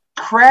are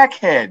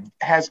Crackhead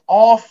has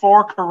all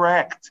 4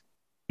 correct.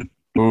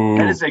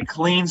 That is a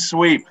clean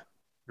sweep.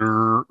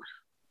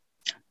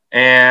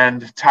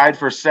 And tied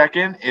for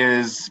second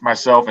is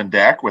myself and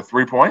Dak with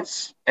 3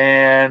 points.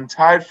 And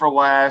tied for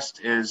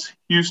last is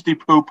Houston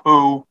Poo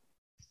Poo,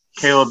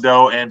 Caleb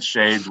Doe, and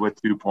Shades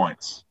with 2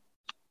 points.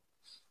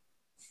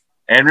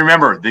 And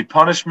remember, the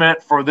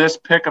punishment for this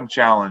Pick'em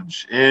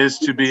challenge is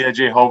to be a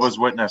Jehovah's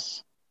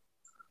Witness.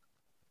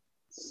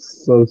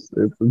 So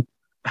stupid.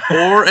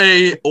 Or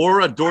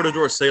a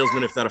door-to-door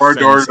salesman if that Or a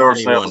offends door-to-door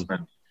anyone.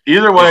 salesman.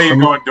 Either way, you're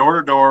going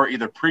door-to-door,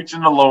 either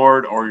preaching the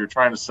Lord or you're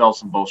trying to sell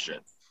some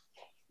bullshit.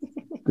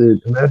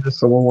 Dude, imagine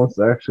someone wants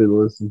to actually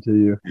listen to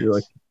you. You're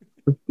like,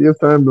 do you have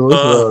time to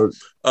listen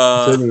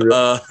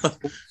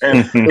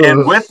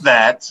And with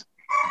that,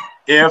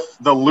 if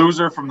the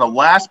loser from the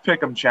last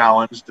Pick'em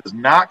challenge does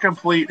not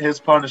complete his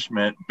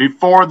punishment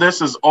before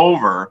this is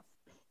over,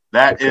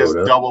 that is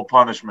double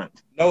punishment.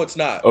 No, it's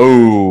not.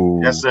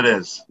 Oh. Yes, it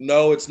is.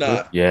 No, it's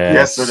not.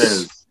 Yes, it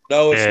is.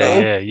 No, it's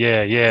not.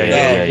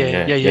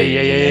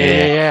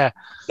 Yeah.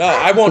 No,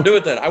 I won't do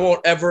it then. I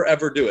won't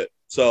ever do it.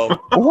 So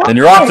then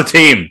you're off the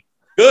team.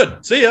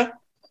 Good. See ya.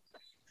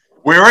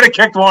 We already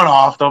kicked one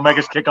off. Don't make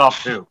us kick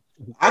off 2.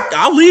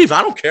 I'll leave.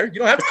 I don't care. You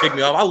don't have to kick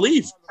me off. I'll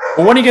leave.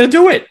 Well, when are you going to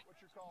do it?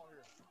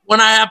 When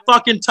I have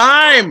fucking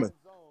time.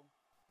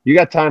 You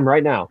got time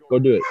right now. Go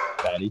do it,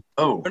 Patty.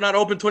 Oh. We're not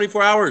open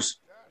 24 hours.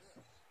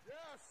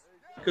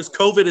 Because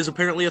COVID is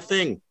apparently a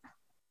thing.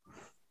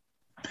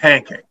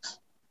 Pancakes.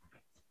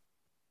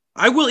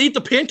 I will eat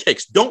the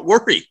pancakes. Don't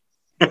worry.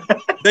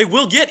 They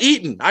will get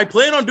eaten. I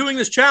plan on doing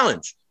this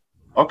challenge.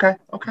 Okay.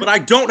 But I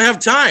don't have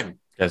time.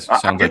 Yes,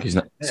 sounds like he's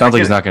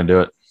not going to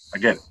do it. I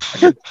get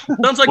it.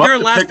 Sounds like you're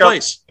in last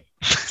place.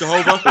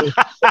 Jehovah.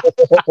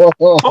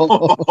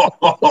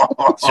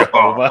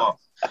 Jehovah.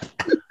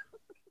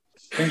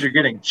 Things are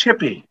getting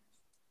chippy.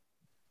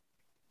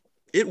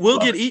 It will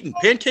get eaten.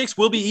 Pancakes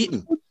will be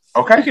eaten.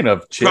 Okay. Speaking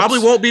of chips, probably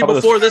won't be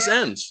before this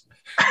ends.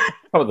 How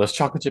about those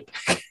chocolate chip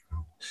pancakes?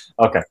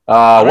 Okay.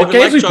 What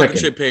games we chocolate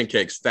picking? chip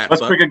pancakes?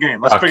 Let's pick a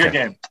game. Pick a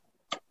game.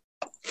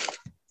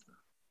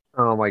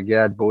 Oh my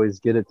God,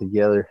 boys, get it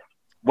together.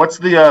 What's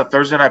the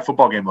Thursday night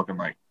football game looking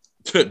like?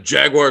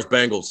 Jaguars,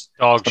 Bengals.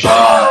 Dog shit.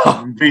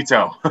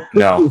 Veto.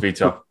 No,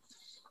 veto.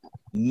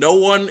 No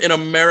one in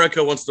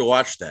America wants to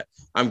watch that.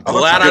 I'm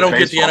glad I don't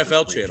get the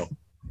NFL channel.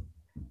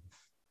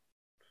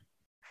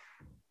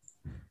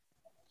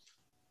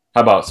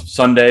 How about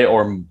Sunday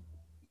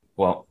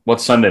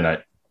what's Sunday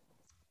night?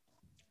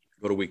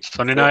 What a week.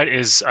 Sunday night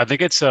is, I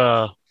think it's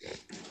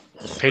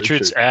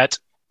Patriots at,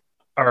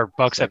 or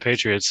Bucks at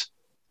Patriots.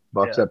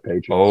 Bucks at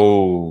Patriots.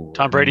 Oh.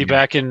 Tom Brady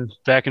back in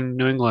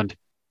New England.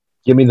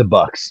 Give me the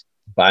Bucks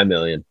by $1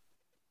 million.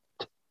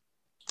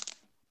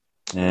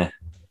 Probably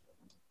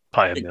 $1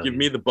 million. Give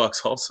me the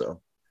Bucks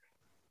also.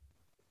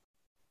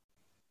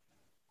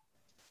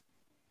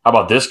 How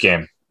about this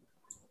game?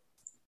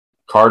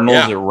 Cardinals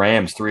Yeah. at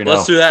Rams 3-0.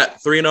 Let's do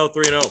that. 3-0,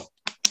 3-0.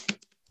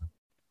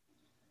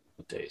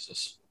 What day is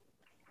this?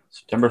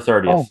 September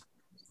 30th.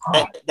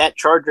 That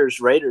Chargers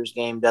Raiders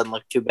game doesn't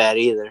look too bad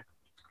either.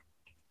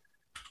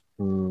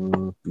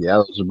 Yeah,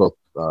 those are both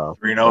 3-0,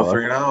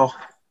 3-0.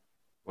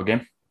 What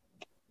game?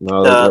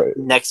 No, The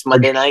next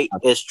Monday night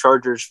is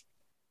Chargers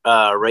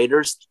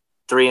Raiders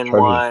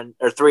 3-1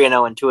 or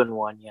 3-0 and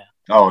 2-1. Yeah.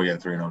 Oh yeah,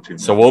 3-0, 2-0.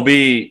 So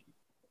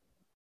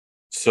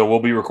we'll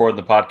be recording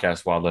the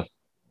podcast while the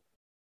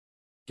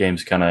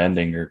game's kind of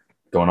ending or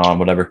going on,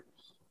 whatever.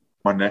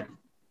 Monday.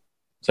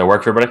 Does that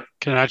work for everybody?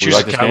 Can I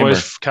choose the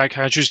Cowboys? Can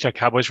I choose the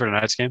Cowboys for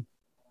tonight's game?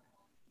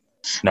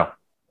 No.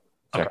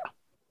 Okay.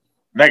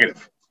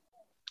 Negative.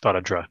 Thought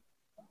I'd try.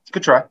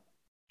 Good try.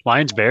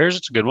 Lions Bears.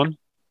 It's a good one.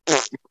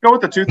 Go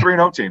with the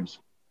 2-3-0 teams.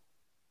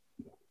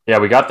 Yeah,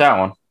 we got that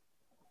one.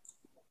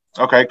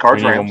 Okay,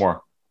 Cards We need Rams. one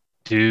more.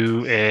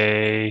 Do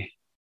a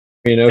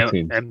 3-0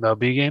 team.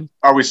 MLB game.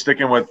 Are we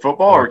sticking with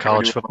football or college can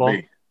we do football?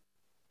 MLB?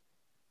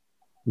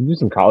 You do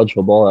some college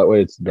football. That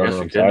way it's I done guess we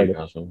on could do Saturday.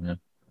 also, yeah.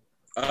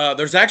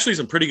 There's actually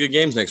some pretty good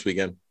games next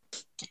weekend.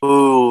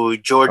 Ooh,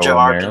 Georgia, Oh,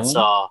 Maryland?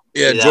 Arkansas.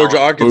 Yeah, Do that Georgia,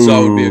 one.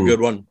 Arkansas would be a Ooh. good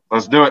one.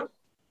 Let's do it.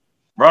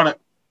 Run it.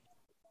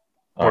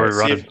 All right, Or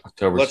run it.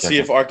 October Let's see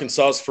 2nd. if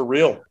Arkansas is for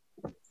real.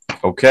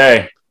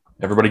 Okay.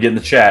 Everybody get in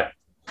the chat.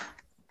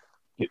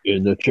 Get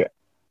in the chat.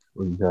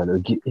 We gotta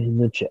get in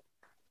the chat.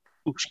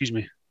 Ooh, excuse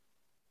me.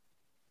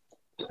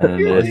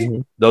 And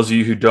if those of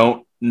you who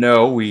don't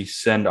know, we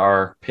send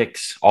our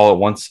picks all at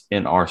once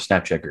in our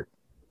Snapchat group.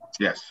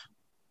 Yes.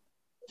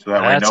 So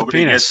that way That's a nobody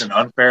penis. gets an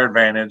unfair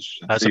advantage.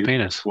 and That's a see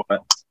penis.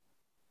 what-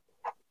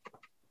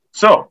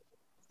 So,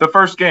 the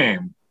first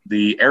game,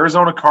 the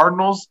Arizona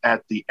Cardinals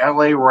at the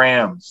LA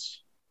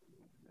Rams.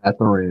 At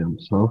the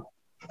Rams, huh?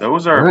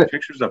 Those are All right.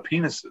 pictures of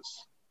penises.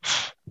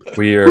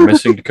 We are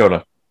missing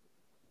Dakota.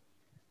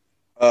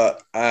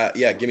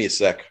 Yeah, give me a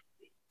sec.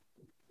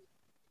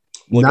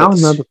 Now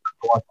another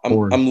watch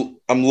porn.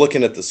 I'm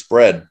looking at the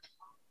spread.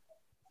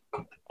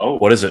 Oh,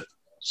 What is it?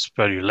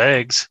 Spread your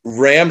legs.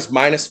 Rams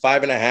minus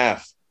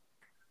 5.5.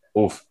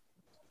 Oof.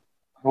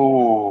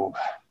 oh.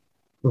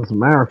 Doesn't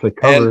matter if they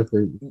cover. And If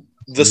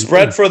they, The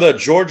spread for the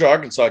Georgia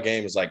Arkansas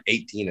game is like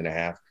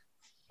 18.5.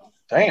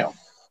 Damn.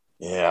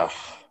 Yeah.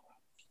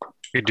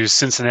 You could do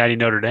Cincinnati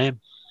Notre Dame.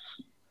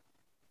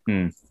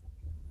 All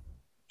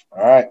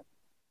right.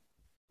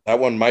 That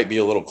one might be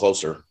a little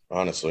closer,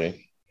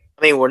 honestly.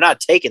 I mean, we're not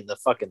taking the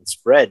fucking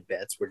spread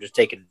bets. We're just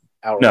taking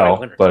outright No,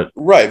 winner. but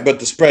Right, but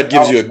the spread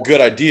gives you a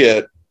good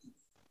idea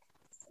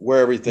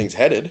where everything's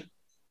headed.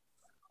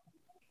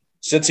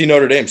 Cincy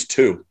Notre Dame's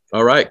 2.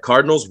 All right,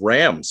 Cardinals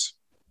Rams.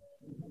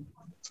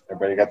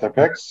 Everybody got their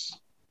picks?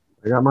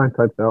 I got mine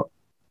typed out.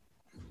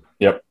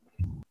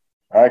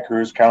 All right,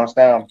 Cruz, count us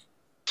down.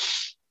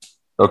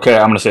 okay,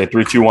 I'm going to say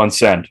 3, 2, 1,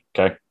 send.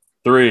 Okay.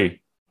 3,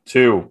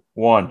 2,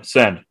 1,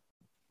 send.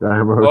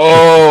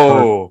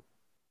 Oh,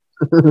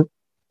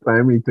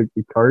 Miami took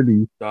the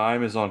Cardi.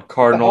 Dime is on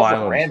Cardinal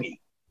Island.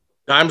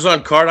 Dime's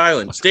on Card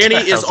Island. Stanny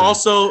is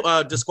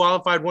also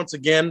disqualified once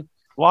again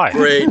Why?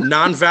 for a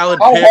non-valid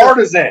How pick. hard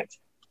is it?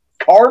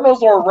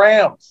 Cardinals or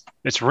Rams?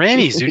 It's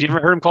Rammies, dude. You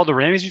ever heard him called the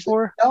Rammies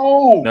before?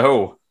 No.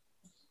 No.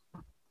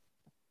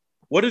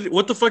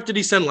 What the fuck did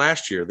he send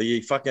last year?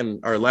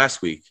 Or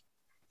last week?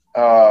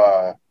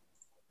 Who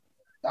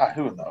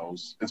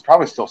knows? It's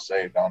probably still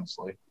saved,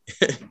 honestly.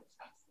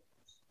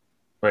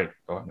 Wait.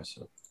 Oh, I missed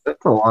it.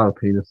 That's a lot of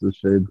penises,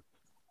 Shade.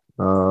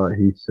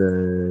 He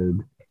said.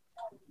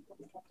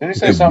 Did he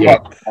say something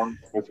about corn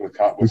with He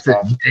said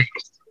Wisconsin?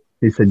 Yanks.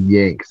 He said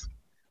Yanks.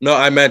 No,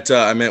 I meant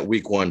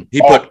week 1.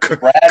 He Oh,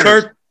 put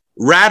Ratters.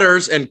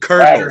 Ratters and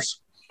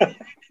Cardinals.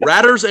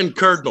 Ratters and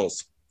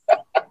Cardinals.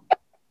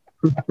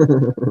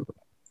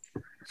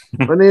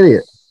 An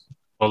idiot.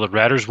 Well, the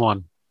Ratters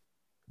won.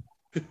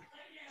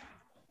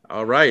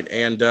 All right,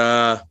 and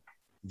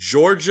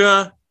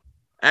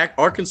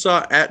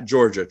Arkansas at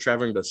Georgia,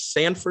 traveling to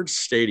Sanford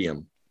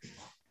Stadium.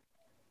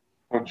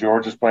 So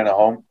George is playing at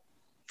home.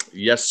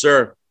 Yes,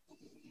 sir.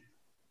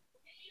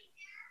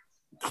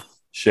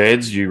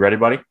 Shades, you ready,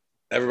 buddy?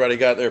 Everybody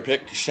got their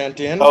pick sent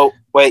in. Oh,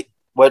 wait.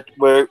 What?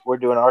 We're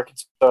doing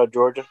Arkansas,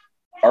 Georgia?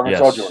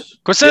 Arkansas, Yes. Georgia.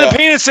 Quit sending Yeah.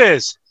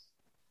 penises.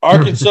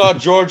 Arkansas,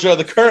 Georgia.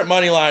 The current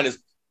money line is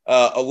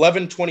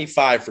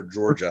 11.25 for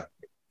Georgia.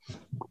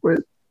 Quit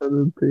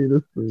sending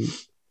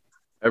penises.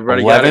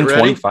 Everybody got it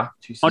ready? 11.25.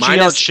 Why don't you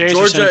yell at Shades for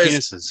Georgia sending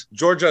is penises?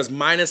 Georgia is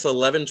minus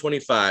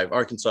 11.25.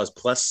 Arkansas is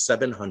plus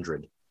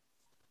 700.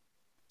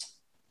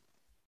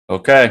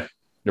 Okay.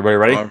 Everybody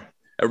ready?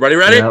 Everybody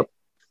ready? Yep.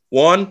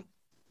 1,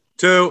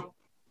 2,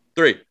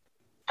 3.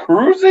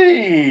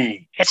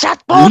 Cruzy. It's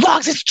not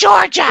Bulldogs. It's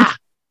Georgia.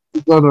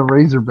 He's on a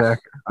Razorback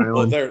Well,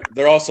 Island.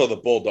 they're also the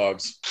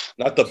Bulldogs,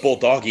 not the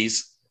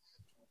Bulldoggies.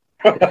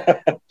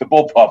 The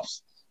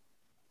Bullpups.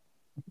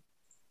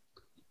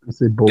 I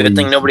say Good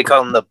thing nobody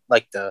called them the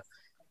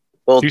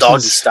bull doggy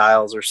Houston's-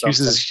 styles or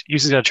something.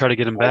 Houston's got to try to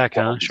get him back,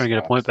 huh? He's trying to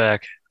get a point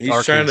back. He's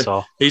trying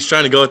Arkansas.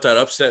 to go with that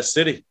upset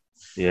city.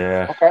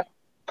 Yeah.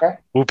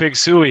 Whoopig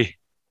Suey.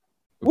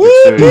 Woo,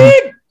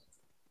 pig!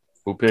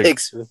 Go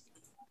Pigs. Pigs.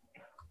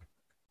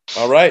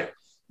 All right.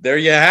 There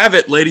you have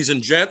it, ladies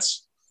and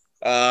gents.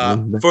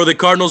 For the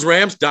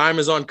Cardinals-Rams, Dime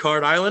is on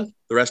Card Island.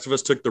 The rest of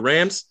us took the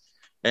Rams.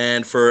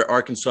 And for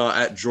Arkansas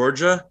at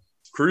Georgia,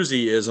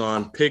 Cruzy is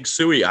on Pig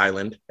Suey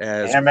Island,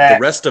 as the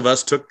rest of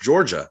us took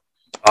Georgia.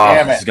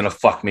 Oh, this is going to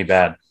fuck me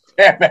bad.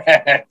 Damn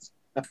it.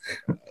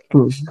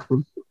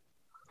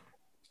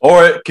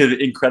 Or it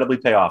could incredibly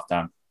pay off,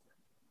 Tom.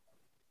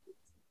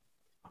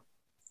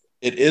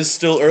 It is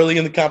still early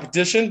in the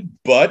competition,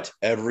 but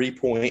every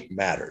point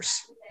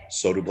matters.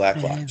 So do Black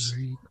Lives.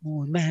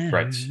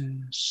 Right.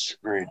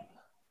 Great.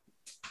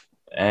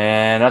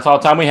 And that's all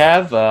the time we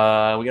have.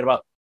 We got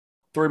about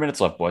 3 minutes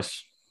left,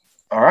 boys.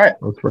 All right.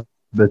 Let's wrap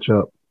the bitch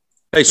up.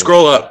 Hey,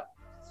 scroll up.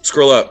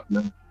 Scroll up.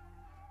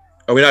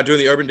 Are we not doing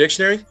the Urban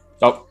Dictionary?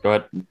 Oh, go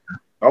ahead.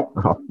 Oh,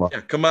 fuck.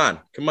 Yeah, come on.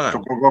 Come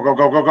on.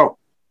 Go.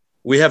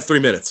 We have 3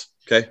 minutes,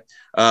 okay?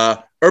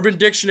 Urban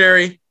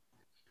Dictionary,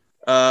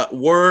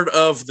 word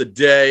of the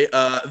day.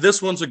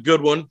 This one's a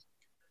good one.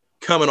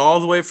 Coming all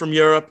the way from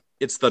Europe,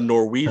 it's the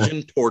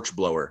Norwegian torch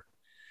blower.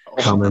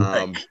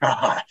 Coming.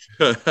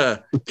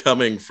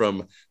 Coming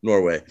from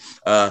Norway.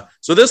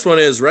 So this one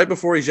is right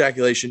before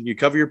ejaculation, you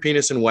cover your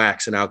penis in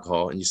wax and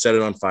alcohol, and you set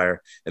it on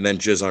fire, and then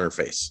jizz on her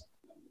face.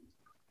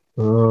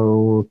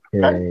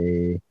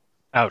 Okay.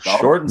 Ouch.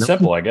 Short and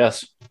simple, I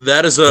guess.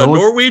 That is a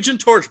Norwegian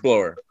torch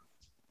blower.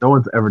 No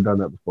one's ever done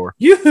that before.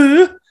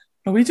 Yeah.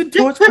 Norwegian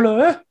torch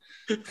blower.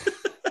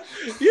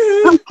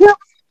 Yeah.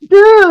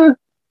 Yeah.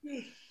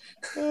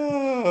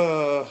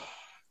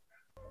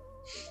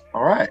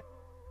 all right.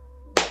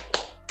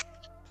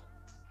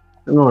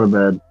 I'm going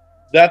to bed.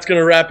 That's going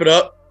to wrap it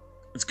up.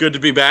 It's good to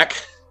be back.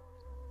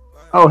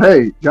 Oh,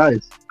 hey,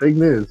 guys, big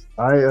news.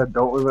 I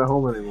don't live at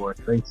home anymore.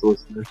 Thanks,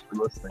 listeners, for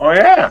listening. Oh,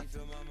 yeah.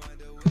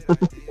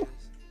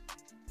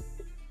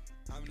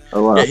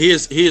 Oh, wow. Yeah, he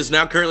is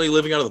now currently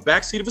living out of the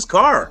backseat of his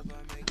car.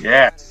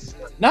 Yes.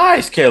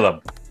 Nice,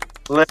 Caleb.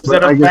 Lives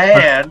But in I a guess-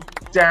 van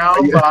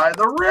down by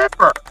the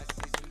river.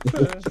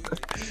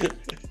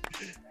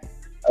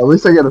 At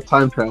least I get a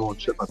time travel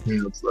and shit my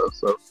pants, though,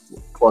 so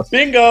plus.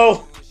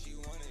 Bingo.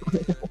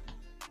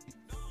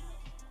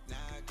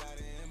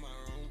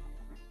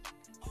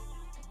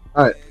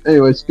 All right,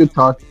 anyways, good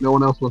talk. No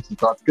one else wants to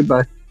talk.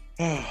 Goodbye.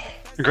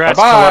 Congrats, Caleb.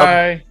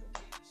 Bye.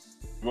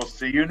 We'll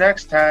see you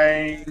next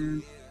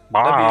time.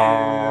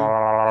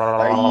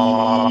 Bye.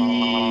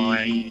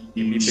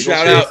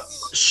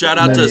 Shout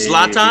out to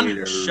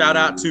Zlatan. Shout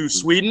out to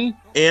Sweden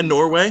and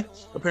Norway,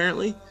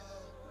 apparently.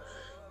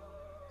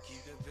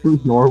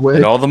 Norway.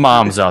 And all the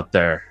moms out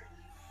there.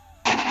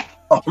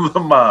 All the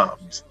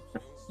moms.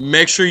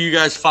 Make sure you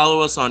guys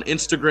follow us on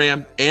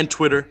Instagram and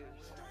Twitter.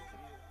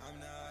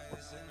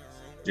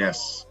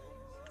 Yes.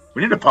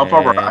 We need to pump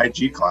up our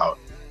IG clout.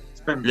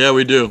 It's been Yeah,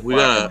 we do. We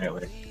flagging gotta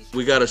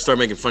lately. start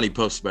making funny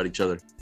posts about each other.